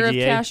a wonder of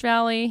Cache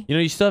Valley.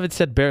 You still haven't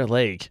said Bear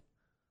Lake.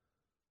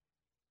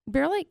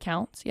 Bear Lake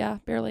counts. Yeah,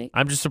 Bear Lake.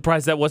 I'm just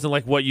surprised that wasn't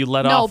like what you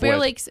let off with. No,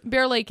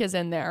 Bear Lake is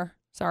in there.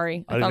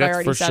 Sorry. I thought that's I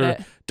already for said sure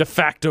it. De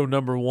facto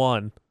number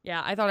 1. Yeah,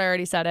 I thought I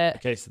already said it.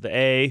 Okay, so the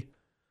A.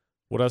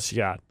 What else you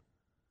got?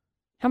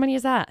 How many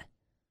is that?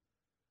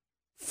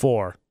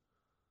 4.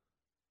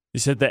 You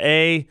said the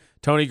A,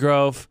 Tony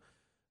Grove,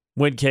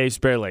 Wind Caves,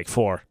 Bear Lake.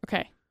 4.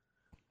 Okay.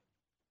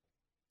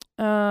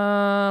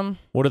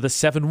 What are the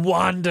 7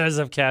 wonders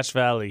of Cache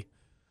Valley?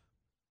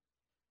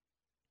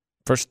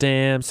 First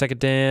dam,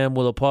 second dam,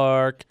 Willow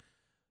Park.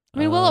 I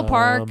mean, Willow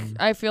Park,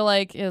 I feel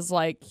like is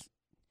like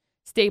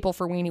staple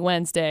for Weenie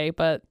Wednesday,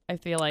 but I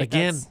feel like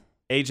again,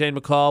 AJ and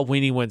McCall,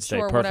 Weenie Wednesday.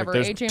 Sure, Perfect.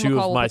 whatever. There's AJ and two McCall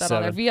of will my put that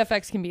on there. 7.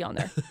 VFX can be on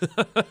there.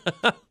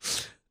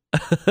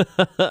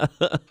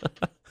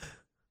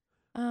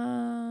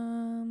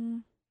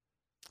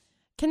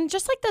 Can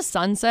just like the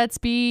sunsets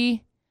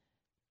be?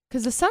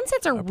 Because the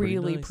sunsets are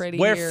really nice. pretty.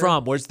 Where here.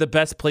 from? Where's the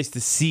best place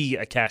to see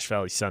a Cache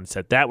Valley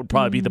sunset? That would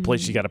probably be the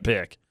place you got to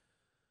pick.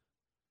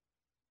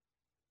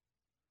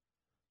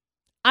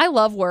 I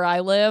love where I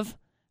live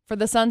for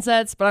the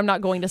sunsets, but I'm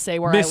not going to say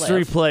where I Mystery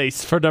live.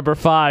 place for number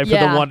 5 for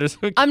the wonders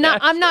of I'm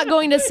Cache. not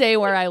going to say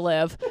where I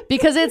live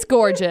because it's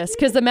gorgeous.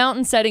 Because the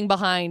mountain setting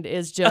behind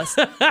is just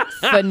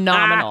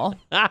phenomenal.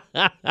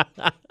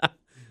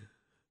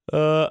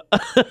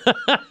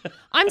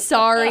 I'm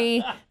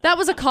sorry. That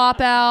was a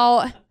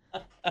cop-out.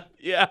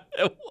 Yeah,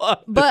 it was.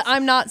 But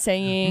I'm not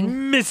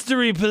saying.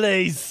 Mystery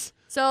place.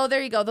 So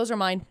there you go. Those are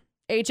mine.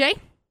 AJ?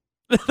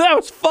 That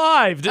was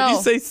 5. Did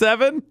you say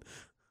 7?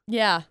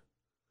 Yeah.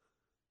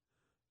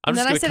 I'm And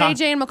then I just said gonna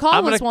AJ and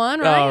McCall was one,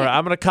 right? All right.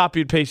 I'm going to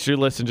copy and paste your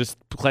list and just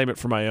claim it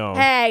for my own.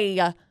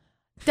 Hey,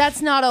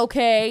 that's not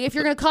okay. If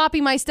you're going to copy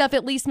my stuff,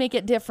 at least make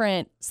it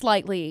different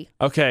slightly.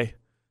 Okay.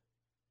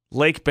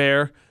 Lake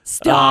Bear.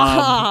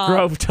 Stop.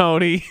 Grove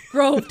Tony.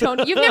 Grove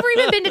Tony. You've never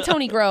even been to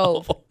Tony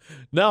Grove.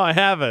 No, I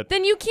haven't.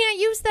 Then you can't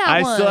use that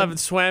I one. still haven't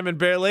swam in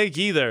Bear Lake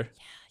either.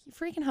 You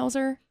freaking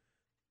hoser.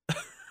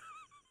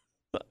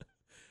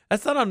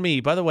 That's not on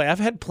me. By the way, I've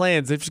had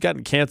plans. They've just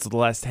gotten canceled the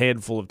last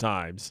handful of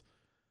times.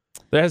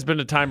 There has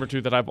been a time or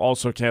two that I've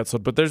also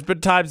canceled, but there's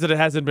been times that it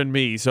hasn't been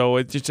me, so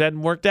it just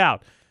hadn't worked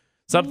out.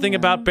 Something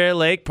about Bear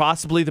Lake,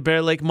 possibly the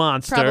Bear Lake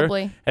Monster,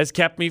 Probably. has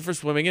kept me from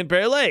swimming in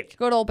Bear Lake.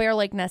 Good old Bear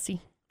Lake Nessie.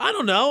 I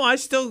don't know. I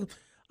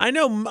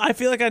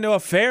feel like I know a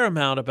fair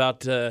amount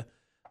about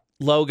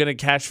Logan and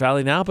Cache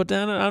Valley now, but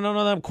then I don't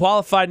know that I'm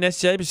qualified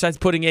necessarily, besides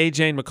putting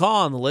AJ and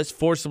McCall on the list,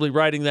 forcibly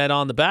writing that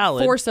on the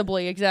ballot.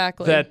 Forcibly,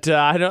 exactly. That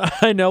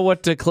I know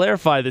what to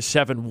clarify the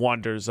 7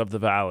 wonders of the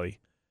valley.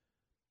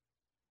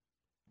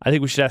 I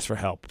think we should ask for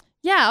help.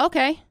 Yeah,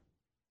 okay.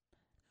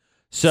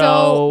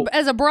 So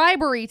as a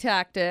bribery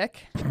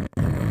tactic,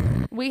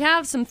 we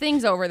have some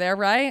things over there,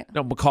 right?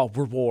 no, McCall,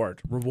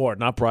 reward,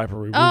 not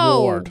bribery, Oh,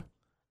 reward.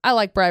 I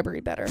like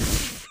bribery better.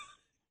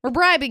 We're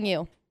bribing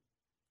you.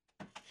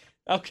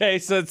 Okay,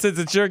 so since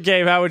it's your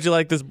game, how would you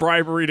like this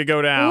bribery to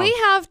go down? We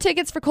have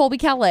tickets for Colby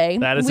Calais.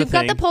 That is a We've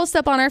got thing. the post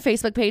up on our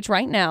Facebook page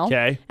right now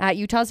Okay. at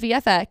Utah's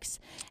VFX.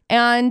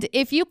 And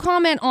if you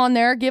comment on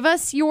there, give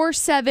us your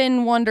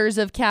 7 wonders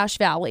of Cache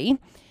Valley.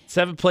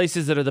 7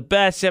 places that are the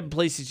best, 7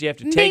 places you have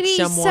to take Maybe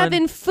someone.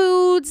 7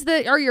 foods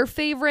that are your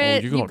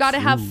favorite. you're You've going got to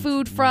have food.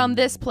 food from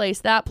this place,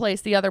 that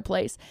place, the other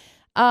place.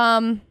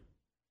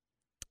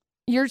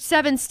 Your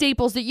 7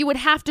 staples that you would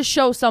have to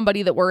show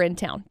somebody that we're in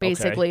town,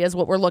 basically, is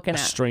what we're looking A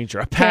at. stranger,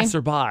 a Okay?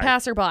 passerby.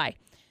 Passerby.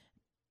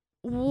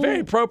 Very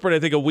appropriate, I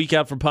think, a week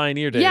out from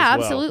Pioneer Day Yeah, as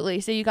well. absolutely.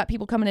 So you got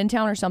people coming in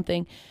town or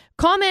something.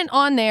 Comment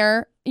on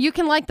there. You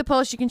can like the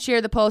post. You can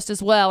share the post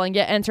as well and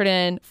get entered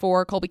in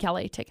for Colby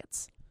Calais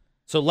tickets.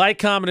 So like,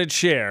 comment, and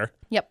share.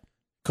 Yep.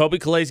 Colby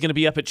Calais is going to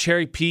be up at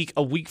Cherry Peak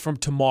a week from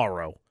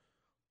tomorrow.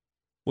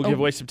 We'll give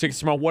away some tickets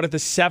tomorrow. What are the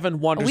 7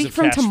 wonders A week of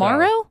from Cache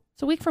tomorrow? Valley?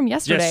 It's a week from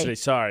yesterday. Yesterday,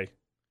 sorry.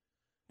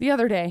 The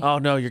other day. Oh,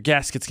 no, your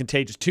gasket's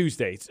contagious.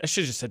 Tuesday. I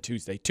should have just said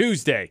Tuesday.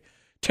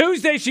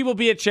 Tuesday, she will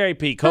be at Cherry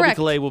Peak. Colby Correct.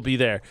 Calais will be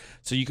there.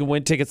 So you can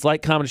win tickets,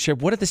 like, comment, and share.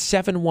 What are the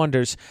 7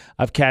 wonders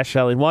of Cache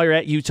Valley? And while you're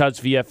at Utah's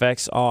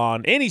VFX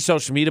on any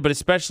social media, but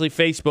especially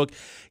Facebook,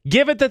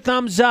 give it the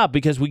thumbs up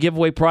because we give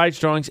away prize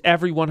drawings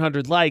every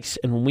 100 likes.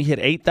 And when we hit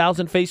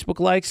 8,000 Facebook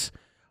likes,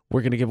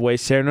 we're going to give away a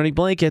ceremony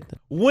blanket.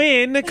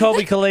 Win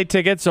Colby Calais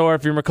tickets, or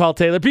if you're McCall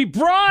Taylor, be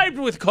bribed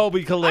with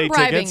Colby Calais I'm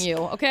bribing tickets. you,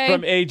 okay?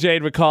 From AJ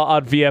and McCall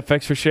on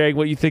VFX for sharing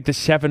what you think the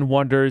 7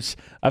 wonders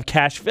of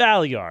Cache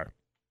Valley are.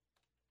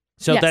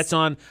 So Yes. that's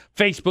on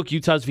Facebook,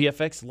 Utah's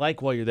VFX.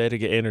 Like while you're there to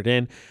get entered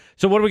in.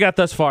 So what do we got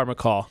thus far,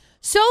 McCall?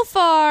 So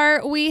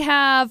far, we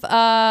have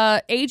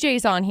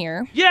AJ's on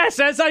here. Yes,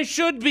 as I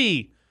should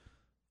be.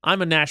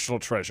 I'm a national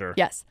treasure.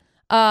 Yes.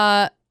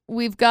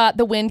 We've got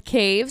the Wind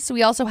Caves.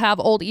 We also have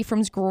Old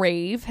Ephraim's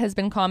Grave has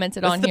been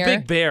commented That's on the here.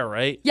 big bear,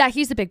 right? Yeah,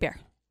 he's the big bear.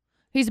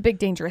 He's a big,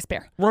 dangerous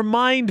bear.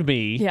 Remind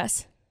me.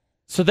 Yes.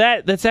 So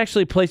that's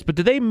actually a place, but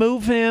do they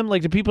move him?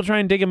 Like, do people try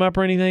and dig him up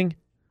or anything?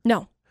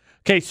 No.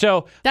 Okay,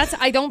 so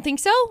I don't think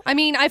so. I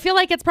mean, I feel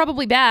like it's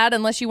probably bad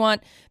unless you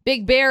want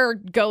Big Bear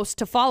Ghost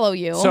to follow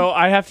you. So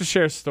I have to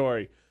share a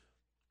story.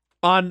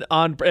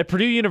 At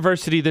Purdue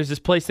University, there's this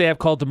place they have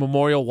called the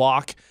Memorial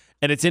Walk,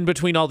 and it's in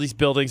between all these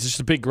buildings. It's just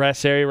a big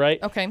grass area, right?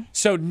 Okay.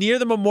 So near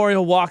the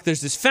Memorial Walk,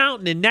 there's this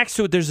fountain, and next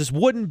to it, there's this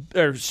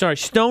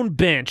stone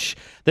bench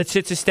that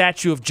sits a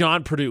statue of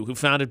John Purdue, who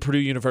founded Purdue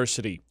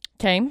University.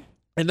 Okay.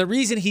 And the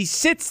reason he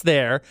sits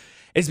there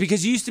is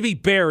because he used to be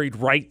buried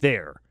right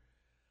there.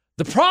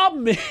 The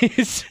problem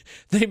is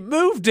they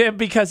moved him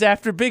because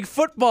after big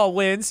football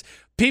wins,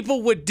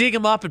 people would dig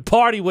him up and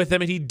party with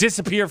him, and he'd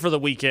disappear for the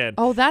weekend.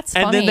 Oh, that's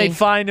and funny. then they'd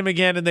find him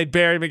again, and they'd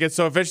bury him again.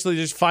 So eventually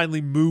they just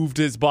finally moved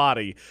his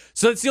body.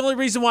 So that's the only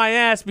reason why I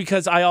asked,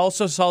 because I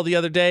also saw the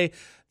other day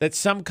that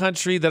some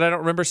country that I don't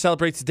remember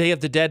celebrates the Day of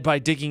the Dead by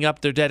digging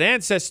up their dead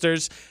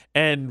ancestors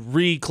and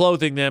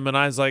reclothing them. And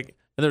I was like,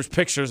 and there's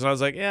pictures, and I was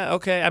like, yeah,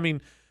 okay. I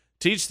mean,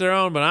 to each their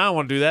own, but I don't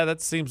want to do that.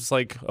 That seems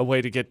like a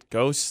way to get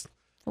ghosts.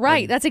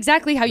 Right. And that's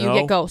exactly how you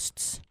get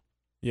ghosts.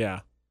 Yeah.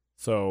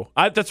 So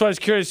that's why I was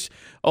curious,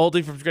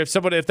 Oldie from Grave,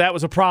 if that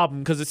was a problem,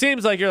 because it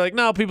seems like you're like,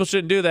 no, people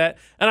shouldn't do that.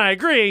 And I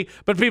agree,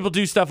 but people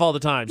do stuff all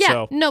the time. Yeah,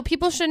 so. no,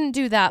 people shouldn't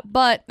do that.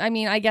 But, I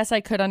mean, I guess I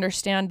could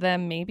understand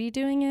them maybe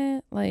doing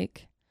it.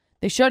 Like,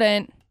 they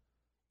shouldn't.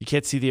 You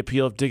can't see the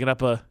appeal of digging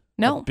up a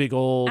big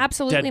old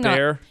absolutely dead not.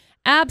 bear?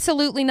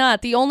 Absolutely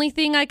not. The only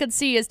thing I could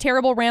see is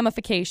terrible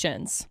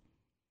ramifications.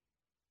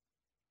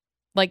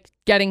 Like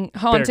getting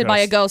haunted by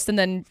a ghost and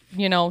then,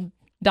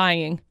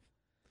 dying.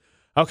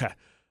 Okay.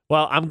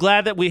 Well, I'm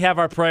glad that we have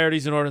our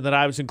priorities in order, that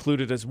I was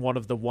included as one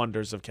of the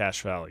wonders of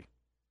Cache Valley.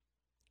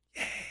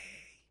 Yay.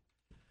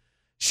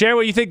 Share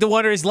what you think the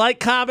wonder is. Like,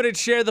 comment, and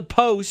share the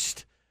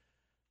post.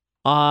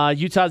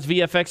 Utah's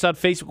VFX on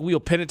Facebook. We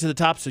will pin it to the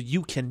top so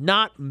you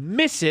cannot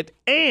miss it.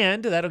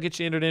 And that'll get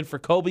you entered in for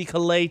Kobe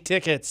Calais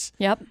tickets.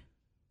 Yep.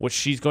 Which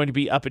she's going to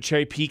be up at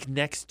Cherry Peak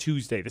next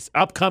Tuesday, this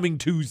upcoming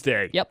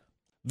Tuesday. Yep.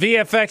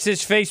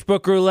 VFX's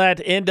Facebook roulette.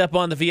 End up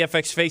on the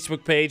VFX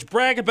Facebook page.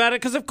 Brag about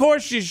it, because of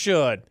course you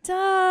should.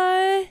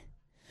 Duh.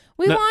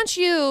 We want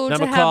you to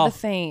McCall, have the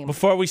fame.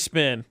 Before we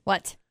spin.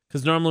 What?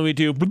 Because normally we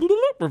do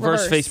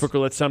reverse Facebook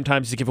roulette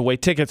sometimes to give away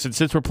tickets. And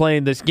since we're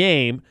playing this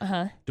game,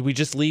 do we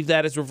just leave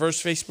that as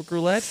reverse Facebook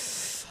roulette?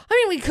 I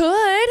mean, we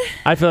could.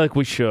 I feel like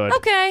we should.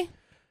 Okay.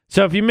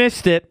 So if you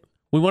missed it,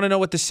 we want to know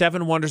what the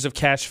 7 wonders of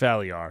Cache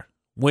Valley are.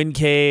 Wind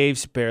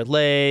Caves, Bear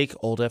Lake,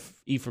 Old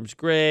Ephraim's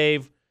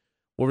Grave.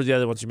 What were the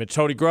other ones you mentioned?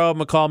 Tony Grove,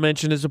 McCall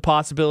mentioned as a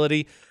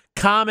possibility.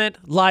 Comment,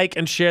 like,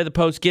 and share the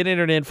post. Get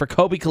entered in for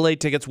Kobe Calais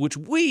tickets, which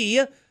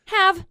we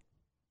have.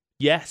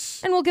 Yes.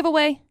 And we'll give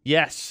away.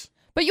 Yes.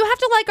 But you have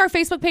to like our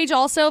Facebook page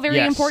also. Very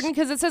important,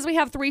 because it says we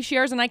have 3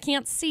 shares and I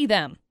can't see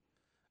them.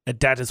 And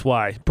that is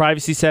why.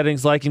 Privacy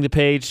settings, liking the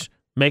page,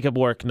 make it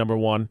work, number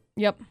 1.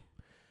 Yep.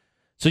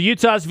 So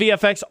Utah's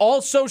VFX,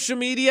 all social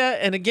media.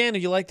 And again,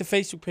 if you like the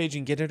Facebook page, you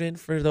can get it in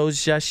for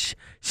those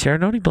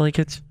ceremony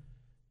blankets.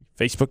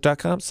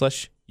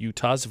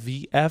 Facebook.com/Utah's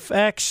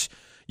VFX.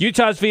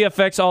 Utah's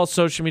VFX, all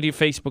social media,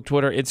 Facebook,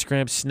 Twitter,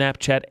 Instagram,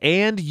 Snapchat,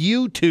 and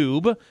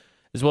YouTube,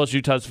 as well as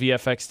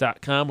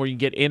utahsvfx.com, where you can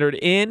get entered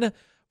in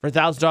for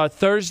 $1,000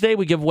 Thursday.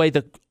 We give away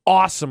the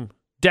awesome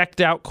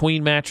decked-out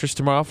queen mattress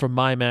tomorrow from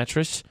My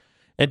Mattress.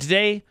 And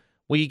today,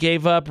 we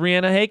gave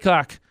Brianna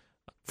Haycock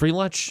free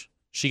lunch.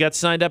 She got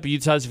signed up at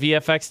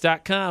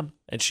utahsvfx.com,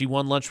 and she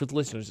won lunch with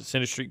listeners at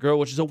Center Street Grill,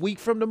 which is a week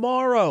from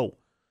tomorrow.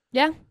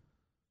 Yeah.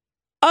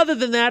 Other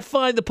than that,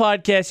 find the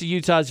podcast at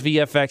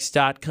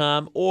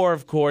utahsvfx.com or,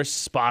 of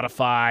course,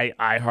 Spotify,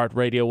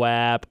 iHeartRadio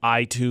app,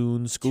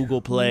 iTunes,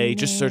 Google Play.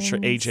 Just search for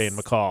AJ and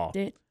McCall.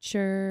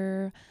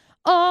 Stitcher,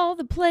 all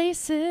the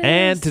places.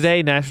 And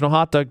today, National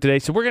Hot Dog Day.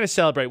 So we're going to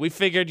celebrate. We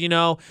figured,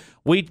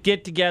 we'd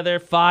get together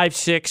 5,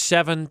 6,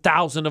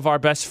 7,000 of our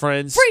best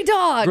friends. Free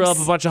dogs. Grill up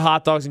a bunch of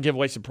hot dogs and give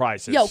away some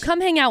prizes. Yo,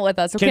 come hang out with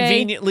us, okay?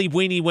 Conveniently,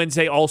 Weenie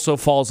Wednesday also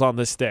falls on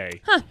this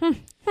day.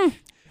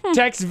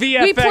 Text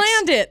VFX. We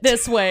planned it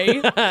this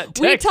way.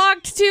 We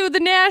talked to the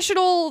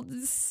National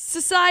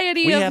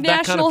Society of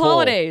National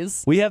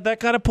Holidays. We have that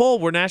kind of poll.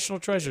 We're national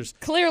treasures.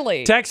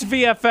 Clearly. Text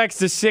VFX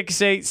to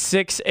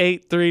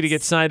 68683 to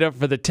get signed up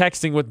for the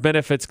Texting with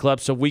Benefits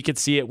Club so we can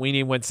see it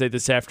Weenie Wednesday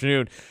this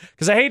afternoon.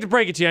 Because I hate to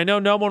break it to you, I know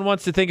no one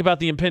wants to think about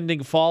the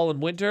impending fall and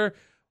winter,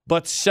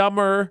 but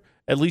summer,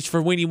 at least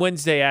for Weenie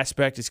Wednesday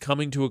aspect, is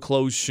coming to a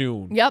close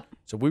soon. Yep.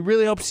 So we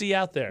really hope to see you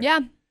out there. Yeah.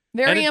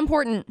 Very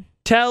important.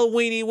 Tell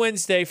Weenie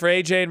Wednesday for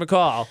AJ and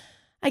McCall.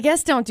 I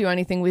guess don't do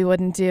anything we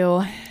wouldn't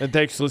do. And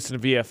thanks for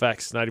listening to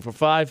VFX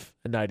 94.5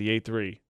 and 98.3.